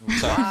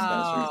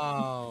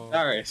 Wow.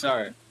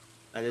 Sorry.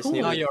 I just Cool.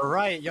 need No, to... you're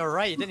right. You're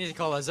right. You didn't need to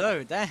call us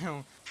out.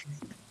 Damn.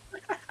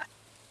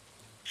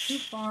 Too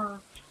far.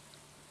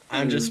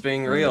 I'm just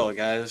being real,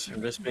 guys.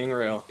 I'm just being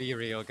real. Be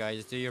real,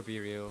 guys. Do your be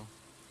real.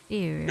 Be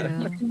You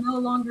real. can no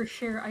longer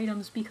share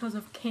items because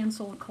of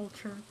cancel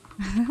culture.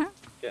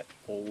 Get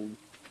old.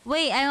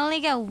 Wait, I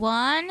only get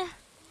one?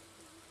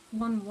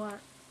 One what?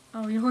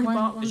 Oh, you only One-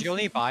 bought one. Did you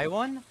only buy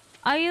one?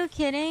 Are you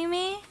kidding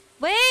me?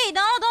 Wait,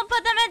 no, don't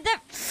put them in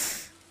there.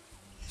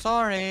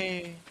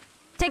 Sorry.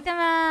 Take them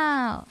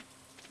out.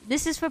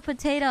 This is for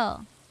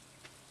potato.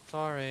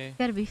 Sorry. You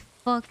gotta be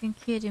fucking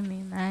kidding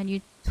me, man.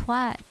 You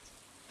twat.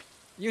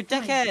 You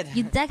dickhead.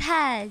 You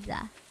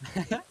dickhead.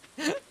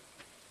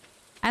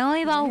 I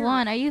only bought Weird.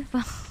 one. Are you?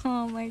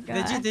 Oh my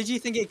god. Did you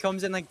think it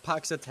comes in like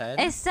packs of 10?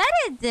 It said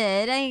it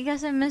did. I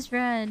guess I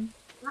misread. You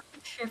have to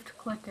shift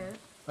click it.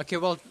 Okay,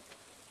 well.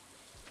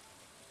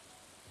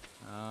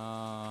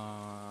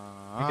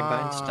 You can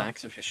buy in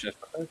stacks if you shift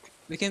click.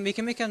 We can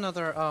make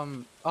another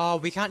Oh,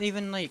 we can't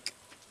even like.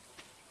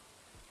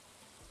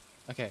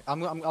 Okay,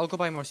 I'll go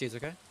buy more seeds.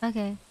 Okay.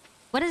 Okay.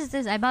 What is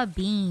this? I bought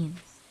beans.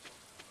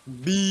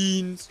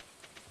 Beans.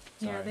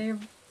 Yeah, Sorry. they're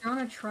on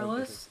a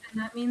trellis,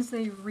 and that means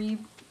they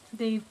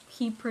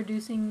keep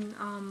producing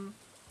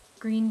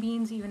green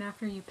beans even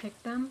after you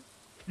pick them.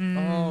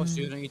 Oh, so Mm.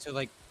 you don't need to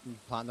like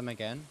plant them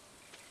again?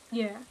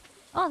 Yeah.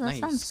 Oh, that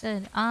sounds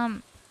Nice. good.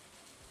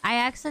 I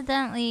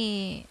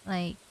accidentally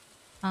like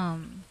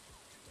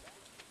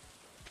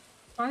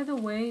By the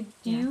way,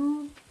 do Yeah.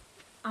 you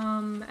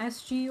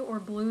SG or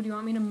Blue, do you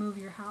want me to move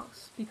your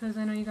house? Because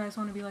I know you guys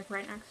want to be like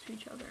right next to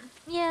each other.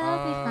 yeah,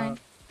 that'll be fine.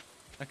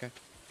 Okay.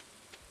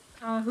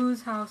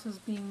 Whose house is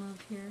being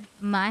moved here?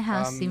 My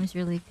house Um, seems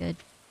really good.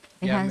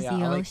 It yeah, has yeah,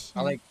 the I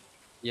ocean. like.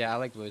 Yeah, I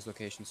like Blue's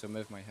location, so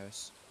move my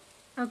house.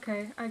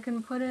 Okay, I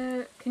can put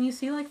it. Can you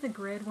see like the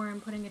grid where I'm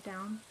putting it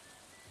down?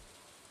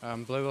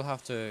 Blue will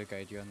have to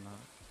guide you on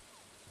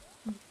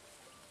that.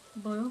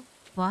 Blue?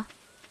 What?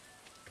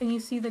 Can you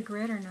see the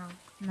grid or no?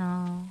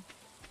 No.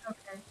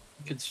 Okay.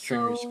 You could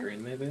stream your So-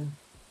 screen, maybe?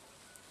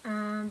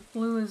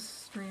 Blue is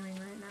streaming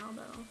right now,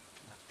 though.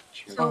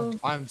 Sure. So,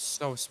 I'm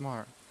so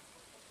smart.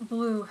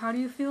 Blue, how do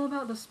you feel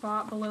about the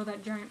spot below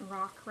that giant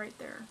rock right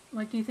there?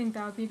 Like, do you think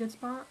that would be a good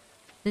spot?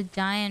 The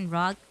giant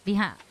rock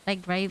behind, like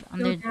right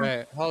under. down.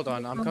 Wait, hold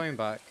on. I'm coming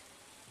back.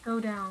 Go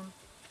down.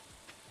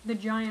 The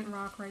giant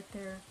rock right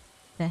there.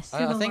 This.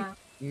 To I the think left.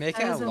 make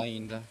That it is a-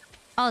 aligned.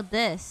 Oh,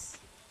 this.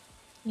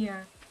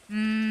 Yeah. I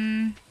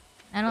don't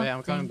Wait,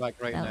 I'm coming think back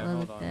right that now. will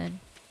Hold look on. good.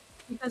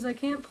 Because I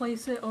can't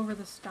place it over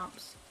the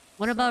stumps.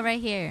 What So- about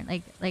right here?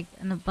 Like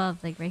and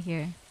above, like right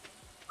here.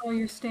 Oh,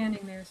 you're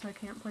standing there, so I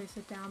can't place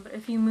it down. But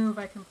if you move,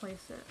 I can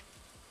place it.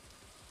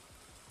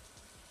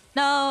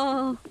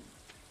 No.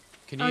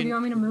 Can Oh, do you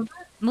want me to move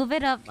it? Move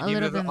it up Can a you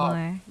little move it bit up?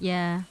 more.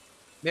 Yeah.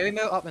 maybe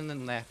move up and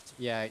then left?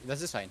 Yeah,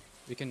 this is fine.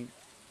 We can.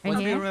 Right Once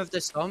we here? remove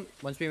the stump,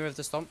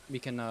 we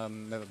can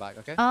move it back.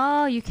 Okay.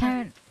 Oh, you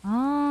can't.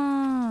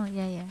 Oh,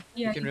 yeah, yeah.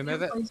 Yeah, can you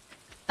remove can't it? place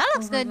That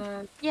looks over good.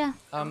 the- Yeah.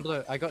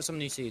 Blue. I got some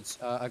new seeds.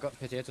 I got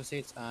potato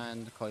seeds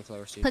and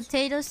cauliflower seeds.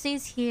 Potato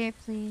seeds here,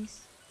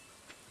 please.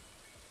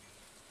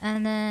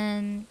 And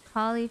then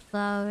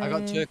cauliflower. I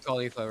got 2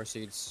 cauliflower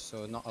seeds,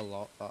 so not a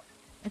lot, but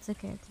It's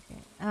okay, it's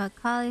okay.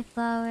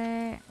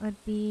 Cauliflower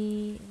would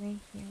be right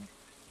here.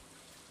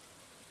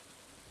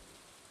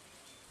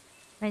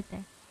 Right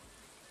there.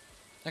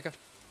 okay.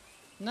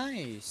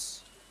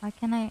 Nice. Why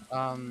can't I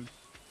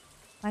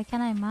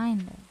mine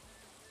there?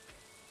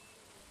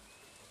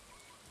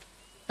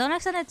 Don't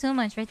extend it too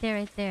much. Right there,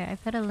 right there. I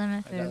put a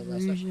limit for That's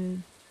it.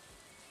 erosion.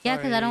 Yeah,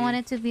 because I don't want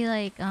it to be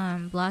like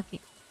blocking.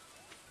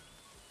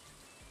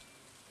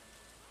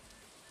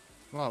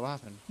 What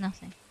happened?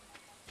 Nothing.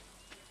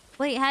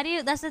 Wait, how do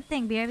you? That's the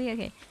thing, BRB.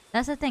 Okay,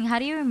 that's the thing. How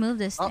do you remove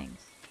these Oh. things?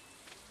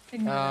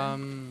 Ignore that.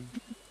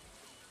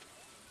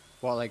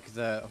 What, like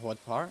the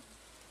what part?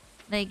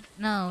 Like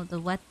no, the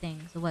wet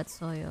things, the wet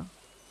soil.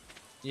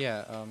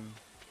 Yeah.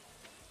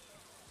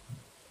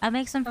 I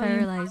make some Oh, you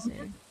fertilizer.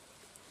 found it?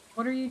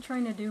 What are you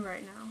trying to do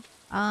right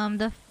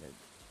now?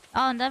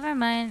 Oh, never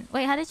mind.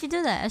 Wait, how did you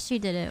do that? She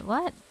did it.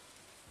 What?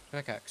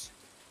 Pickaxe.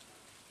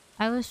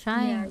 I was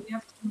trying. Yeah, you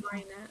have to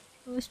mine it.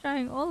 I was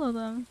trying all of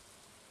them.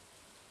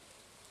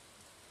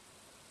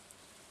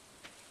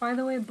 By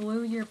the way,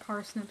 Blue, your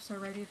parsnips are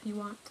ready if you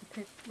want to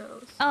pick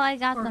those. Oh, I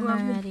got Or them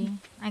whoever- already.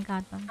 I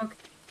got them. Okay.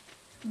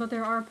 But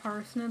there are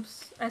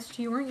parsnips.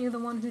 SG, weren't you the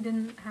one who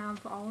didn't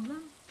have all of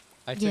them?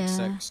 I took Yeah.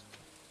 6.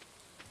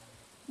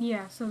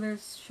 Yeah, so there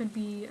should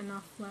be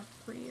enough left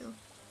for you.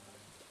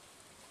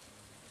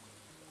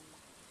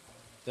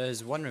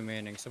 There's 1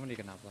 remaining. Somebody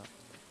can have that.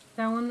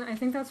 That one, I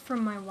think that's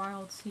from my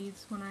wild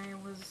seeds when I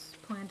was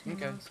planting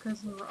Okay. those,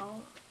 because they were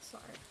all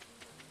outside.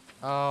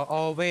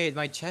 Oh wait,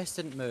 my chest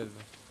didn't move.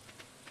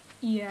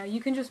 Yeah,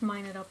 you can just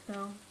mine it up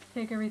though.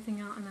 Take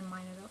everything out and then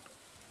mine it up.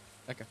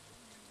 Okay.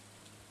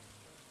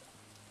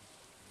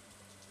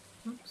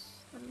 Oops,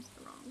 that is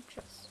the wrong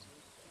chest.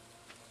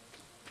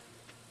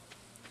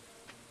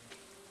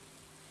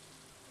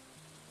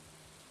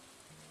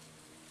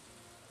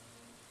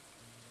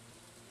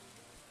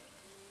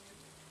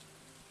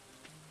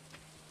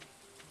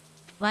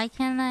 Why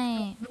can't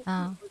I?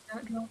 Oh, Was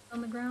that dropped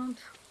on the ground?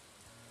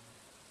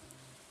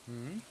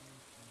 Hmm.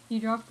 You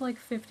dropped like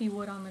 50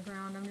 wood on the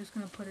ground. I'm just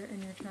gonna put it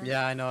in your chest.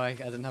 Yeah, I know. I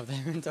didn't have the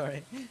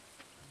inventory.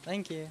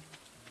 Thank you.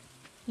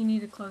 You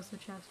need to close the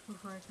chest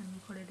before I can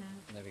put it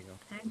in. There we go.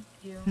 Thank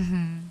you.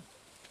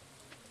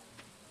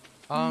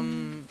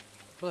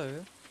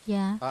 Blue.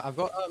 yeah. I've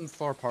got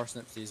 4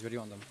 parsnip seeds. Where do you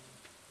want them?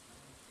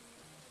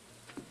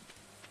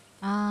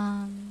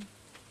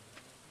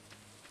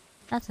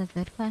 That's a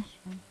good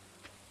question.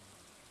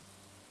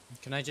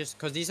 Can I just?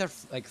 Cause these are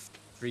like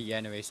free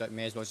anyway, so I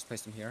may as well just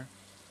place them here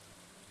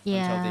until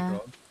Yeah. they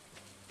grow.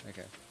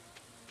 Okay.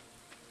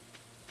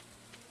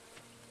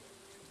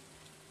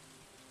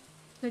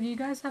 So do you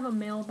guys have a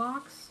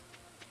mailbox?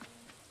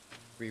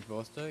 We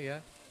both do, yeah.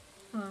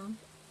 Oh,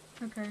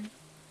 okay.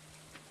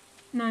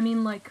 No, I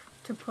mean like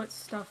to put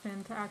stuff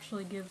in to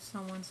actually give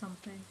someone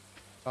something.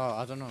 Oh,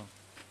 I don't know.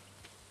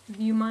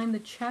 Do you mind the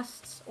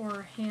chests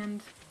or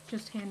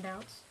just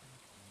handouts?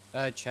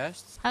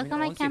 Chests. How mean,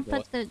 come I honestly, can't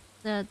both. put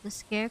the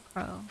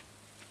scarecrow?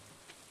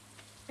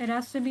 It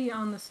has to be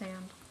on the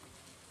sand.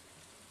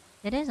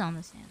 It is on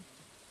the sand.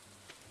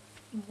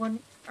 What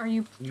are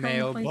you trying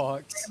to place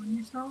Mailbox. it on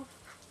yourself?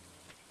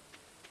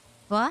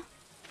 What?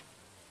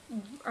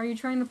 Are you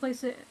trying to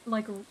place it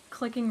like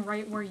clicking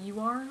right where you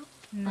are?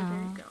 No. Oh,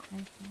 there you go.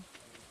 Okay.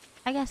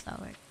 I guess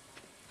that'll work.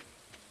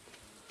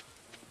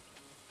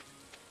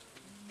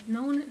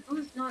 No one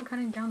who's not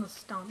cutting down the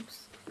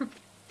stumps.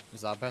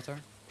 Is that better?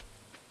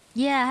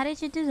 Yeah. How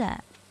did you do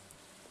that?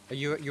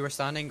 You were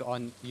standing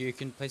on. You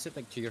can place it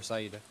like to your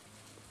side.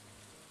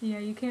 Yeah,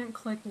 you can't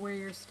click where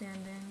you're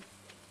standing.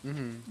 So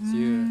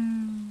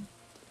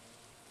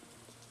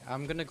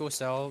I'm gonna go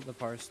sell the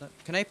parsnip.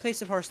 Can I place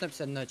the parsnips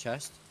in the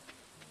chest?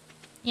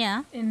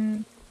 Yeah.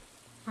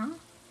 Huh?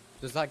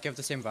 Does that give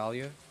the same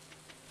value?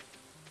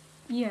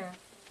 Yeah.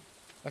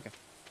 Okay.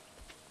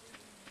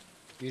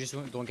 You just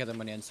don't get the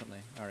money instantly.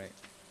 All right.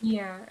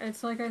 Yeah,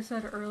 it's like I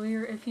said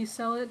earlier, if you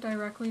sell it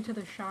directly to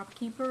the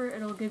shopkeeper,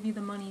 it'll give you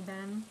the money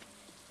then.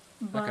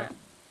 But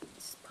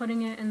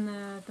putting it in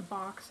the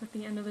box at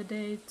the end of the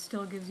day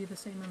still gives you the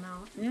same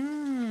amount.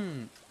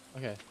 Mm.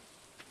 Okay.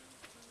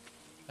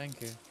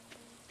 Thank you.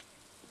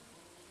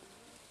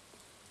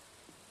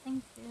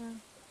 Thank you.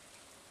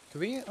 Could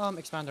we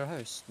expand our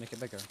house, make it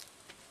bigger?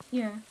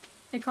 Yeah.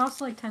 It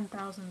costs like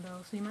 10,000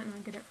 though, so you might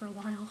not get it for a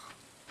while.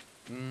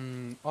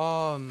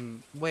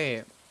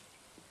 Wait.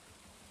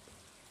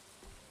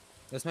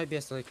 This might be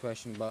a silly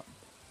question, but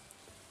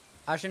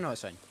actually no,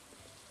 it's fine.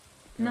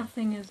 Yeah.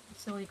 Nothing is a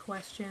silly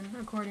question,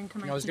 according to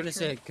my I was gonna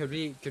teacher.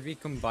 say, could we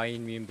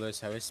combine me and Blue's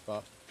house,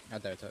 but I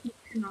doubt it. You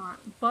cannot,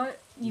 but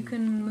you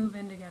can move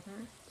in together,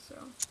 so.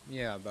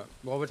 Yeah, but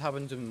what would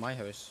happen to my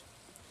house?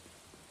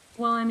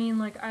 Well, I mean,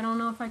 like, I don't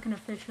know if I can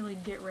officially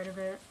get rid of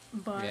it,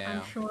 but Yeah.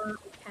 I'm sure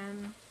we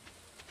can.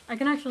 I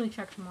can actually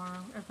check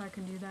tomorrow if I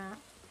can do that.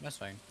 That's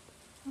fine.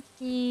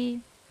 Okay.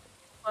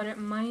 But it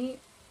might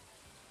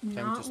Time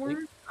to not sleep?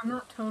 work. I'm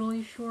not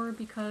totally sure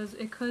because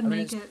it could I mean,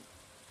 make it's- it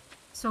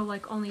so,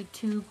 like, only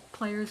 2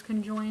 players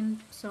can join,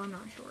 so I'm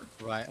not sure.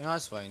 Right, no,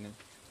 that's fine.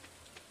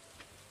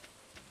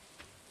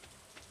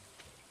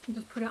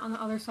 Just put it on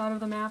the other side of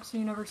the map so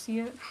you never see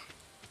it.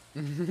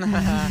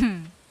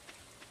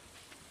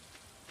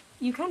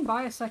 You can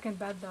buy a second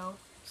bed though,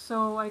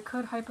 so I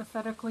could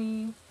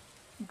hypothetically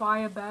buy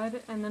a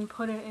bed and then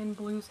put it in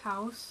Blue's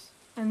house,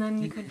 and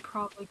then you could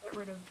probably get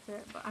rid of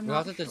it, but I'm We'll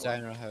not have to sure.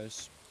 design our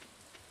house.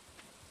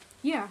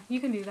 Yeah, you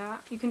can do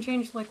that. You can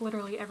change like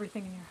literally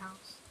everything in your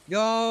house.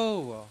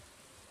 Yo!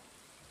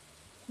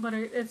 But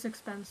it's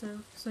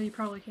expensive, so you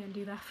probably can't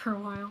do that for a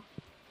while.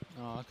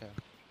 Oh, okay.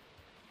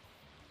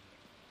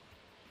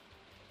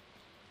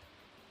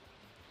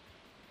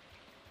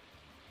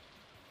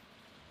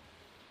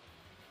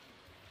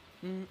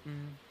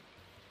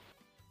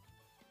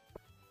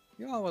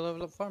 Yeah, we'll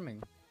level up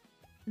farming.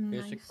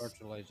 Basic Nice.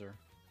 fertilizer.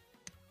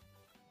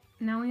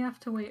 Now we have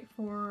to wait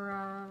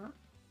for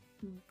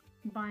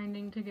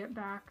binding to get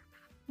back,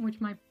 which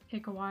might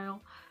take a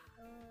while.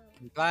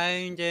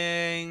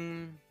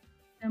 Binding!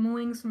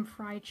 Demoing some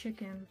fried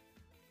chicken.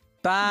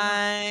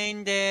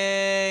 Binding!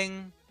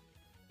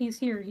 He's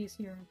here, he's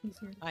here, he's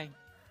here. Hi.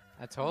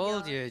 I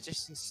told you,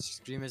 just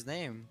scream his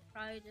name.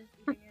 Probably just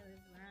eating it with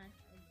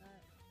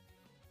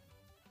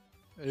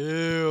ranch.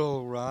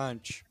 Ew,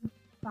 ranch.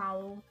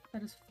 Foul.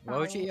 That is foul. Why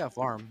would you eat a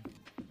farm?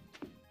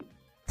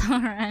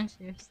 Ranch,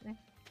 seriously.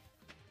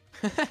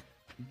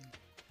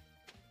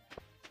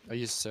 Are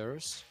you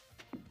serious?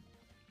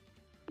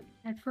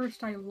 At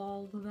first I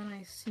lolled, then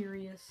I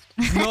serious.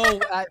 No,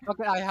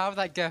 I have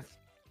that gift.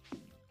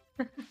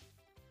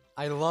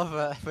 I love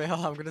it.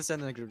 Well, I'm gonna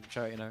send it in a group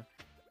chat, you know.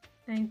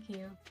 Thank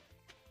you.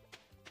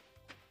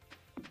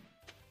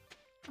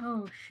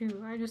 Oh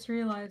shoot, I just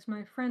realized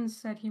my friend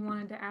said he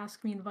wanted to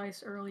ask me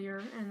advice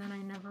earlier, and then I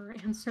never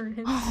answered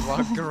it.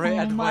 What great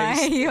Oh advice.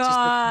 my Just ignore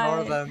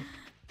God. them.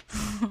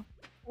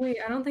 Wait,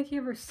 I don't think he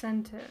ever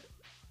sent it.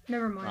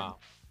 Never mind. Wow.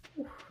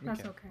 Oof, that's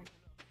Okay. okay.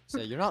 So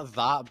you're not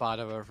that bad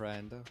of a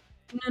friend.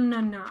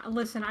 No.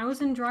 Listen, I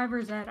was in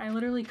driver's ed. I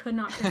literally could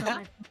not pick up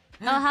my phone.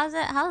 Oh,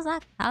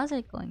 how's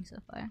it going so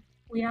far?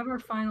 We have our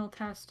final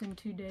test in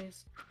 2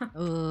 days.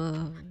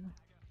 Ooh.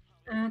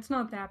 It's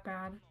not that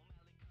bad.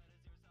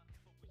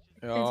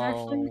 It's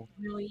actually Oh. a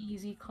really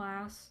easy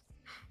class.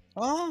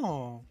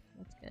 Oh.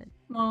 That's good.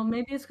 Well,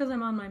 maybe it's because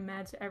I'm on my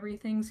meds.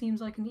 Everything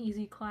seems like an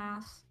easy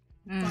class.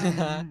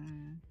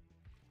 Mm.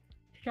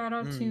 Shout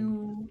out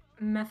to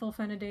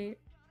methylphenidate.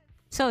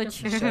 So Just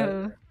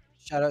true.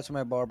 Shout out to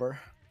my barber.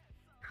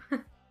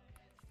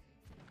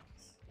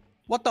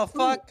 What the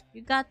fuck?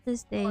 You got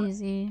this,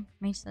 Daisy.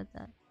 May said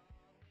that.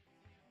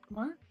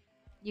 What?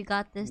 You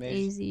got this, Mage.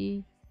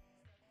 Daisy.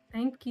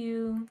 Thank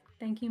you.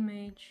 Thank you,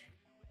 Mage.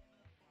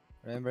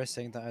 Remember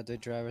saying that I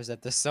did drivers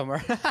at this summer?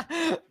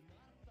 Shout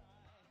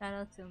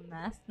out to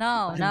Meth.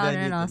 No, And no, then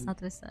no, you no. It's didn't.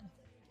 not what I said.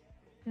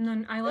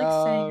 No, I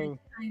like saying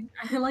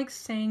I like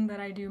saying that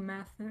I do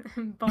meth,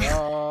 but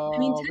Oh, I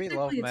mean we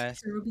love technically it's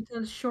meth. true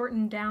because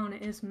shortened down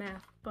is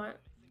meth,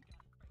 but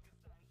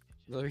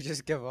Will we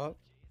just give up?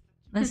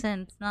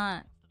 Listen, it's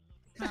not.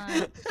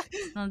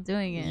 It's not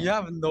doing it. You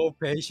have no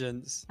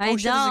patience. I Oh,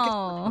 shit, there's a gift.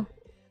 don't.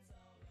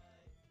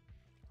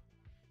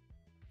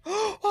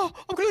 Oh,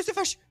 I'm gonna lose the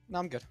fish. No,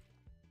 I'm good.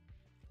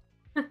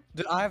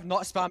 Dude, I have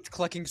not spammed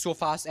clicking so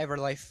fast ever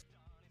in life.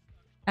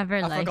 Ever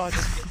I life.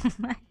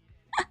 forgot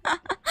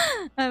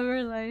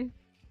Ever life.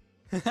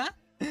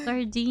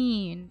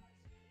 Sardine.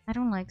 I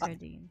don't like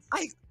sardines.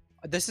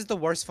 This is the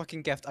worst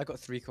fucking gift. I got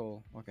 3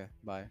 coal. Okay,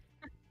 bye.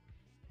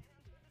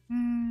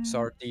 Mm.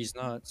 Sorry, these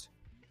nuts.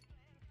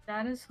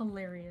 that is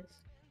hilarious.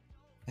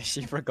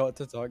 She forgot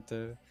to talk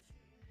to.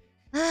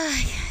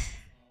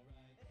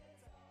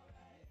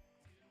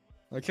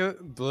 Look how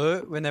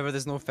Blue, whenever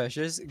there's no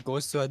fishes,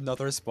 goes to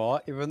another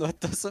spot, even though it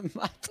doesn't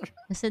matter.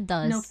 Yes, it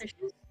does. No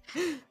fishes?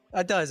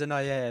 It does, I know,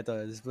 yeah, it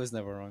does. Blue's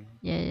never wrong.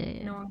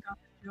 Yeah. No one got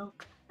the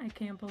joke. I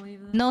can't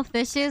believe this. No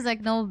fishes,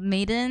 like no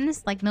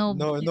maidens, like no.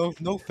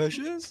 No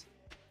fishes?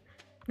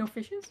 No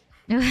fishes?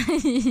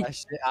 That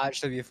should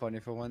actually be funny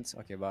for once.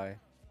 Okay, bye.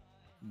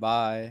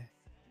 Bye.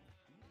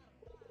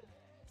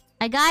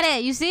 I got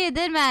it. You see, it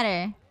did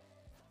matter.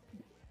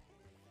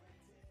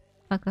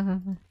 Fuck, fuck,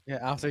 fuck, fuck. Yeah,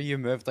 after you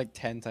moved like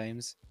 10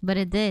 times. But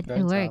it did. It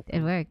Bound to worked. It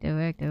happen. worked. It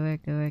worked. It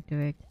worked. It worked. It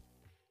worked.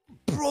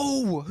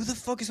 Bro, who the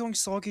fuck is on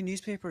soggy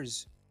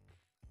newspapers?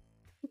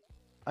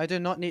 I do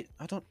not need.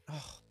 I don't.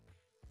 Ugh.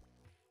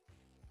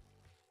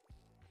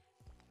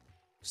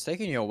 It's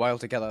taking you a while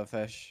to get that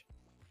fish.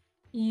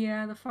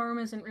 Yeah, the farm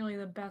isn't really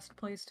the best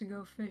place to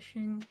go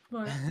fishing,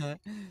 but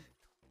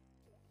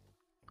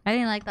I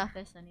didn't like that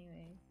fish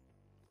anyway.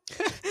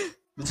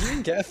 Did you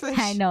even get a fish?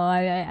 I know.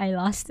 I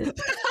lost it.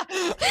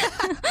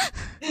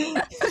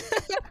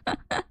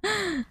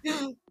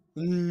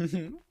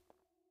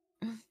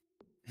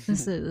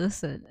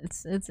 Listen.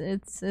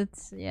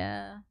 It's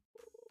yeah.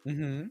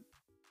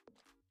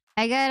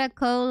 I got a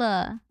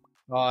cola.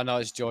 Oh no,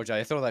 it's Georgia.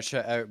 I throw that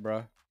shit out,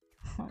 bro.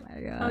 Oh my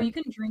oh, god. you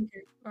can drink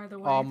it, by the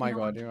way. Oh if you my don't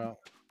god, want you to. know.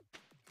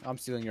 I'm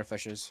stealing your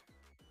fishes.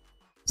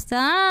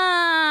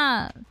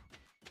 Stop!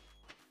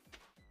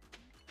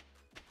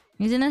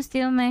 You're gonna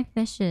steal my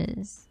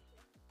fishes.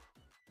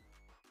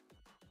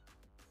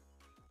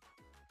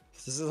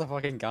 This is a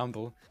fucking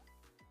gamble.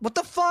 What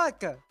the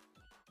fuck?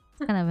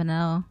 It's kind of a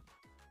no.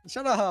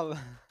 Shut up.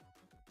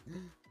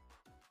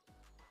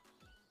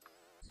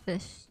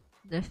 Fish.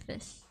 They're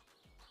fish.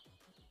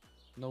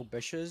 No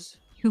bishes.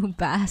 You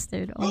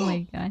bastard. Oh my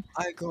god.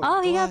 I got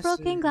Oh, he got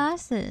broken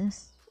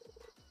glasses.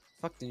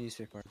 Fuck the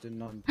newspaper. Did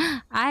not.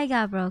 I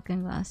got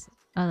broken glasses.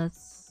 Oh,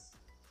 that's...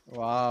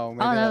 Wow. Maybe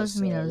that that's,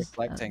 was me, that was-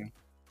 reflecting.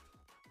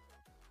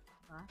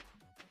 What?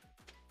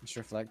 It's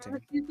reflecting.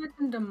 Let's see if I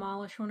can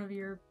demolish one of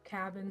your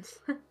cabins.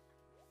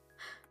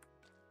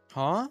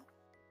 Huh?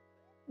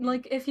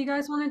 Like, if you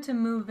guys wanted to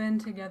move in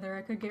together,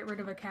 I could get rid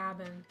of a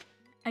cabin.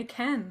 I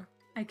can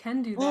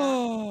do that.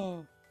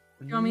 Oh.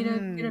 Do you want me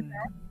to get a bed?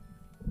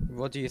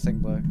 What do you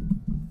think, Blue?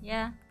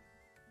 Yeah.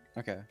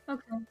 Okay.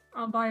 Okay,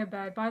 I'll buy a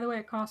bed. By the way,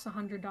 it costs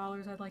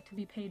 $100. I'd like to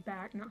be paid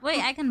back. No.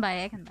 Wait, I can buy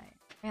it.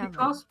 I have It it.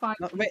 costs five.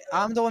 No, wait,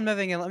 I'm the one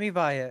moving in. Let me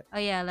buy it. Oh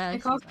yeah, let It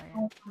us costs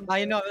buy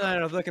it. $500.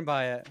 No, Blue can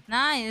buy it.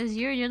 Nah, it's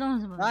you're the one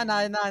who's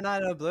moving.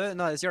 No, Blue.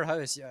 No, it's your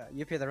house. Yeah,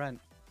 you pay the rent.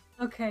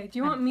 Okay, do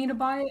you want me to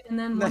buy it and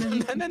then No, one of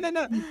you?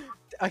 no.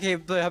 Okay,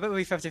 Blue, how about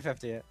we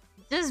 50-50 it?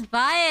 Just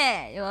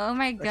buy it. Oh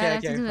my god, I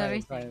have to do fine,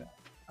 everything.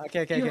 fine.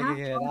 Okay, You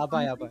have I'll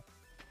buy.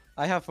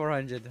 I have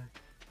 400.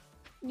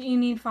 You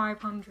need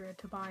 500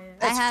 to buy it.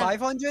 I It's have-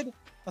 500?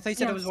 I thought you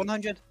said it was Yes.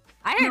 100.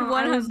 I heard No,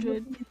 I was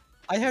 100. looking-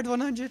 I heard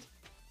 100.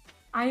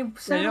 I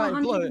said you're not 100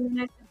 employed. and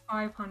then I said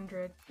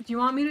 500. Do you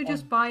want me to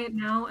just buy it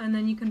now and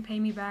then you can pay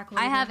me back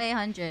later? I have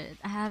 800.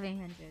 I have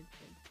 800.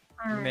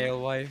 Alright.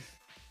 Male wife.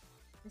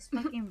 Just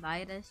fucking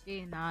buy this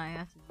shit. Nah, I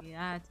have to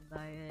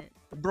buy it.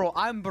 Bro,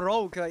 I'm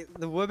broke. Like,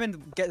 the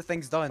women get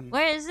things done.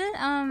 Where is it?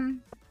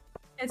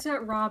 It's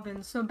at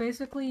Robin's. So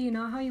basically, you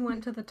know how you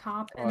went to the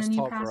top Oh, and it's then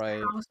you top pass right.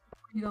 the house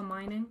before you go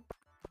mining?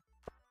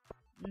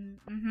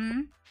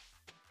 Mm-hmm.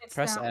 It's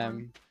Press that M.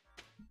 one.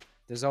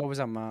 There's always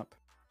a map.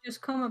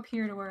 Just come up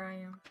here to where I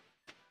am.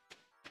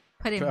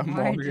 Put Put a in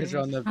mortgage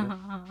on the-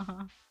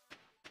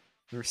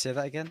 mortgage. Say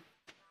that again?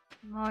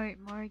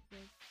 Mortgage.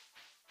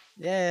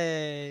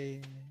 Yay.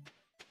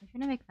 You're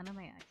trying to make fun of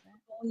my accent.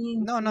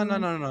 No.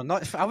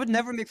 Not, I would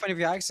never make fun of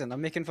your accent.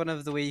 I'm making fun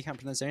of the way you can't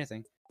pronounce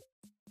anything.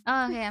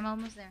 Oh, okay, I'm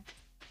almost there.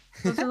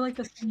 Those are like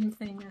the same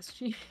thing,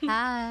 SG.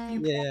 Hi.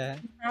 Yeah.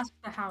 You passed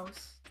the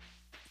house.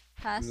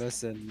 Pass.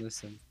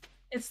 Listen.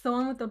 It's the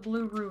one with the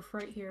blue roof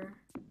right here.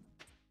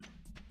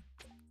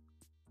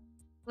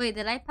 Wait,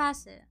 did I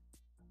pass it?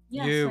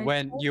 Yes, you I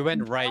went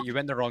told right. You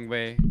went the wrong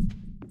way.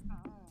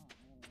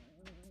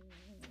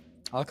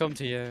 I'll come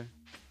to you.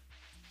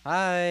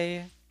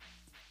 Hi.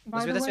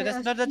 By the This way, way.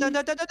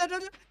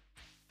 SG,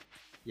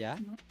 Yeah?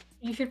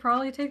 you should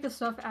probably take the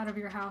stuff out of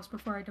your house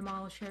before I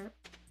demolish it.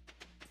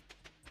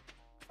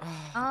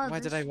 Oh, Why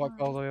did I this walk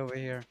all the one. way over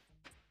here?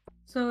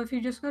 So if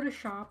you just go to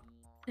shop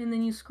and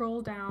then you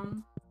scroll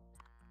down,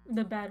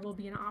 the bed will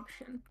be an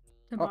option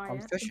to Oh, buy I'm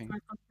it. It's fishing.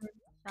 500.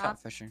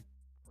 Stop. Catfishing.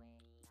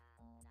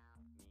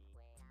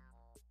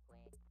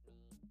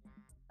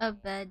 A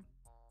bed.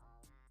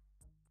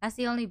 That's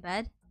the only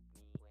bed?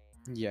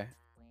 Yeah.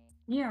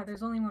 Yeah,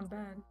 there's only one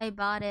bed. I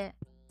bought it.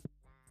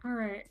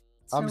 Alright.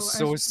 I'm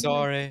so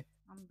sorry.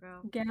 I'm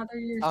broke. Gather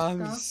your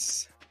I'm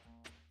stuff.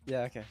 Yeah,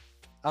 okay.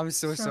 I'm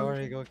so So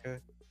sorry, good. Goku.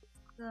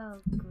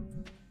 So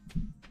good.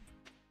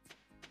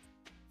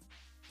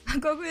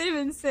 Goku didn't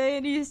even say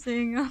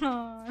anything.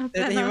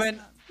 He went.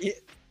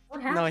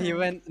 What happened? No, he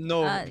went.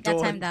 No, Got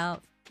don't. timed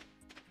out.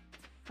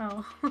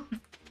 Oh.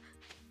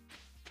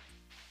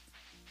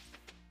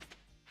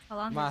 How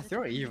long Math, does it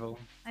you're take? evil.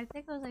 I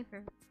think it was like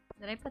for...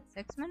 Did I put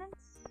 6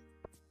 minutes?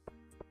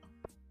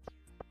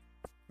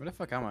 Where the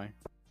fuck am I?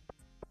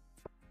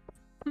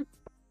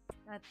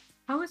 That...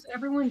 How is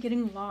everyone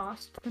getting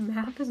lost? The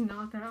map is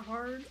not that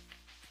hard.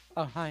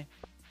 Oh, hi.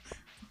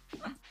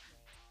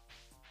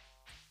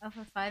 Oh,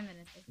 for 5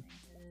 minutes I think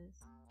it is.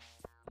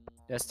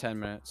 That's 10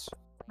 minutes.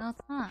 No,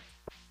 it's not.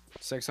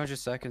 600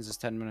 seconds is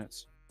 10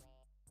 minutes.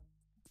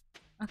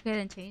 Okay,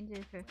 then change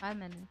it for 5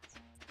 minutes.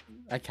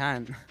 I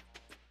can't.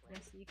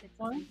 Just so you can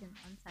What?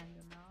 untime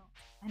them out.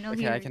 I know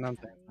Okay, he I already can tried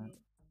untime it.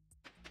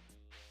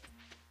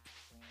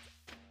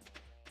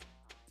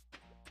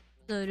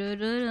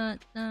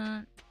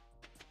 Dun-dun-dun-dun-dun.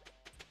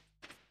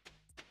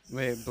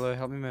 Wait, Blue,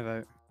 help me move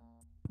out.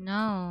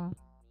 No,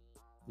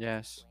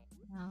 Yes.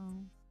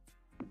 no.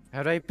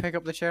 How do I pick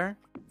up the chair?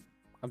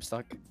 I'm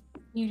stuck.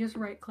 You just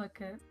right click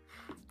it.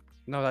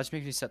 No, that just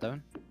makes me sit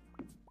down.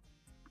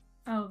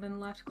 Oh, then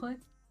left click.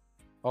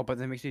 Oh, but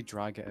then makes me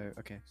drag it out.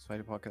 Okay, so I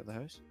had to walk out the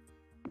house.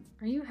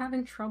 Are you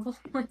having trouble?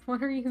 Like,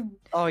 what are you?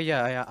 Oh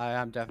yeah, I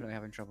am definitely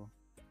having trouble.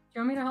 Do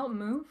you want me to help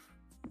move?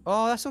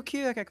 Oh, that's so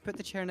cute. Like I could put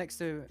the chair next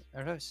to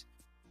our house.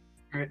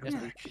 Alright, Yes, I'm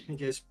back. You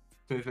guys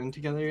moving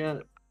together yet?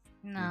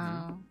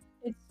 No.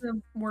 It's a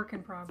work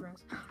in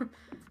progress.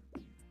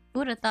 Who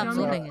would have thought Yeah,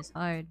 moving is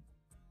hard?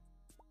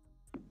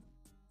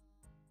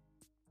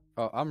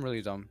 Oh, I'm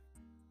really dumb.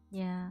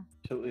 Yeah.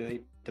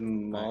 Totally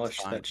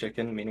demolished fine. that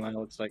chicken.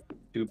 Meanwhile, it's like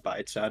 2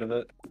 bites out of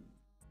it.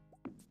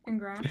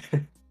 Congrats.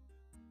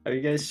 Have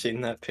you guys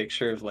seen that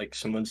picture of like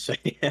someone saying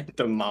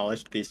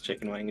demolished these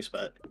chicken wings,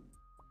 but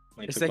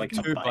only It's took like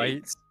a 2 bite?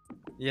 bites.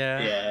 Yeah.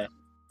 Yeah.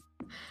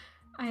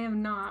 I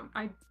am not.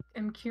 I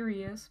am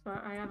curious,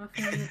 but I have a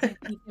feeling it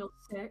makes me feel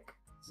sick.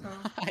 So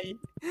Hi.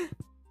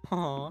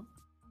 Aw.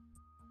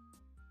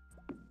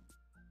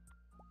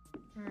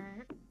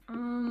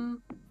 alright.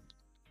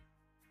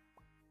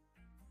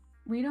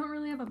 We don't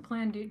really have a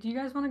plan, dude. Do you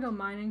guys want to go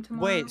mining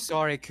tomorrow? Wait,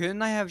 sorry.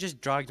 Couldn't I have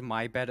just dragged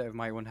my bed out of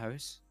my own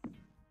house?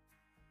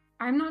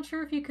 I'm not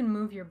sure if you can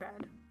move your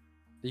bed.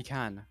 You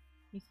can.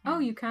 You Oh,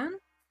 can. you can?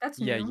 That's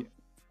Yeah, new.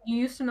 You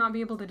used to not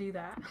be able to do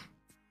that.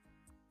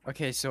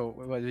 Okay, so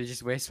what, did we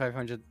just waste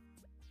 500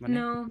 money?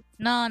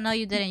 No. No,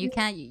 you didn't. You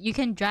can't. You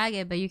can drag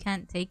it, but you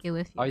can't take it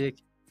with you. Oh,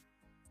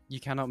 you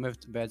cannot move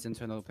beds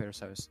into another player's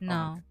house. Oh,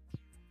 No. okay.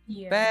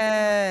 Yeah.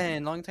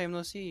 Ben, long time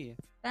no see.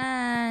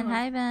 Ben, Hello.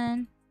 hi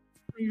Ben.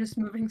 You're just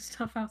moving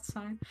stuff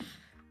outside.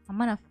 I'm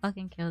gonna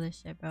fucking kill this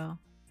shit, bro.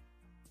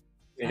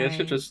 You guys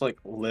should Sorry. just like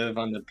live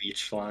on the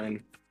beach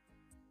line.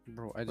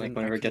 Bro, I Like didn't.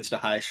 whenever it gets to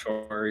high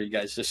shore, you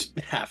guys just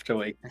have to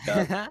wake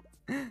up.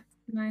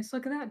 Nice.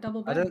 Look at that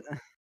double I bed. don't.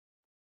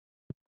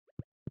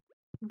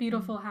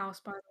 Beautiful house,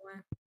 by the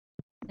way.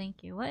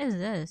 Thank you. What is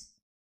this?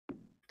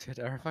 Dude,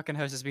 our fucking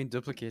house has been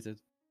duplicated.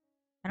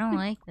 I don't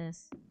like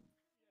this.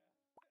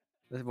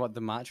 What,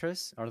 the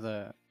mattress or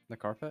the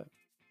carpet?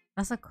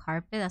 That's a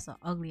carpet. That's an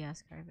ugly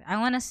ass carpet. I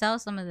want to sell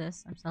some of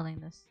this. I'm selling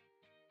this.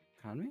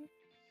 Can we?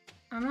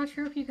 I'm not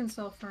sure if you can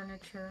sell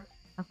furniture.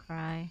 I'll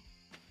cry.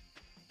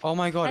 Oh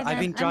my god, Hi, I've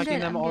been Ben. I'm dragging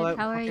good, them I'm all good. out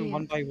How are fucking you?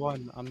 one by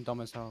one. I'm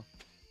dumb as hell.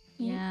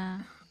 Yeah.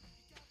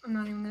 I'm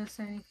not even gonna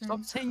say anything.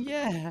 Stop saying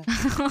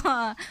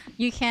yeah.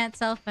 You can't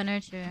sell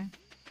furniture.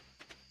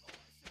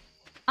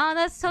 Oh,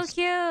 that's so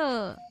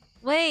cute.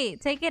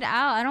 Wait, take it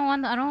out. I don't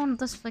want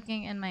this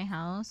fucking in my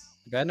house.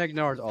 Ben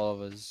ignored all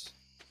of us.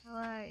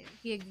 Why?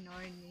 He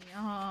ignored me.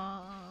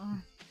 Oh.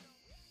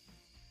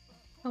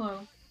 Hello.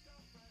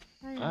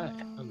 Hi,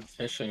 I'm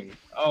fishing.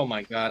 Oh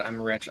my god,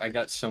 I'm rich. I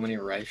got so many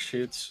rice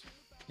shoots.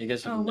 You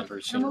guys have Oh,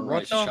 never seen a what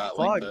rice the shot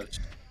like fuck? this.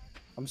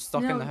 I'm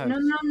stuck no, in the house.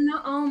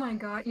 No. Oh my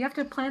god. You have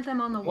to plant them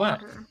on the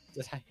What? water.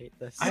 I hate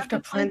this. I have to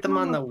plant them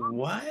on the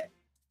what?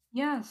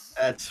 Yes.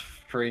 That's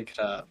freaked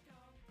up.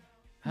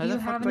 How Do the you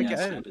fuck have do I any- get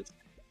Yes, out? it is.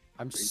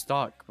 I'm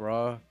stuck,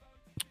 bro.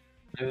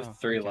 I have Oh,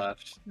 3 okay.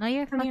 left. No,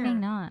 you're Come fucking here.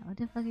 not. What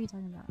the fuck are you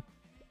talking about?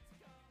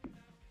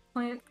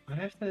 I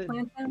have to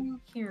Plant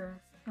them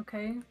here.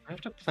 Okay.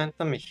 plant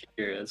them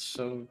here. It's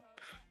so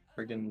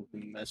friggin'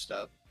 messed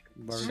up.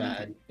 Where we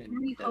Sad. How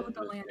and do you hoe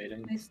the land?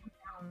 devastating. Place them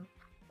down.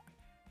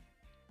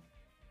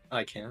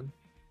 I can.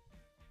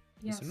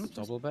 Is there no Yes,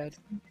 double bed?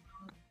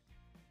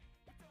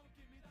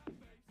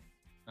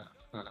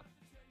 Uh-huh.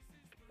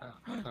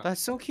 Uh-huh.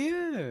 That's so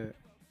cute.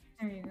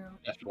 There you go. You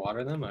have to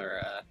water them,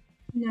 or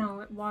No,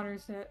 it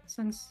waters it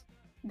since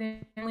they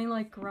only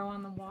like grow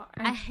on the water.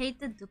 I hate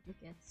the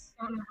duplicates.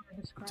 don't know how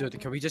to describe Dude,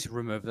 it. can we just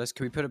remove this?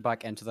 Can we put it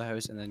back into the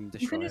house and then You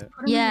destroy can just it?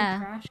 put them Yeah. in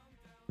the trash.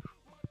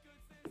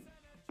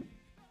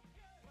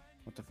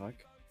 What the fuck?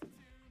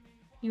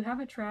 You have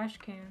a trash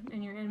can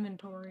in your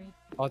inventory.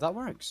 Oh, that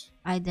works.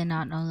 I did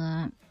not know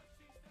that.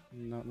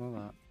 Not know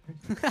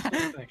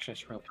that. actually,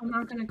 it's real. I'm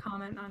not gonna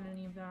comment on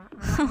any of that.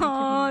 I don't Oh,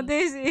 want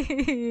it to be-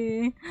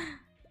 Daisy.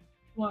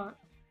 What?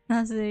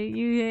 Nazi,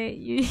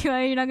 you.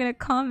 Why are you not gonna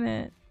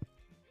comment?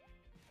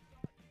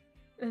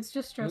 It's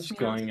just stressed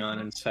What's me out. going on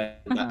inside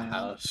that Uh-huh.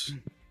 house?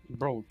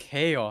 Bro,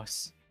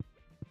 chaos.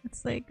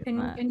 It's like,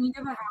 Can you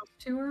give a house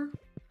tour?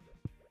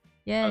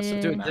 yeah, Oh, so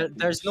yeah, dude, yeah.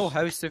 There's no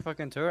house to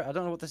fucking tour. I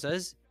don't know what this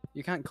is.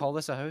 You can't call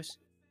this a house.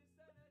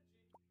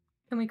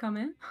 Can we come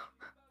in?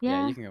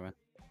 Yeah. you can go in.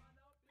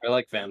 They're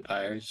like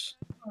vampires.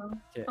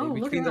 Yeah, Oh, we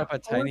look at cleaned that up a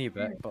full tiny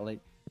appearance. bit, but like,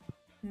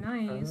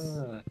 Nice.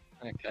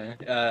 Okay.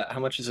 How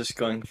much is this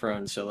going for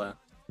on Zillow?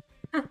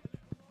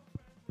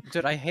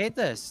 dude, I hate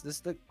this.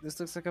 This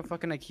looks like a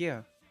fucking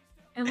IKEA.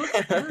 It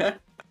looks good.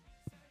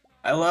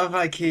 I love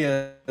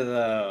IKEA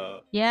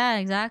though. Yeah,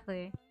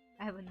 exactly.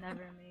 I would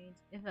never made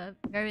if I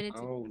rated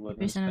Oh, what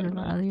 50% is of the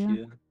that value.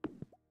 IKEA?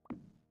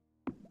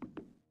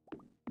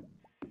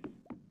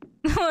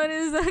 What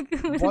is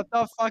that? What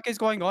the fuck is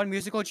going on?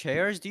 Musical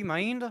chairs? Do you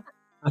mind?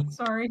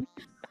 Sorry.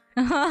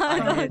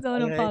 Don't hate this.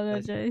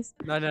 apologize.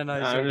 No.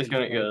 I'm just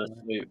gonna go to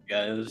sleep,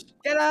 guys.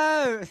 Get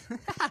out!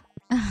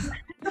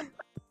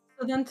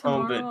 So then I'm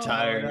tomorrow. a bit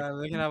tired.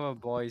 We can have a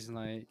boys'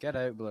 night. Get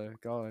out, Blue.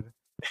 God.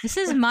 This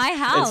is my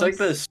house. It's like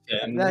the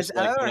Sims, That's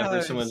like our whenever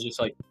house. someone just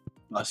like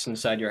busts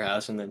inside your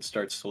house and then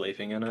starts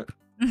sleeping in it.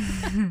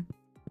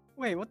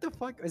 Wait, what the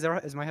fuck?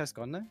 Is my house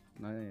gone now?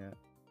 No, not yet.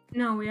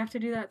 No, we have to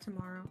do that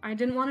tomorrow. I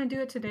didn't want to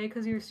do it today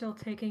because you're still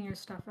taking your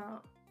stuff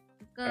out.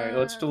 Alright,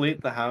 let's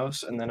delete the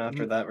house, and then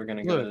after that we're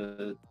gonna go Look.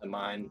 to the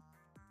mine.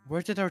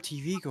 Where did our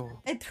TV go?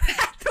 I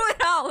threw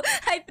it out.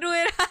 I threw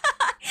it out.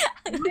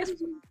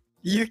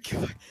 You,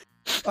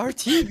 our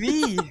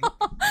TV.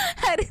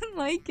 I didn't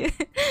like it.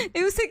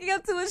 It was taking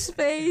up too much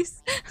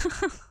space.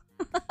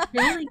 They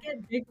only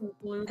get bigger,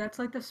 Blue. That's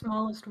like the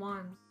smallest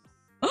one.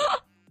 Do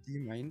you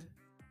mind?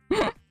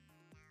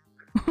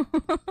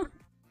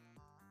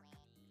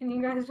 Can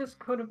you guys just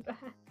go to bed?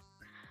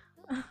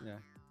 Yeah.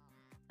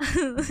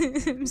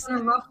 It's been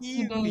a rough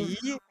few days.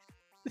 TV?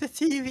 The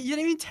TV? You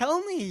didn't even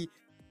tell me.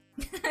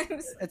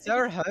 It's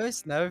our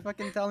house now.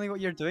 Fucking tell me what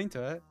you're doing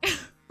to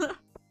it.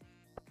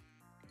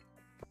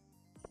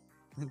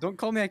 Don't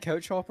call me a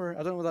couch hopper. I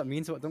don't know what that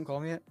means, but don't call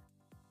me it.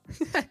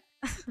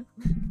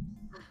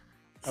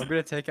 I'm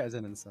gonna take it as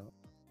an insult.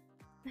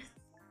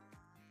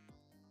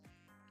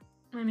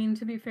 I mean,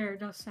 to be fair, it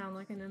does sound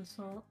like an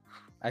insult.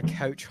 A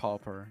couch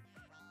hopper.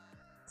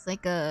 It's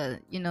like a,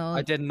 you know.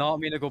 I did not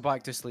mean to go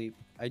back to sleep.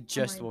 I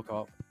just my woke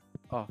up.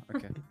 Oh,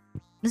 okay.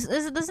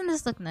 Doesn't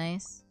this look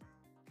nice?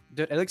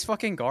 Dude, it looks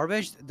fucking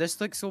garbage. This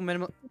looks so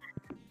minimal.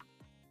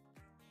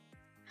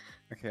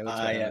 Okay, let's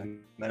Ah, yeah,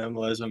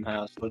 minimalism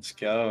house. Let's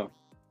go.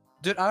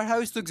 Dude, our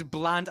house looks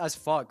bland as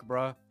fuck,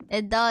 bro.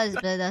 It does,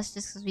 but that's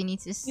just because we need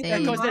to Yeah, save.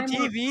 because the Why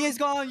more- TV is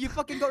gone. You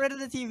fucking got rid of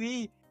the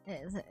TV.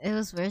 It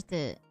was worth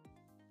it.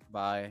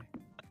 Bye.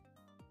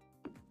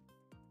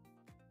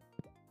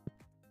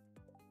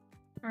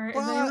 Alright, is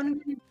What? anyone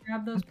gonna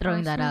grab those I'm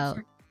throwing that parsnips out.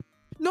 or-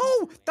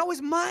 No, that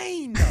was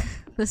mine.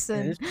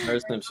 Listen. These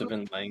parsnips have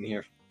been laying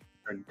here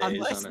for I'm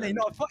days on listening. end.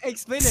 No,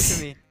 explain it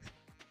to me.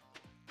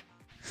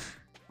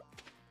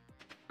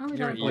 Oh, we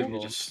You're got Like, gold.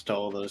 you just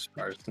stole those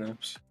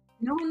parsnips.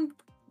 No one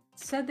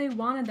said they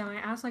wanted them. I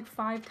asked like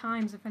 5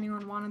 times if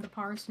anyone wanted the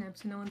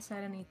parsnips, and no one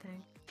said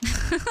anything.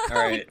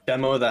 Alright,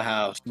 demo the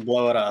house.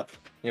 Blow it up.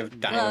 You have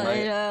Blow it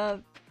dynamite.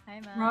 up. Hi,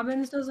 man.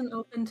 Robin's doesn't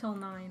open till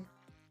 9.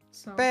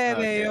 So Baby,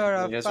 Okay, you're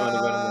you a guys wanna go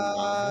to the fun.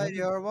 mine?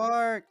 Your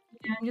work.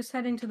 yeah, I'm just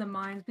heading to the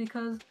mines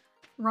because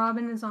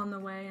Robin is on the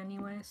way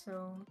anyway,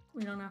 so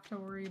we don't have to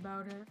worry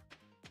about it.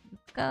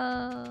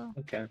 Go.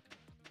 Okay.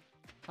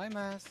 Hi,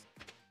 Math.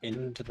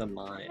 Into the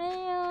mine.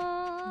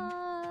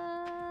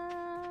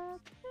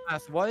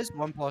 Math, what is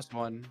 1 +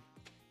 1?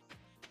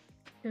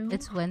 2?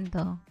 It's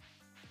window.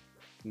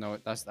 No,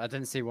 I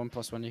didn't say 1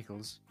 + 1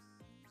 equals.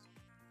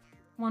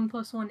 1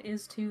 + 1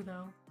 is 2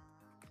 though.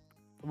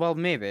 Well,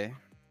 maybe.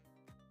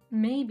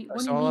 Maybe. What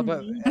It's do you all mean?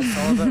 about maybe? it's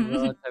all about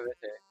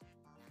relativity.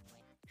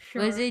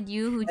 Sure. Was it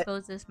you who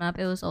chose this map?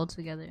 It was all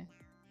together.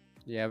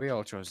 Yeah, we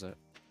all chose it.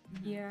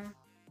 Yeah.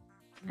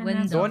 And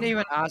Window. that's Don't all.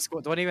 even ask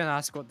what. Don't even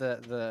ask what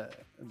the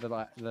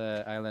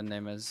island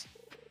name is.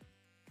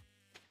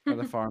 Or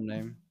the farm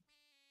name.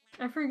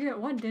 I forget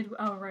what did.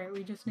 Oh right,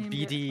 we just named it.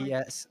 like-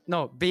 BDS.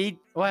 No, B.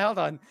 Wait, hold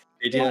on.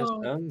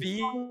 BDSM?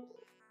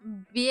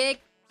 B.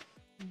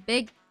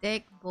 Big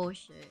dick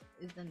bullshit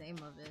is the name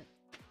of it.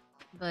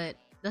 But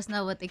that's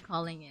not what they're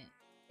calling it.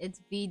 It's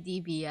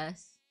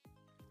BDBS.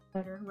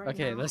 better right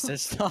Okay, now. listen,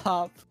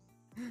 stop.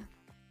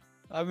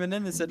 I'm an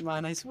innocent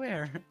man, I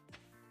swear.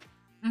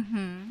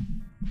 Mm-hmm.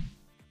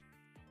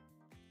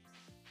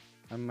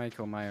 I'm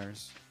Michael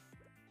Myers.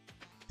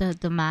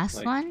 The mask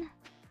Like- one?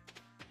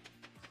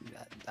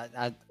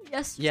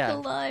 Yes, Yeah.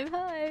 still alive.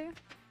 Hi.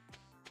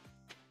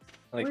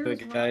 Like the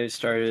Where's guy who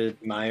started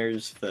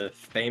Myers, the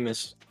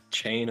famous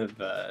chain of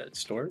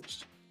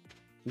stores?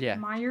 Yeah.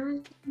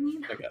 Myers, you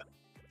mean? Okay.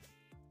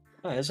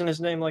 Oh, isn't his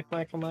name like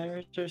Michael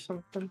Myers or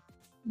something?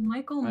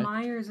 Michael I-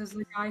 Myers is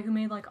the guy who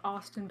made like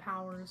Austin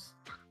Powers.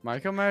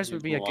 Michael Myers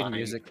would be a good Lying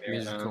there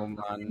musical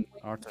now. man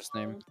artist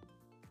name.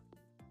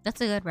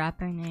 That's a good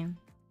rapper name.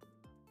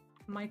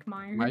 Mike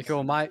Myers.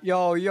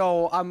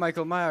 Yo, I'm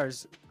Michael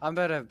Myers. I'm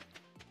about to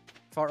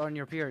fart on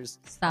your peers.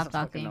 Stop That's a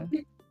fucking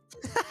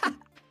talking.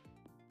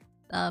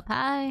 Stop.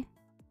 Hi.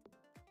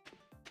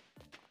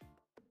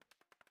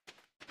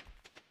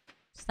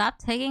 Stop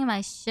taking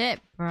my shit,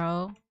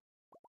 bro.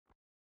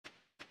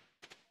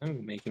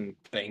 I'm making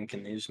bank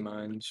in these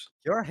mines.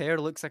 Your hair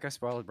looks like a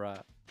spoiled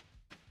brat.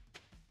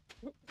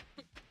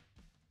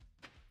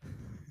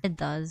 It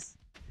does.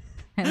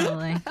 I don't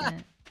like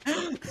it.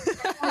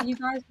 Oh, you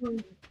guys were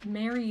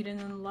married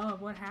and in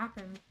love. What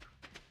happened?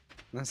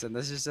 Listen,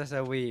 this is just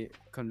how we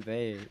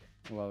convey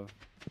love.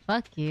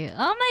 Fuck you.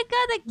 Oh my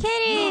god, the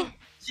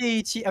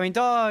kitty! I mean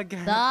dog.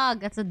 Dog.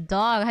 That's a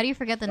dog. How do you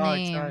forget the Dog,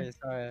 name?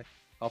 sorry.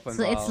 Hop and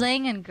So it's Val.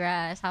 laying in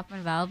grass. Hop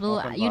and Valble.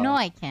 Hop and You know Val.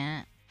 I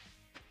can't.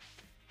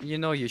 You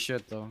know you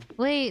should though.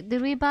 Wait,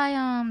 did we buy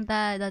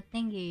that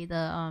thingy,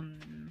 the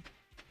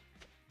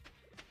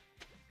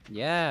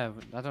Yeah,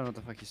 I don't know what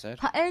the fuck you said.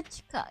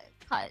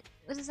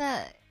 what is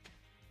that?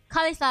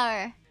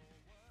 Cauliflower.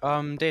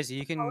 Daisy,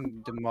 you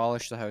can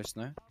demolish the house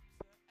now.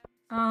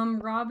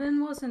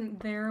 Robin wasn't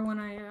there when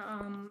I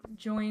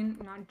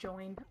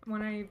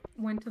when I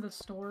went to the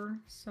store,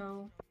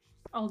 so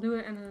I'll do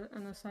it in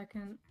a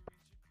second.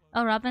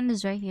 Oh, Robin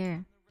is right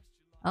here.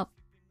 Oh,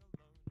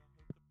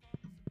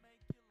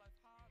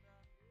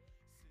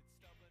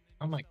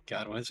 Oh my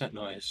god, what is that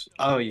noise?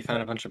 Oh, you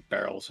found a bunch of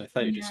barrels. I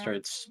thought you just Yeah.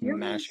 started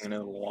smashing into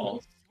the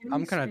wall.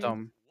 I'm kind of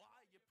dumb.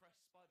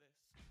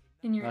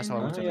 In your That's all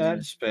I'm Oh inventory. yeah, I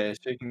have space.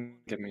 You can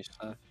give me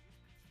stuff.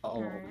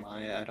 Oh Alright.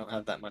 my, I don't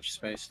have that much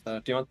space though.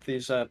 Do you want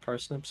these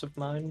parsnips of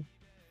mine?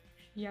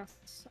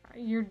 Yes,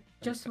 you're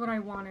just what I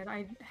wanted.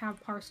 I have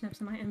parsnips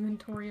in my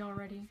inventory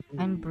already.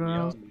 I'm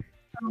broke. Yum.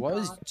 Oh, What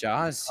is God.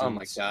 jazz? Oh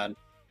my seeds? god,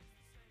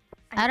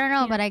 I don't know,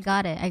 can't- but I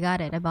got it.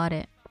 I bought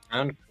it.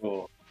 sound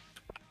cool.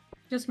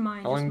 Just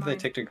mine. How long just do they mine.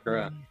 take to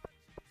grow?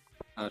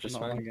 Oh, just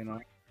Not mine. long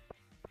enough.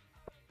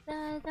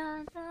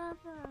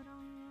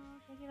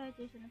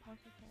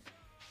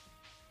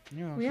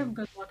 Yeah. We have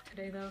good luck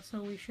today though,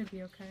 so we should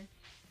be okay.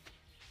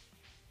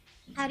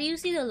 How do you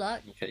see the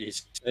luck? Okay, you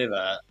say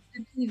that.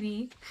 The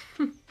TV.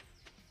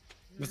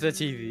 With the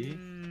TV.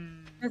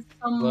 If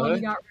someone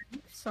What? got rid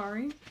of,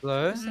 sorry.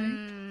 Plus,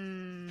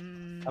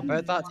 Mm.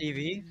 about that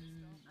TV.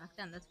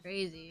 Aksan, that's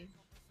crazy.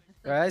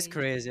 so That's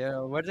crazy.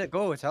 Where did it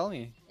go? Tell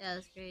me. Yeah,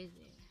 that's crazy.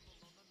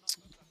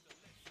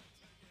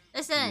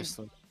 Listen,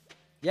 Useless.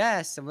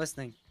 Yes, I'm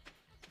listening.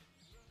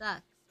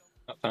 suck.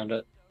 I found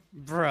it.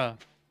 Bruh.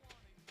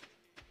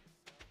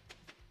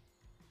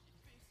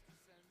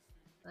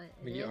 But it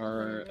We is what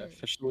are it is.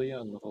 officially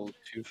on level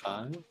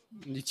 2-5.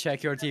 You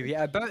check your TV.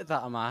 About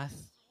that,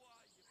 math.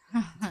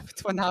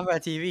 Don't have a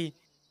TV.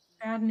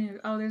 Bad news.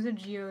 Oh, there's a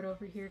geode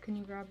over here. Can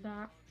you grab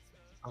that?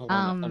 Hold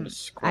on, I found a I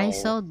scroll.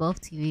 sold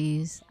both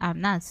TVs.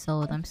 I'm not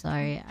sold. I'm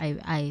sorry.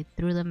 I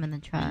threw them in the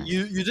trash.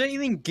 You didn't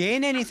even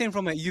gain anything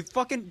from it. You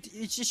fucking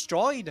it's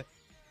destroyed.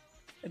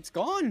 It's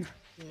gone.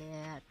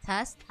 Yeah,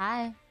 test.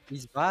 Hi.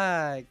 He's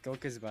back.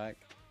 Goku's back.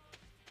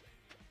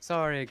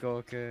 Sorry,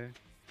 Goku.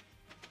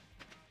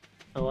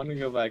 I want to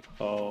go back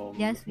home.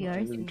 Yes, we My are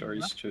seeing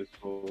inventory's too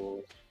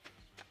full.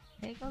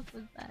 Hey,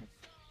 Goku's back.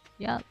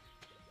 Yup.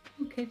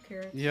 Okay,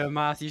 carrots. Yeah,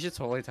 math. You should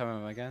totally tell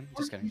him again.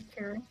 Just kidding.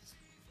 Carrots.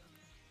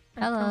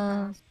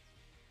 Hello.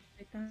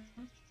 Like that.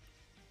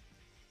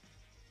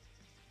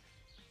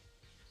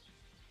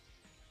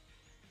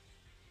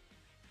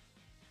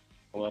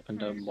 Go up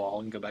into the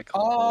wall and go back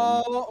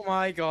home. Oh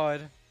my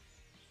god.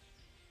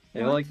 They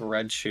have like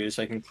red shoes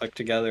I can click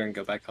together and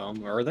go back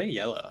home. Or are they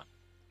yellow?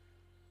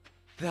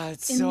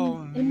 That's In- so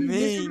in the mean,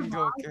 Wizard of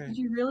Oz, Goku. Did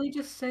you really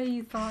just say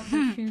you thought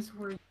the shoes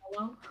were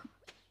yellow?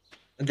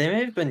 They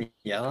may have been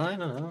yellow, I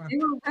don't know. They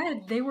were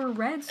red. They were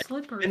red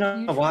slippers. It's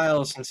been You a should-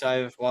 while since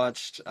I've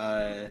watched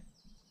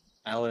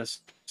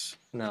Alice.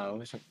 No,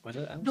 was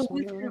it Alice? The in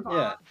Wizard of Wonderland?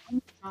 Yeah,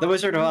 Oz. The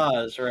Wizard of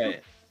Oz,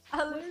 right.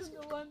 Alice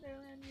in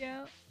Wonderland.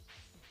 Yeah.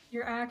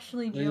 You're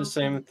actually They're joking. the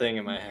same thing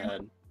in my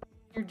head.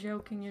 You're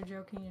joking. You're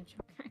joking. You're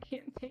joking. I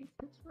can't take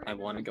this. Right I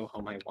want to go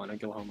home. I want to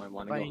go home. I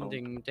want to go home.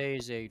 Finding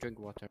Daisy. Drink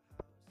water.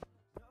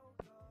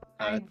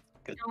 I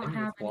Good don't thing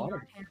have with any water.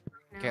 on hand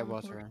right now, Get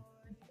water.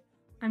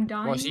 I'm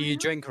dying. What? So you right now?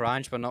 drink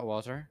ranch but not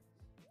water?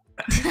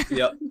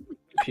 Yep,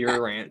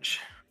 pure ranch.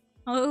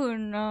 Oh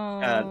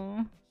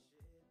no.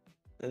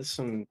 There's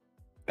some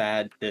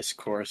bad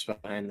discourse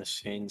behind the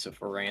scenes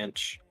of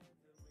ranch.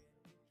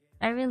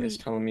 I You really. guys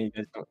telling me you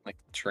guys don't like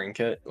drink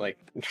it like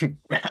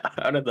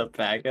out of the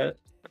packet?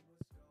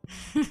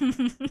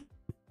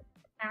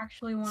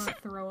 Actually want to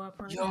throw up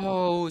right now.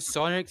 Yo,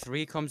 Sonic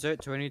 3 comes out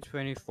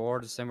 2024,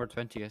 December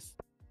 20th.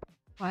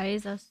 Why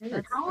is us?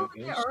 That's... How are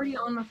they already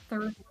on the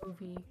third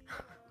movie?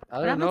 I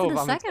What don't happened know. to but the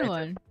I'm second excited.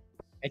 one?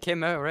 It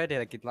came out already,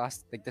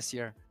 like this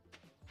year.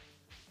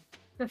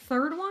 The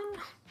third one?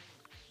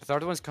 The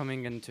third one's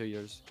coming in 2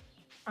 years.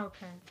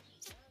 Okay.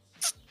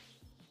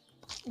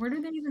 Where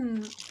do they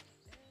even?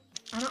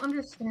 I don't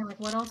understand. Like,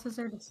 what else is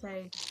there to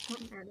say?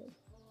 What narrative?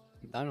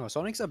 I don't know.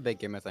 Sonic's a big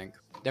game, I think.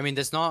 I mean,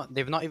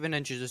 they've not even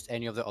introduced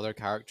any of the other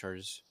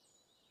characters.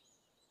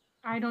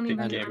 I don't Big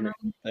even. gamer I'm not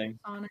even thing.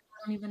 Sonic.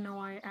 I don't even know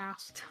why I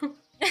asked.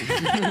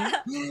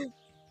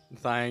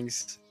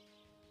 Thanks.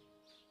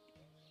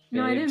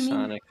 No, I Big didn't mean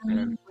Sonic it in a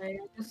fan. mean way.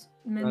 I just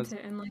meant That's-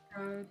 it in like a.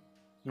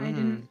 Mm-hmm. I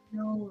didn't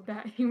know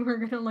that you were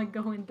gonna like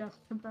go in depth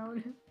about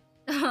it.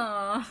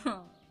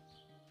 Oh.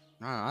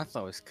 I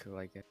thought it was cool,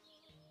 I guess.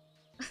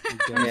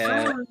 I'm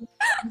Yeah. sorry.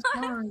 I'm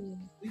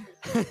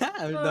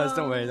sorry. No,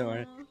 don't worry, don't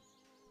worry.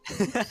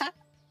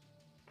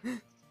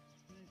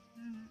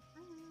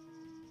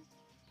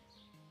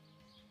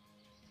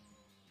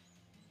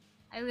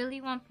 I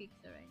really want pizza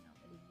right now,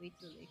 but it's way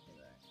too late for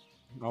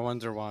that. I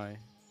wonder why.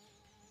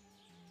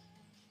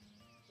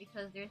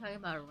 Because they're talking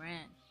about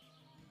ranch.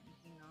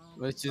 You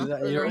know, Which is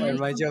buffalo, it wings,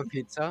 reminds you of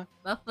pizza?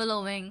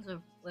 buffalo wings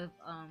with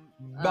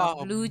Ba-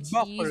 blue cheese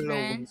buffalo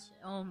ranch. wings.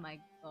 Oh my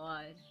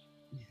god.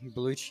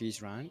 Blue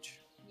cheese ranch.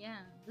 Yeah,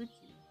 blue cheese.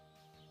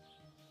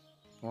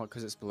 What?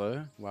 Because it's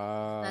blue?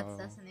 Wow.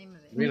 That's the name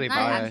of it. Really It's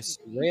not biased.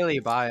 actually- Really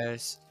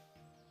biased.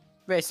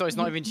 Wait, so it's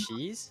not even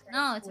cheese?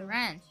 No, it's a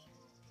ranch.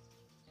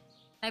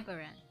 Type of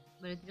ranch,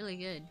 but it's really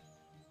good.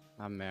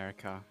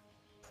 America.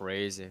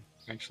 Crazy.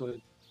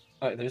 Actually,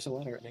 oh, there's a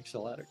ladder right next to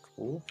the ladder.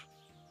 Cool.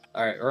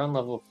 All right, we're on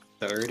level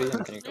 30. I'm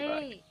gonna go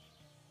back. Wait.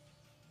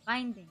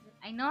 Binding.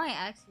 I know I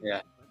asked you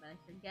Yeah. before, but I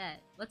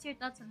forget. What's your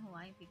thoughts on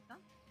Hawaiian pizza?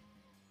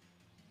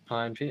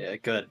 Hawaiian pizza,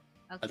 good.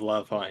 I Okay.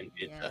 love Hawaiian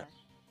pizza.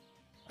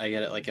 Yeah. I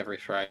get it like every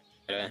Friday.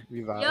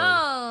 We valid.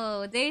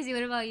 Yo, Daisy,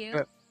 what about you?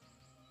 Yeah.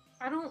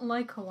 I don't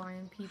like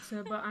Hawaiian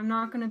pizza, but I'm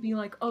not gonna be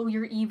like, oh,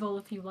 you're evil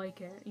if you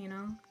like it, you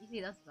know? You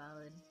see, that's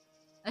valid.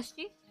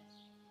 SG?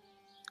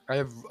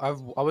 I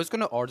was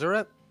gonna order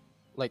it,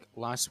 like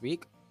last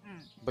week,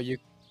 Mm. but you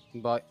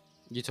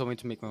told me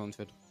to make my own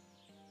food.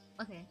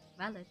 Okay,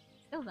 valid.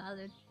 Still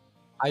valid.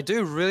 I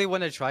do really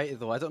want to try it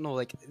though. I don't know,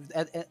 like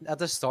at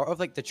the start of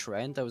like the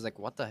trend, I was like,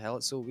 what the hell?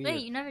 It's so weird.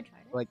 Wait, you never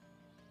tried it? Like,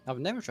 I've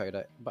never tried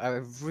it, but I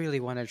really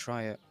want to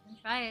try it. Then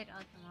try it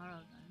out tomorrow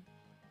then.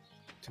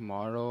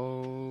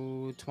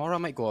 Tomorrow I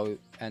might go out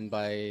and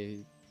buy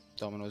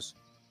Domino's.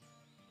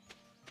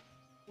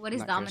 What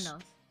is Not Chris.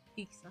 Domino's?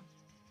 Pizza.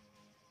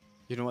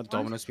 You know what What?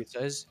 Domino's pizza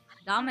is?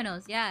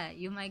 Domino's, yeah.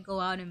 You might go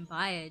out and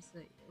buy it. So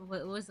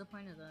what was the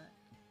point of that?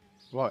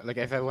 What? Like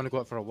if I want to go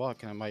out for a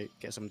walk, and I might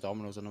get some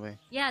Domino's on the way.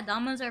 Yeah,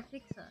 Domino's are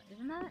pizza,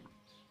 isn't that?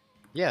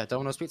 Yeah,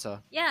 Domino's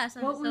pizza. Yeah,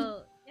 so, What was-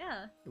 so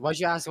yeah. Why'd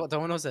you ask what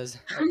Domino's is?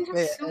 I'm just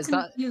Wait, so is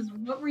that confused.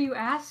 What were you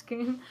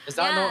asking?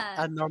 not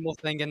Yeah. a normal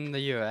thing in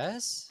the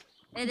US?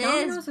 It is.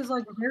 Domino's is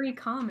like very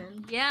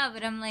common. Yeah,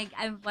 but I'm like,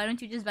 why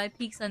don't you just buy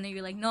pizza? And then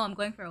you're like, no, I'm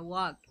going for a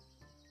walk.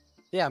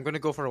 Yeah, I'm gonna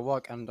go for a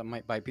walk, and I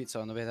might buy pizza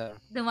on the way there.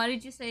 Then why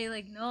did you say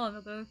like, no, I'm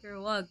not going for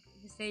a walk?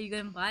 Just say you're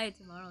gonna buy it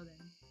tomorrow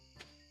then.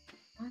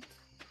 What?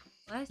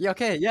 What? Yeah,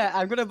 okay, yeah,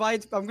 I might buy Yeah,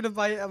 some you could've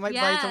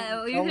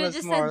Domino's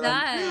just tomorrow said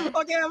then. that.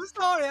 Okay, I'm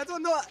sorry, I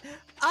don't know.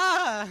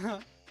 Ah!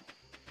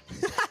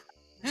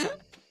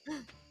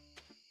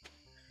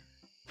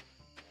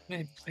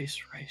 I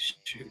place rice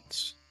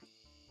shoots.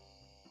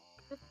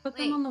 Just put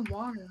Wait. them on the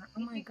water.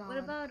 Oh my god. What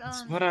about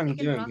That's what I'm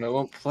chicken doing, but it broccoli?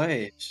 won't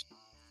place.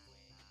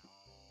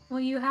 Well,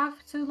 you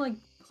have to like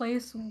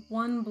place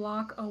one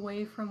block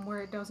away from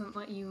where it doesn't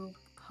let you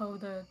hoe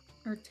the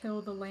or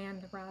till the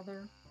land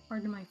rather.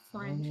 Pardon my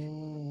French.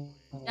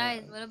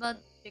 Guys, what about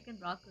chicken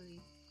broccoli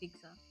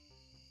pizza?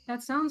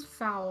 That sounds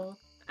foul,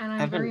 and I'm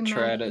Haven't very mad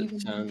tried that it, you even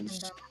mentioned sounds-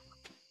 that.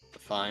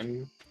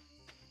 Fine.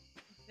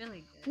 It's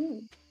really good.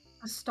 Ooh,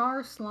 a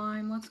star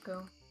slime. Let's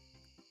go.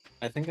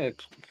 I think I.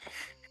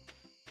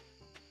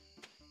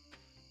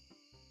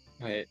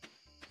 Wait.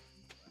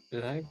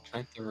 Did I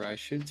plant the rice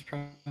shoots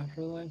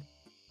properly?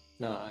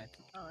 No, I.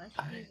 Oh,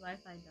 SG's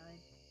Wi-Fi died.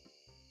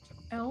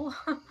 L.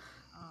 Oh.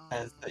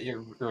 Has that your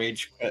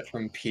rage quit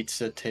from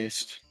pizza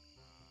taste?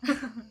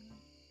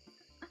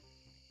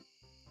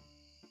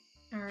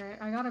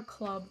 Alright, I got a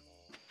club.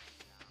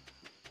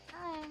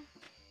 Hi.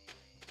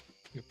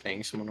 You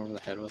bang someone over the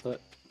head with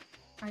it?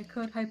 I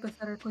could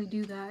hypothetically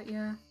do that,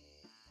 yeah.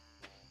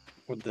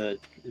 Would the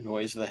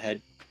noise of the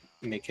head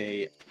make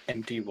a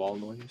empty wall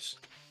noise?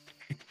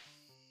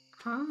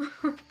 Huh?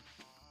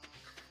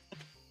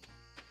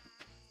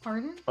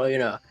 Pardon? Well,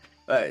 you're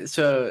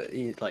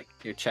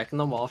checking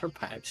the wall for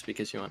pipes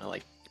because you want to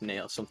like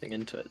nail something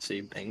into it. So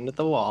you bang at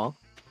the wall,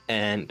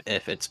 and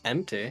if it's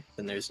empty,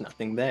 then there's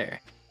nothing there.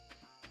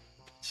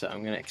 So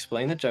I'm gonna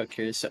explain the joke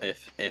here. So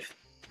if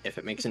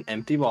it makes an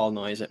empty wall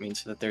noise, it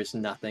means that there's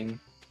nothing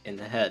in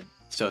the head.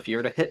 So if you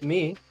were to hit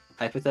me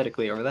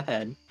hypothetically over the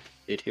head,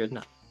 you'd hear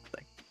nothing.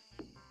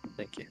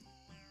 Thank you.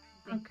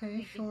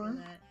 Okay, sure.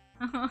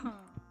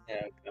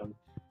 Yeah.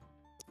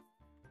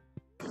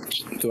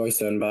 Do I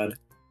sound bad?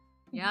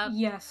 Yep.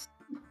 Yes.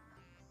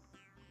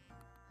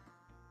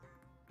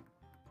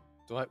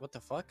 Do I? What the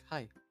fuck?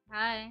 Hi.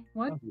 Hi.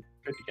 What?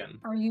 Good again.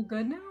 Are you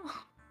good now?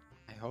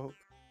 I hope.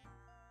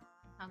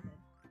 I'm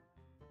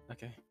good.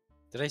 Okay.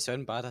 Did I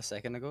sound bad a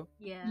second ago?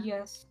 Yeah.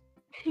 Yes.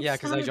 Yeah,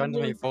 because I Sounded joined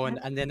on my really phone,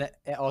 bad. and then it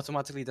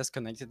automatically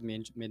disconnected me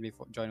and made me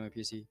join my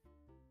PC.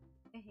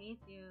 I hate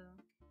you.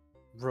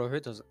 Bro, who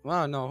does?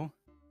 Well, no.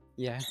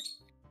 Yeah.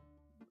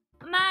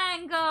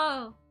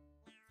 Mango!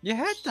 You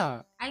heard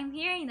that? I'm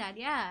hearing that,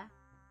 yeah.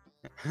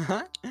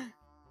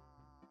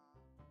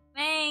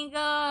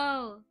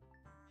 Mango!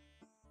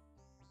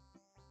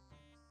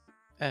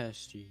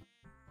 SG.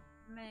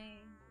 Mango.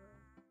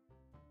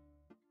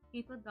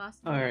 People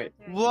gossip. Alright.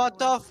 about their What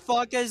the Hawaiian-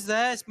 fuck is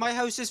this? My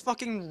house is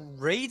fucking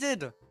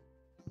raided. Let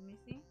me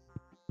see.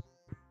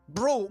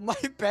 Bro, my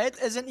bed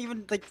isn't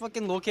even like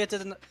fucking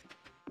located in.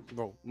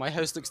 Bro, my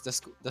house looks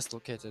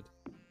dislocated.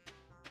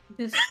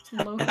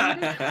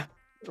 Dislocated?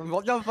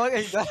 What the fuck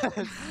is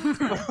that?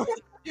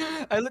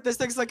 This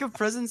looks like a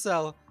prison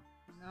cell.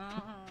 No.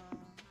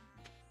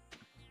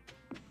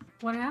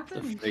 What The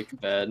happened?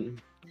 fake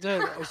bed.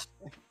 Dude,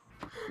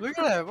 look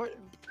at it. What?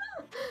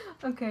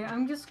 Okay,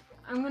 I'm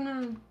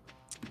gonna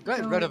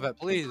Get go rid of it,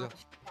 please. watch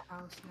the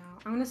house now.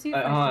 I'm gonna see if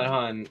Hold I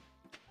on.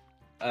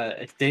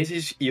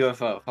 Daisy's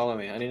UFO. Follow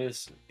me. I need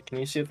to. Can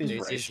you see if these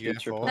Daisy's rice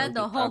sheets are UFO? That's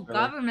the connected whole properly?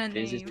 government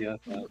Daisy's name.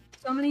 UFO.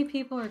 So many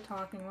people are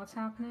talking. What's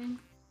happening?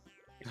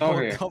 Over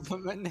Whole here.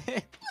 government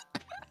name.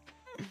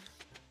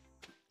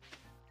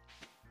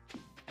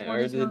 And What where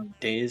is did wrong?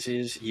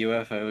 Daisy's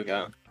UFO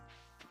go?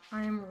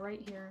 I am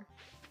right here.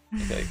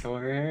 Okay, come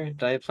over here.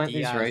 Did I plant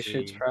these rice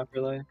sheets DRZ.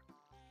 properly?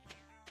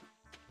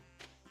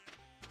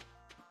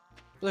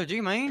 Blue, do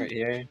you mind? Right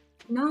here.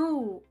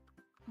 No.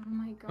 Oh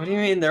my god. What do you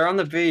mean? They're on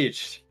the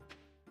beach.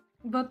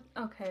 But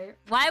okay.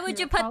 Why would Here,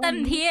 you put follow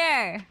them me.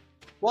 here?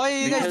 What are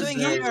you guys Because doing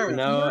there's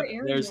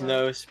here? there's Your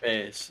no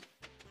space.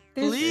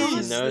 There's so much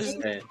Please, no space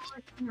space.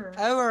 over here.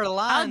 Our How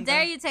land.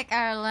 dare you take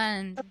our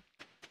land?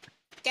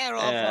 Get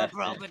off Yeah, our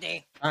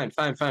property.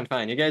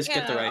 Fine. You guys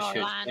get the Get rice our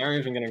shoots. land. They aren't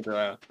even gonna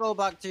grow. Go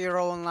back to your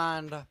own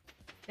land.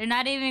 They're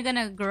not even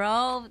gonna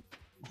grow.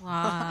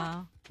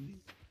 Wow.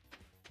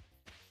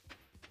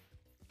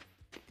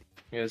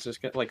 You guys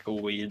just get like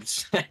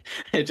weeds.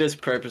 It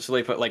just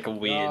purposely put like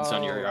weeds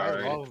on your No,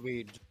 yard. I love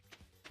weed.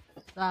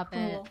 Stop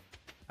it. Cool.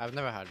 I've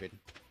never had weed.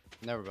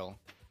 Never will.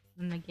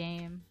 In the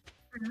game.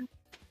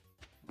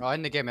 Oh,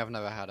 in the game I've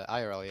never had it.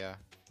 IRL, yeah.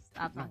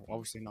 Stop No, it.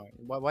 obviously not.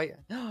 Wait.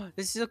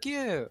 This is so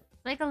cute.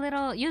 Like a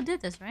little. You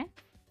did this, right?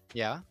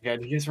 Yeah. Yeah,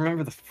 do you guys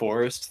remember the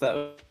forest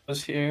that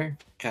was here?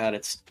 God,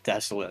 it's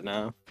desolate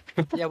now.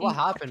 Yeah, what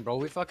happened, bro?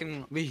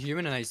 We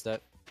humanized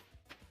it.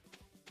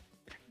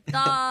 I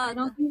Dog.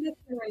 don't think that's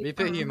the right We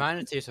put term.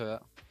 humanity to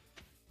it.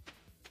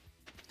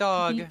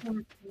 Dog.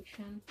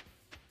 Deforestation.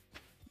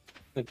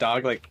 The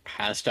dog like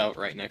passed out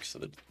right next to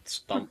the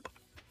stump.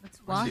 Let's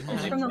It's walk. the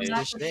only From the place to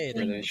lack of shade.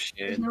 Where trees. there's shade.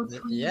 There's no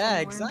trees Yeah,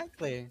 anywhere.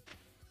 exactly.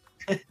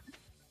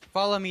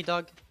 Follow me,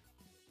 dog.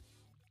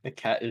 The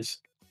cat is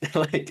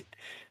like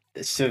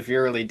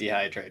severely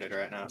dehydrated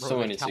right now. Bro,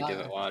 Someone the needs to give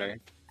cat- it water.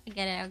 I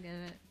get it. I'll give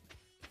it.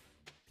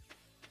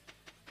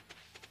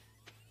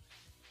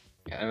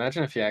 Yeah,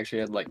 imagine if you actually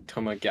had like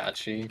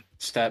Tamagotchi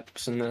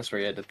steps in this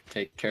where you had to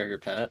take care of your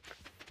pet.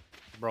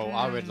 Bro,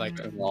 I would like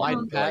Mm. my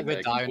Mm. pet Like would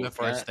a die on cool the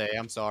first cat. day.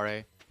 I'm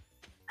sorry.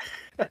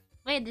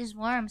 Wait, there's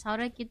worms. How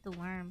do I keep the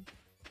worm?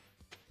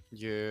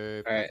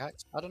 You Alright.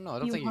 pickaxe? I don't know. I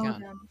don't You think you hoe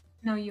can. them.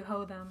 No, you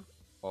hoe them.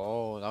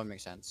 Oh, that would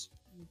make sense.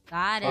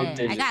 Got Oh, it. I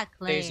Daisy. got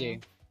clay. Daisy,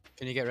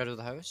 can you get rid of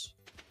the house?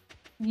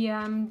 Yeah,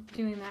 I'm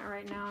doing that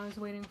right now. I was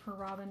waiting for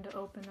Robin to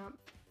open up.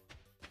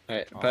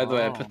 Alright, by the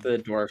way, I put Oh.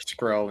 the dwarf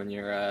scroll in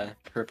your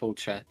purple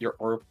chest, your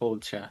orpal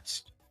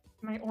chest.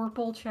 My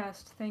Orpal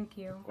chest, thank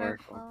you.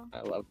 Orpal.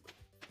 I love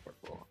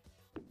orpal.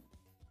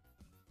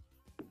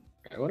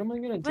 Alright, what am I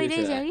gonna do Wait,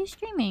 Daisy, are today? you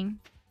streaming?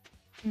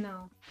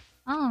 No.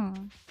 Oh.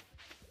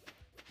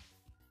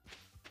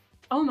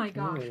 Oh my I'm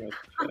gosh. gonna go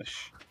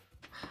push.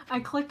 I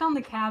clicked on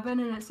the cabin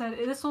and it said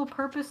this will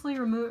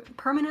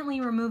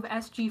permanently remove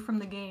SG from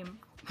the game.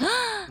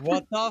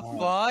 What the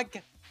fuck?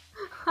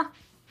 Okay.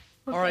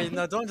 Alright,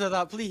 no, don't do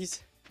that,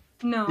 please.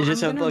 No. You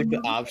just I'm have gonna like the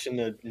remove- option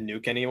to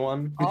nuke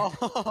anyone.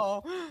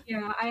 Oh.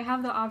 Yeah, I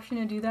have the option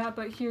to do that,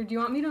 but here, do you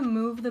want me to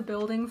move the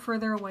building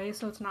further away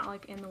so it's not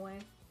like in the way?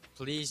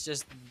 Please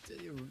just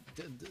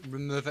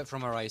remove it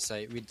from our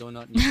eyesight. We do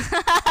not need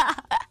it.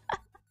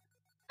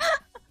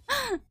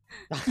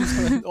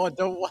 Oh,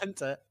 don't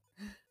want it.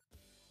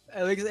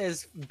 It looks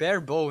it's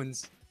bare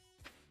bones.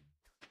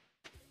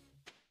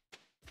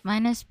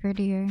 Mine is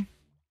prettier.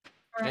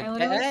 Alright, I It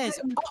literally is. put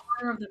it in the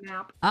corner of the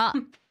map. Ah,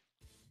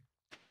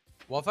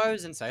 What if I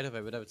was inside of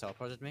it? Would it have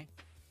teleported me?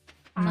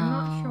 I'm no.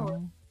 not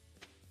sure.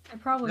 I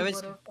probably No, would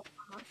it's- have, but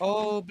I'm not sure.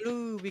 Oh,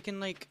 blue, we can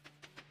like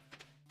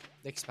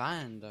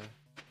expand.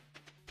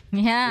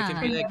 Yeah. We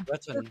can be Yeah. like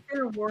Just button.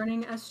 fair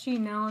warning, SG,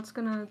 now it's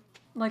gonna,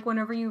 like,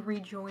 whenever you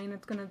rejoin,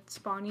 it's gonna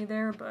spawn you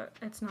there, but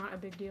it's not a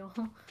big deal.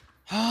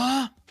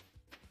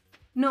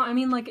 No, I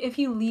mean, like, if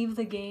you leave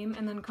the game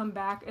and then come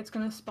back, it's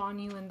gonna spawn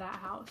you in that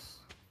house.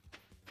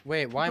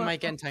 Wait, why am I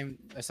But- getting time?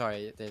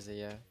 Sorry, there's a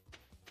yeah.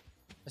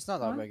 It's not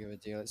that What? big of a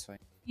deal. It's fine.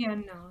 Yeah,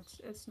 no,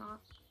 it's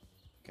not.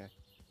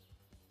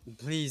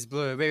 Please,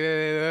 blue.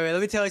 Wait. Let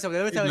me tell you something.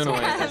 Let me tell you No, no,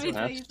 something. wait, Let me that's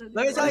tell nuts. you something.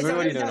 Let me tell you something.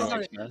 Everybody Let me tell you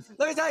knows something. that's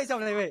Let me tell you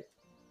something. Wait.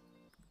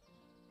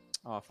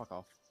 Oh, fuck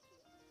off.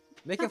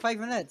 Make it 5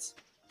 minutes.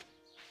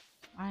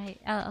 Alright,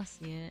 I'll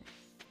see it.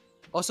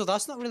 Also,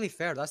 that's not really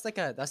fair. That's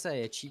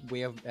a cheap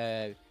way of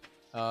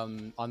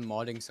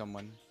unmodding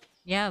someone.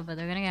 Yeah, but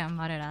they're gonna get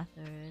modded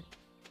afterwards.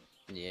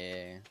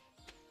 Yeah.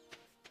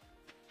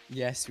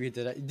 Yes, we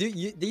did it.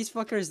 Dude, these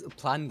fuckers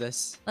planned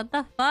this. What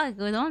the fuck?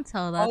 We don't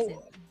tell that.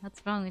 Oh.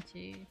 What's wrong with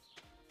you?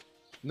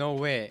 No,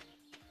 wait.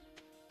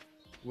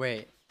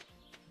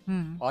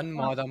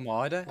 Unmod a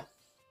mod.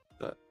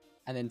 But-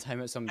 And then time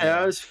it Hey, someday.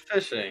 I was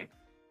fishing.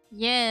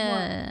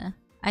 Yeah.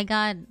 I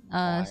got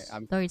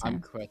story I'm time.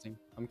 quitting.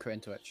 I'm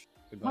quitting Twitch.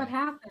 Goodbye. What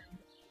happened?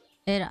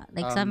 It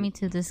like sent me Um,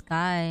 to this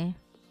guy.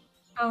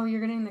 Oh, you're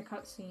getting the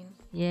cutscene.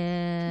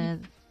 Yeah.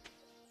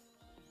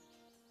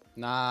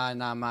 Nah,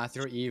 Math,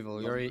 you're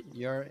evil.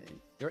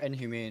 You're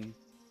inhumane.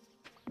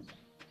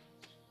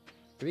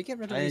 Do we get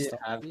rid of I these stuff,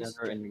 have please?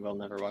 never and will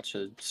never watch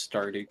a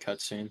Stardew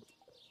cutscene.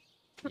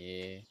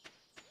 Yeah.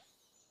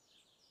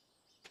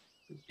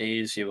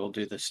 Daisy will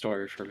do the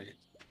story for me.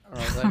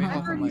 Alright, let me I've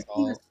hop on already my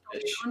seen this ball.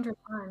 story 100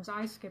 times.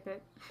 I skip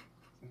it.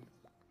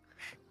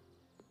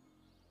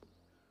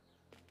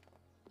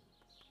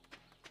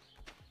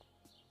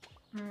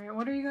 Alright,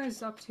 what are you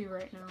guys up to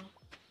right now?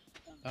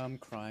 I'm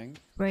crying.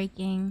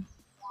 Breaking.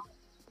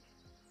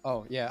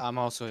 Oh, yeah, I'm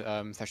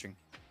also fishing.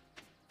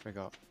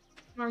 Forgot.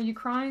 Are you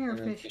crying or I'm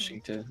fishing?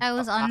 fishing too. I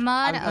was on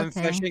mod? I'm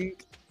Okay. fishing.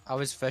 I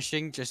was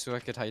fishing just so I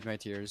could hide my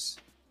tears.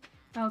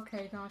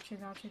 Okay, gotcha.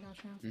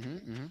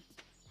 Mm-hmm. I'm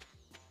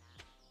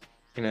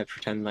gonna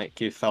pretend like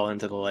you fell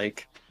into the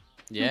lake.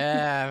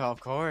 Yeah, of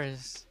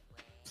course.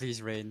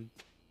 Please rain.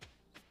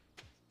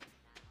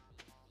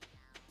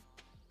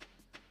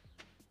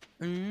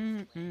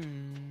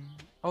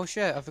 Oh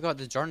shit, I forgot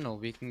the journal.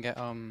 We can get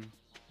our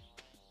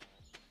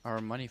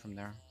money from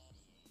there.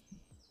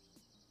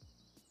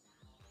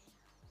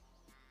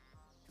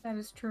 That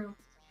is true.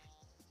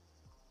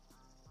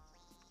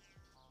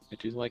 I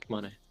do like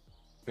money.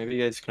 Maybe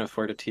you guys can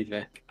afford a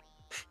TV.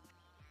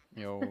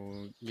 Yo,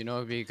 you know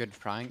it'd be a good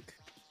prank?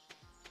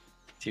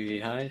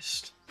 TV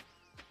heist.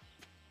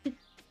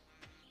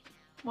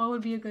 What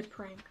would be a good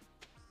prank?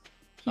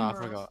 Oh, I Humor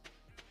us. forgot.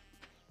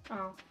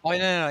 Oh, Oh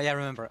no, yeah,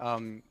 remember.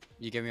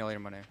 You give me all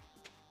your money.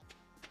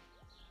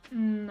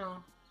 no.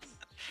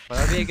 Well,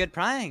 that'd be a good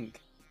prank.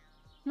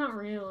 Not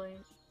really.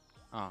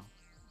 Oh.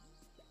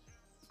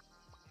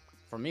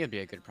 For me, it'd be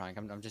a good prank.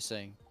 I'm just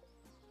saying.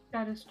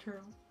 That is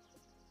true.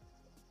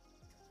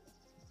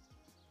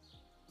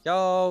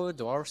 Yo,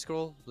 dwarf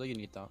scroll. Will you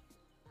need that?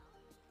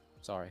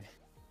 Sorry.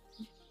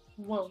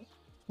 Whoa.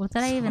 What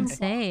did I even Sorry.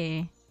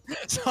 say?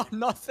 So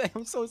nothing.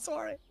 I'm so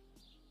sorry.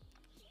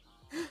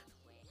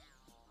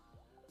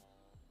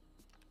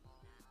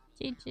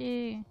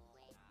 GG.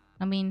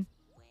 I mean,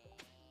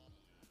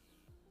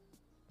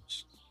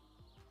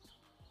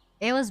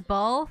 it was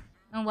both.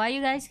 And why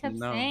you guys kept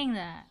No. saying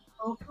that?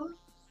 Oprah?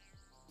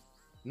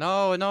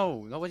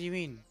 No. What do you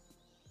mean?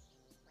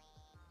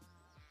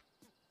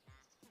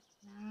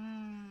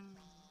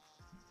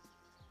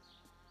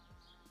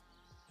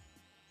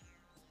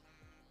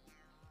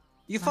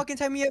 You fucking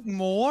tell me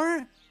more?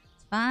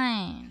 It's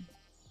fine.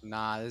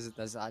 Nah,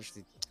 that's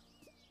actually.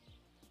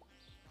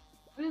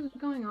 What is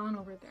going on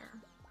over there?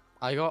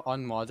 I got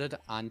unmodded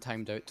and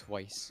timed out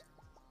twice.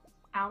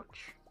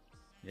 Ouch.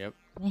 Yep.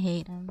 I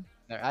hate him.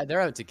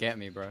 They're out to get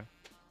me, bro.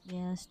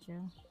 Yeah, that's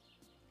true.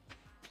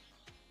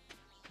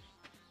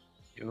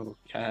 Yo,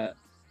 cat.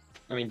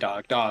 I mean,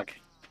 dog.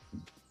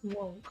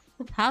 Whoa.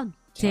 How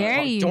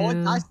dare you?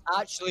 Don't. That's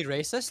actually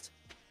racist.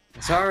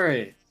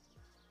 Sorry.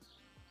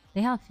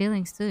 They have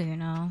feelings too, you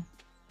know.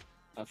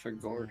 I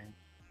forgot.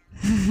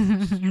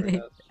 They- Straight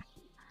up.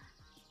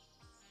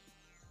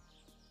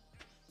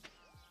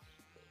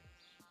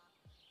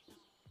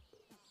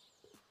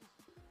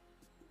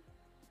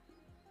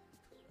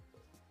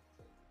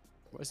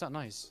 What is that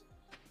noise?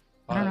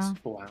 I don't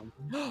that's know.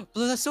 wow.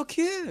 Blue, that's so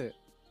cute.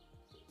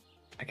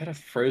 I got a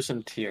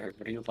frozen tear.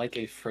 Would you like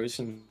a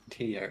frozen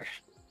tear?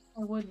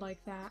 I would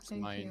like that.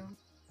 Thank mine. you.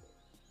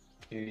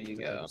 Here you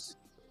go.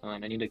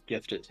 Fine, I need to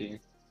gift it to you.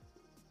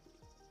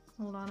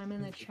 Hold on, I'm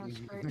in the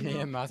chest right Me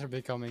now. and Matt are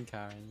becoming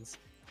Karens.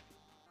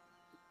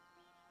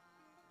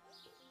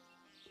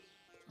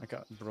 I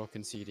got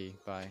broken CD.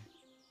 Bye.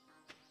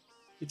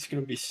 It's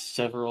gonna be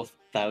several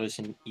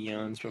thousand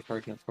eons before I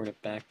can afford a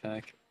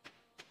backpack.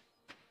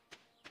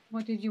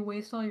 What, did you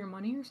waste all your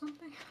money or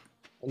something?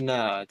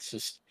 No, it's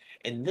just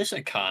in this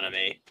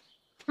economy.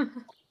 Hold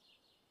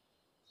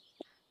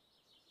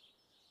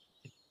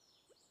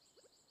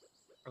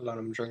on,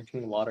 I'm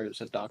drinking water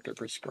as a doctor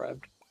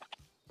prescribed.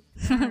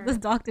 The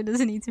doctor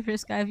doesn't need to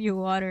prescribe you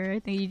water. I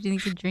think you just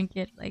need to drink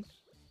it, like,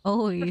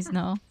 always,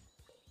 no?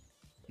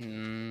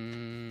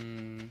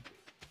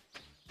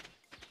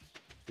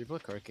 People are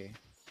quirky.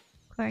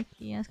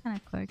 Quirky, that's kind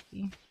of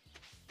quirky.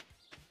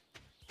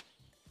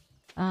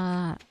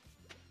 I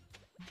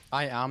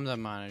am the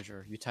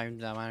manager. You timed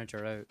the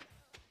manager out.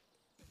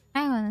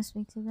 I want to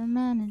speak to the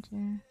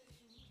manager.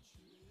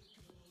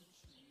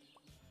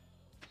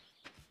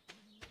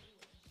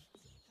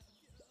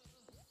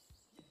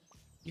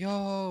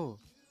 Yo!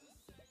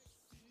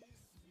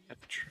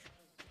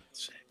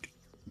 Sick.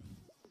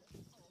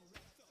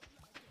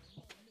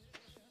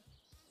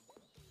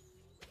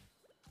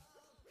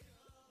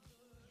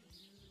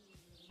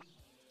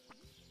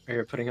 Are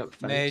you putting up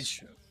fence?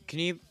 Mage, can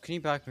you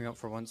back me up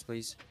for once,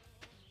 please?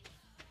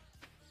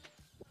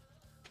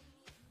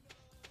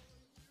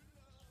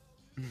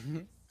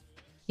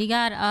 He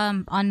got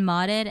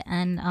unmodded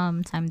and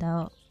timed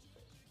out.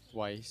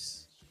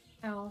 Twice.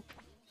 Hell.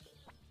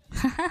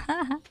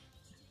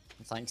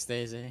 Thanks,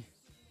 Daisy.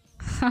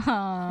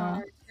 Aw.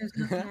 Sorry, there's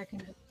nothing I can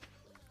do.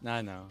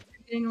 Nah, no. I'm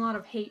getting a lot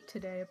of hate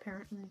today,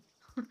 apparently.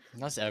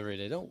 That's every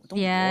day. Don't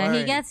Yeah, worry.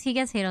 he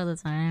gets hate all the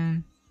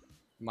time.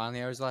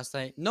 Manly hours last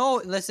night.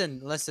 No,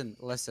 listen.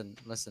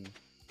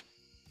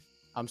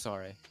 I'm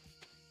sorry.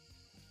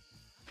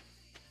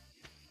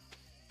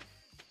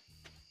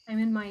 I'm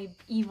in my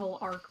evil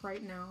arc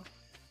right now.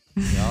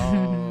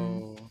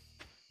 Yo.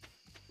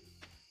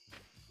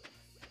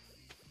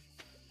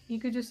 You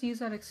could just use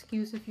that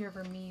excuse if you're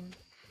ever mean.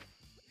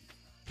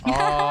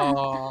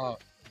 Oh,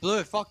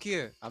 Blue, fuck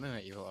you. I'm in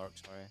my evil arc,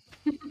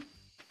 sorry.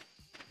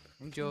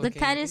 I'm joking. The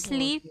cat is I'm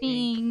joking.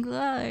 sleeping. Look.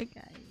 I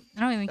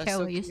don't even That's care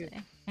so what you cute.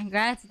 say.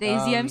 Congrats,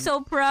 Daisy. I'm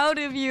so proud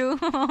of you.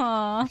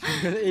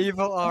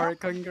 evil arc,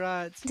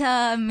 congrats.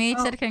 Mate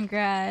said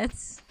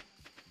congrats.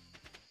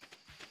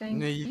 Thank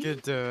No, you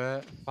could do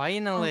it.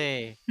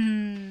 Finally.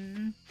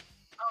 Hmm.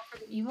 Oh, for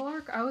the evil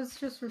arc, I was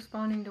just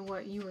responding to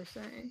what you were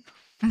saying.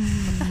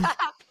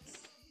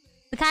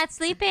 The cat's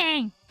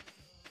sleeping.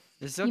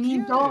 It's so You cute.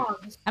 mean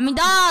dogs? I mean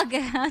dog.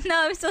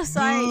 No, I'm so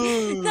sorry.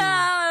 Boo.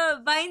 No,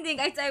 binding.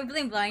 I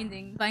blame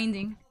blinding.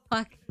 Binding.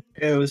 Fuck.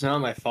 It was not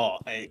my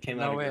fault. It came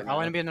out No, of wait. your I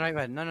want to mouth. be in the right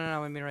bed. No, I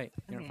want to be in the right.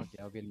 You know, Okay. fuck you.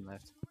 I'll be in the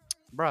left.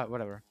 Bruh,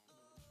 whatever.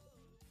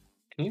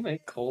 Can you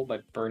make coal by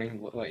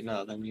burning? Wait,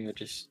 no. Then you would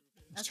just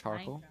It's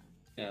charcoal.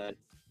 yeah.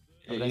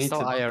 But you that's need still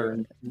to IRL.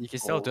 burn You can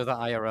still do coal. that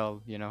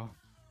IRL, you know.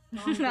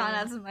 No,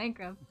 that's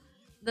Minecraft.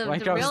 The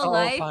Minecraft's real all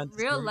life,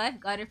 fantasy. real life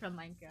got it from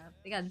Minecraft.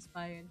 They got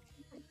inspired.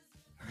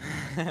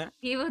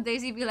 People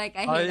Daisy be like,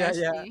 I Oh, hate yeah,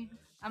 SG. yeah.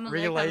 I'm a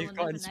Real life, life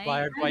got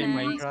inspired by I did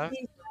not Minecraft.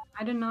 say that.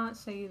 I did not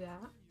say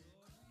that.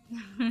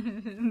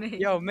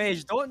 Yo,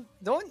 Mage, don't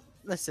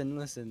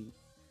listen.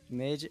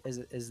 Mage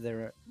is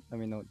their I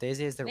mean no,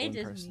 Daisy is their Mage own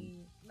is person.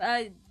 mean.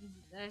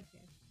 Okay.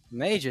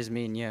 Mage is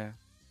mean, yeah.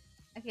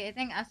 Okay, I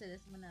think after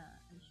this I'm gonna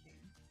unstream.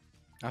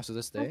 After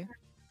this day?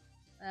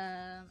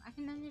 I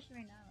can end this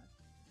right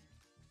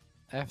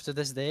now. After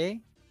this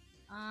day?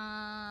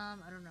 I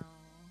don't know.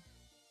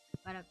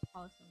 Gotta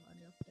call someone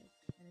real quick.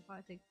 And it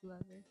probably take 2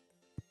 hours.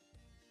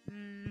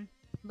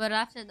 But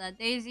after that,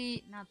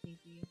 Daisy, not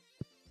Daisy.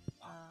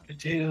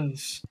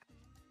 Potatoes. I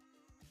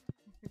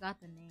forgot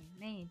the name.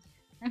 Mage.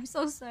 I'm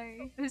so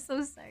sorry. I'm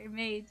so sorry,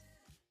 Mage.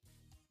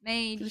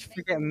 Did you Mage.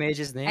 forget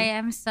Mage's name? I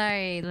am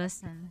sorry.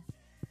 Listen.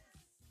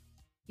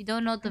 You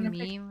don't know the I'm gonna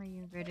pick meme where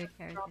you inverted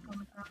character. Rock on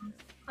the ground.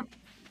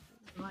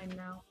 Mine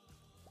now.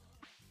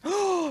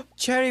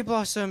 Cherry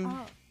blossom.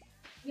 Oh,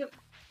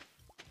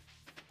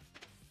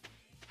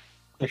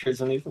 There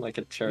isn't even like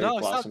a cherry No,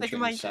 stop blossom taking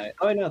tree my- in sight.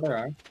 Oh no, there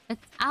are.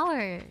 it's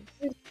ours.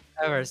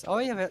 Hours. Oh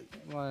yeah, but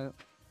well,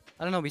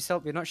 I don't know.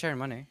 We're not sharing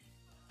money.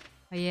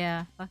 Oh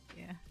yeah. Fuck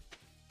yeah.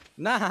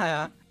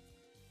 Nah.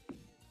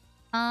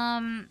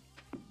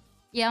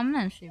 Yeah, I'm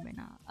gonna stream right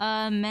now.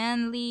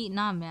 Manly,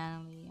 not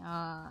manly.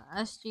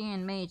 SG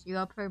and Mage, you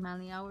up for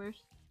manly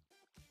hours?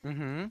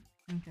 Mm-hmm.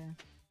 Okay.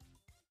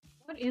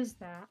 What is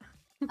that?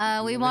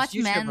 We This watch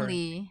YouTuber.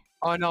 manly.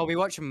 Oh no, we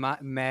watch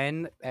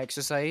men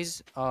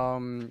exercise,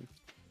 and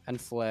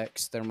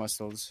flex their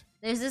muscles.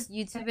 There's this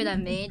YouTuber that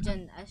Mage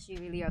and SG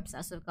really are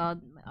obsessed with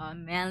called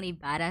Manly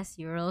Badass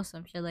Hero,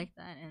 some shit like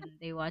that, and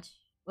they watch.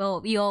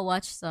 Well, we all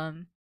watch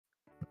some.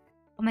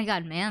 Oh my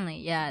god, Manly!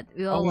 Yeah,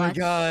 we all Oh my watch.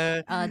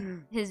 god.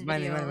 His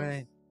Manly, videos.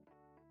 manly.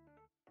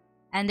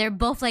 And they're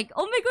both like,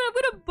 "Oh my god, I'm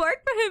gonna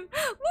bark for him!"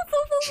 Woof,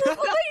 woof, woof, woof.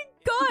 Oh my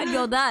god,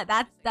 yo,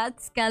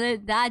 that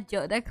skeleton,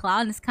 that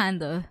clown is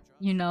kind of,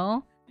 you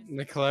know,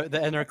 The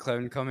inner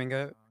clown coming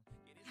out.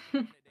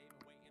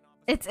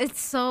 it's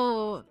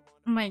so.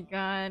 Oh my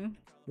god.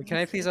 Can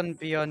I please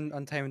be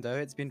on timed out?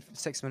 It's been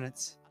 6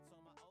 minutes.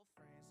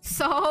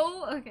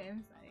 So okay,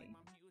 I'm sorry.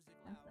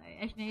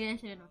 Maybe I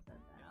shouldn't have said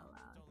that out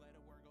loud.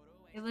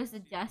 It was a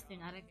jester,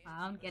 not a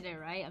clown. Get it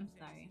right. I'm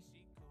sorry.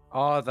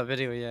 Oh, the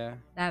video, yeah.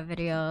 That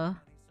video.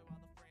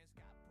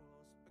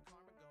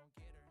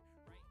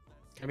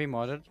 Can it be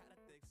modded?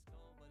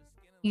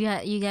 You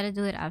gotta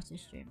do it after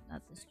stream,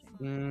 not the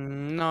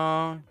stream.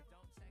 No.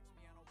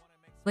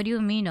 What do you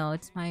mean? No,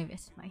 it's my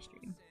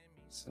stream.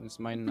 It's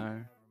mine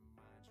now.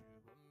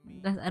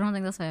 I don't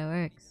think that's how it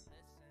works.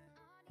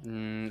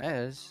 It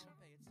is.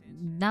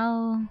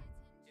 No.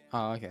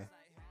 Oh, okay.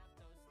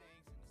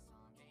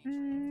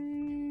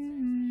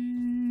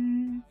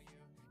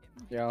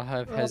 Yeah, I'll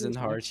have his and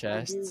her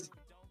chests.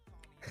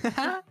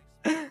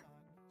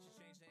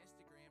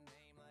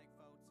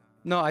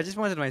 No, I just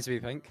wanted mine to be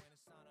pink.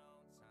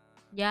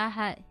 Y'all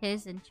had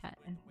his in chat.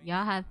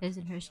 Y'all have his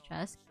in her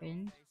chest.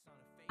 Cringe.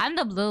 I'm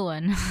the blue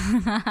one.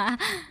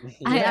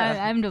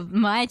 Yeah. I'm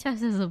my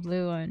chest is the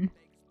blue one.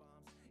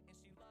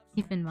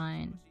 Keep in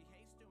mind.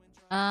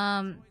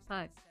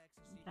 Fuck.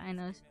 I'm trying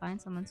to find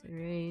someone to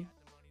raid.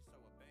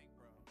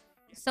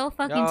 So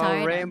fucking Yo,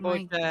 tired. rainbow Oh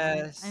my God.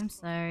 chest. I'm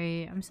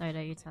sorry. I'm sorry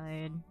that you're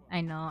tired.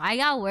 I know. I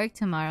got work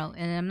tomorrow,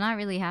 and I'm not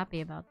really happy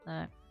about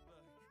that.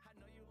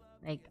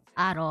 Like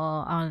at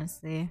all,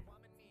 honestly.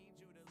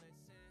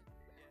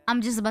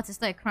 I'm just about to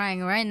start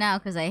crying right now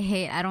because I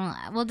don't.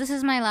 Well, this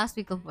is my last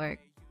week of work.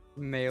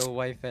 Male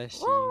wife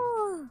SG.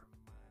 Woo!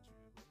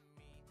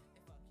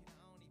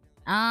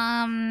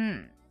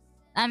 I'm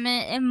an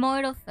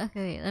immortal.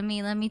 Okay,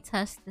 wait, let me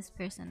test this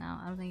person out.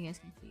 I don't think you guys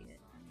can see it.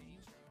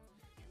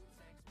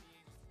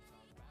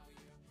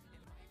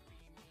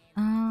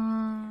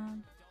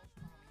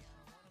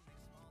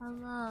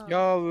 Hello.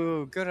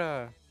 Yo, good.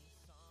 Would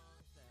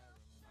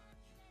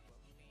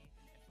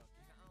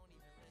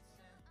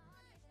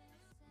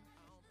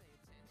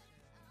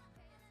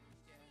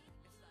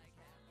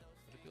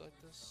it be like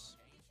this?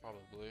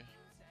 Probably.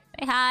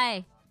 Say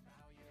hi.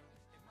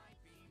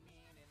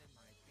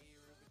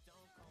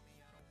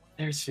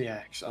 There's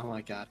CX. Oh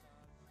my god.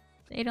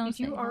 They don't Did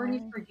you say already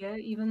hi. forget,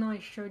 even though I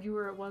showed you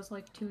where it was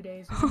like 2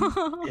 days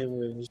ago? It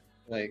was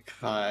like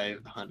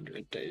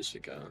 500 days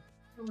ago.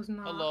 It was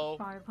not Hello,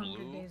 500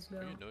 Blue. days ago.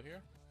 Are you new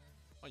here?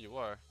 Oh, you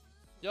are.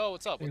 Yo,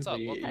 what's up? What's up?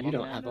 Clearly, Welcome, you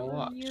don't welcome. have a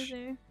watch.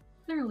 User.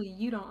 Clearly,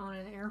 you don't own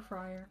an air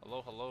fryer.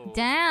 Hello, hello.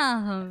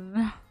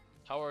 Damn.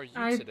 How are you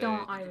I today? don't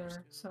Did you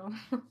either, so.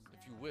 If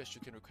you wish,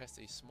 you can request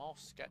a small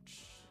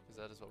sketch, because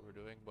that is what we're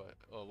doing. But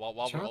while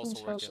we're Jonathan's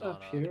also house working on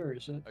up here, or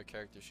is it? a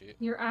character sheet.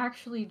 You're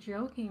actually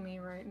joking me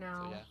right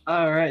now. So yeah,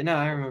 Oh, right, now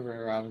I remember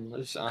where Robin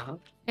lives. Uh-huh.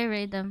 I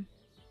read them.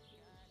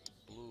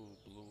 blue,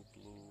 blue,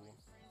 blue.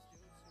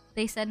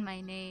 They said my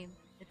name.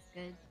 It's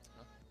good.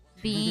 Huh?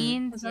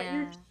 Beans, Is that yeah.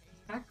 your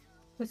spec?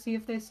 To see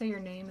if they say your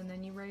name and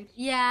then you raid?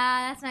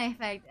 Yeah, that's my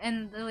effect.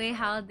 And the way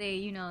how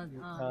they,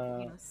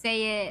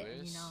 say it,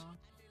 Anyways.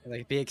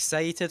 Like, be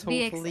excited,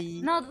 be hopefully.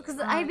 no, because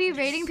I be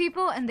raiding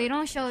people and they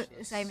don't show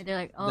excitement. They're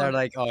like, oh, They're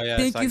like, oh yeah,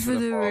 thank you thanks for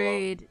the follow.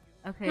 raid.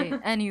 Okay,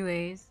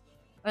 anyways.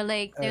 Or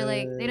like, they're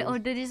like, Uh,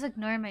 they just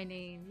ignore my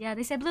name. Yeah,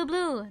 they said blue,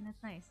 blue, and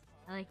that's nice.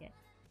 I like it.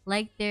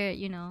 Like they're,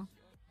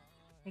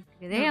 like,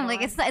 damn,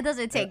 like it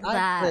doesn't take I'm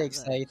that. actually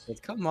but-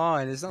 excited. Come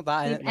on, it's not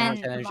that Dude, much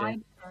and energy.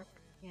 vibe check.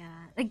 Yeah,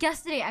 like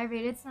yesterday I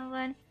rated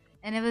someone,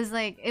 and it was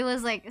like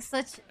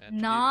such And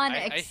dude,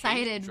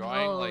 non-excited I hate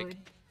drawing, mode, like,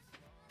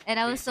 and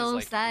I was faces, so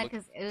like, sad look-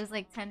 because it was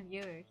like 10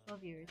 viewers,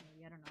 12 viewers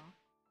maybe, I don't know,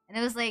 and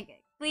it was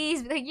like,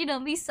 please, like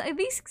be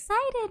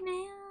excited,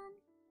 man.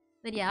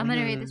 But yeah, I'm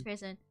gonna rate this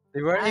person,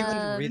 They weren't even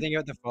Um, reading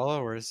out the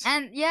followers.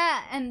 and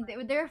yeah, and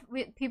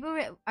people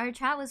our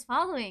chat was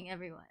following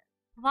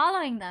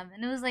them,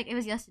 and it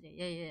was yesterday,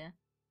 yeah.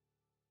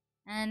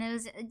 And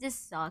it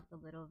just sucked a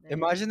little bit.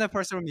 Imagine the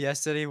person from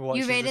yesterday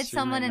watching You rated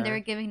someone and they there.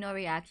 were giving no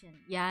reaction.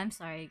 Yeah, I'm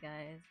sorry,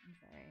 guys. I'm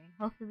sorry.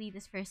 Hopefully,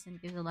 this person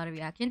gives a lot of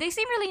reaction. They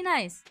seem really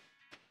nice.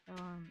 So,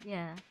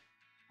 yeah.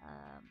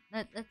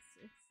 Let's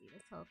see.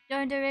 Let's hope.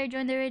 Join the raid.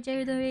 Join the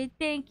raid.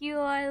 Thank you.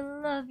 I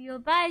love you.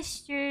 Bye,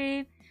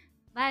 stream.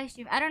 Bye,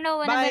 stream. I don't know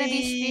when I'm gonna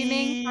be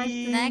streaming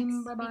Bye.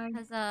 next Bye-bye.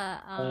 because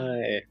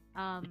Hi.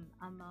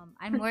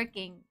 I'm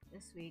working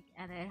this week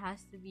and it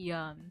has to be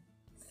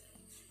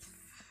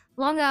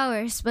long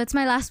hours, but it's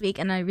my last week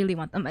and I really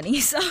want the money,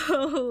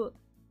 so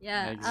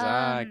yeah.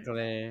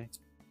 Exactly.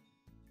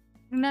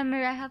 Remember,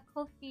 I have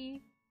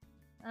Kofi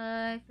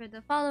for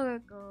the follower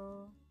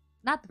goal.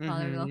 Not the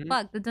follower goal. Mhm.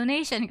 Fuck, the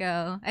donation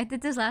goal. I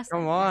did this last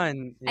Come time.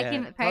 on. I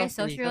came Yeah.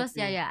 parasocials.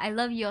 Coffee. Yeah. I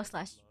love you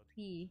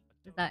 /P.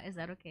 Is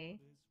that okay?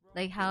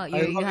 Like how I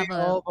you love have you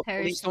a all, but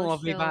please don't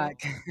love me parasocial.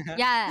 back.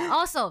 Yeah.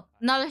 Also,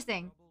 another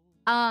thing.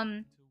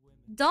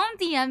 Don't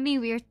DM me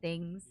weird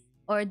things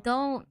or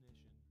don't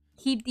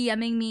keep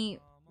DMing me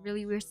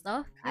really weird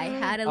stuff. I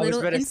had a I was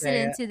little gonna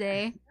say incident it.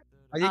 today.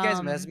 Are you guys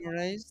Um,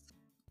 mesmerized?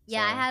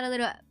 Yeah, I So- had a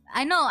little.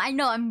 I know.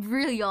 I'm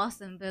really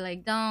awesome, but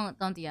like, don't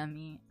DM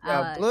me.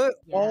 Yeah, Blue.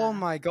 Oh yeah.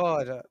 my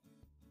god.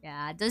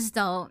 Yeah, just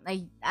don't.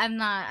 Like,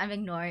 I'm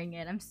ignoring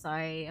it. I'm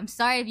sorry. I'm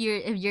sorry if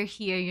you're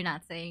here, you're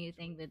not saying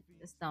anything, but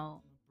just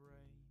don't.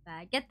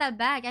 Get that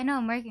back. I know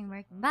I'm working.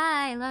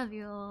 Bye. Love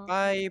you.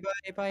 Bye.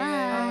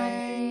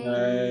 Bye.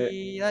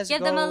 Let's Give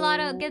go. them a lot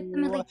of. Get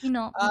them like Wait.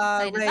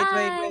 excited.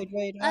 Bye.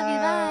 Wait. Love you.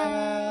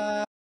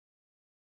 Bye.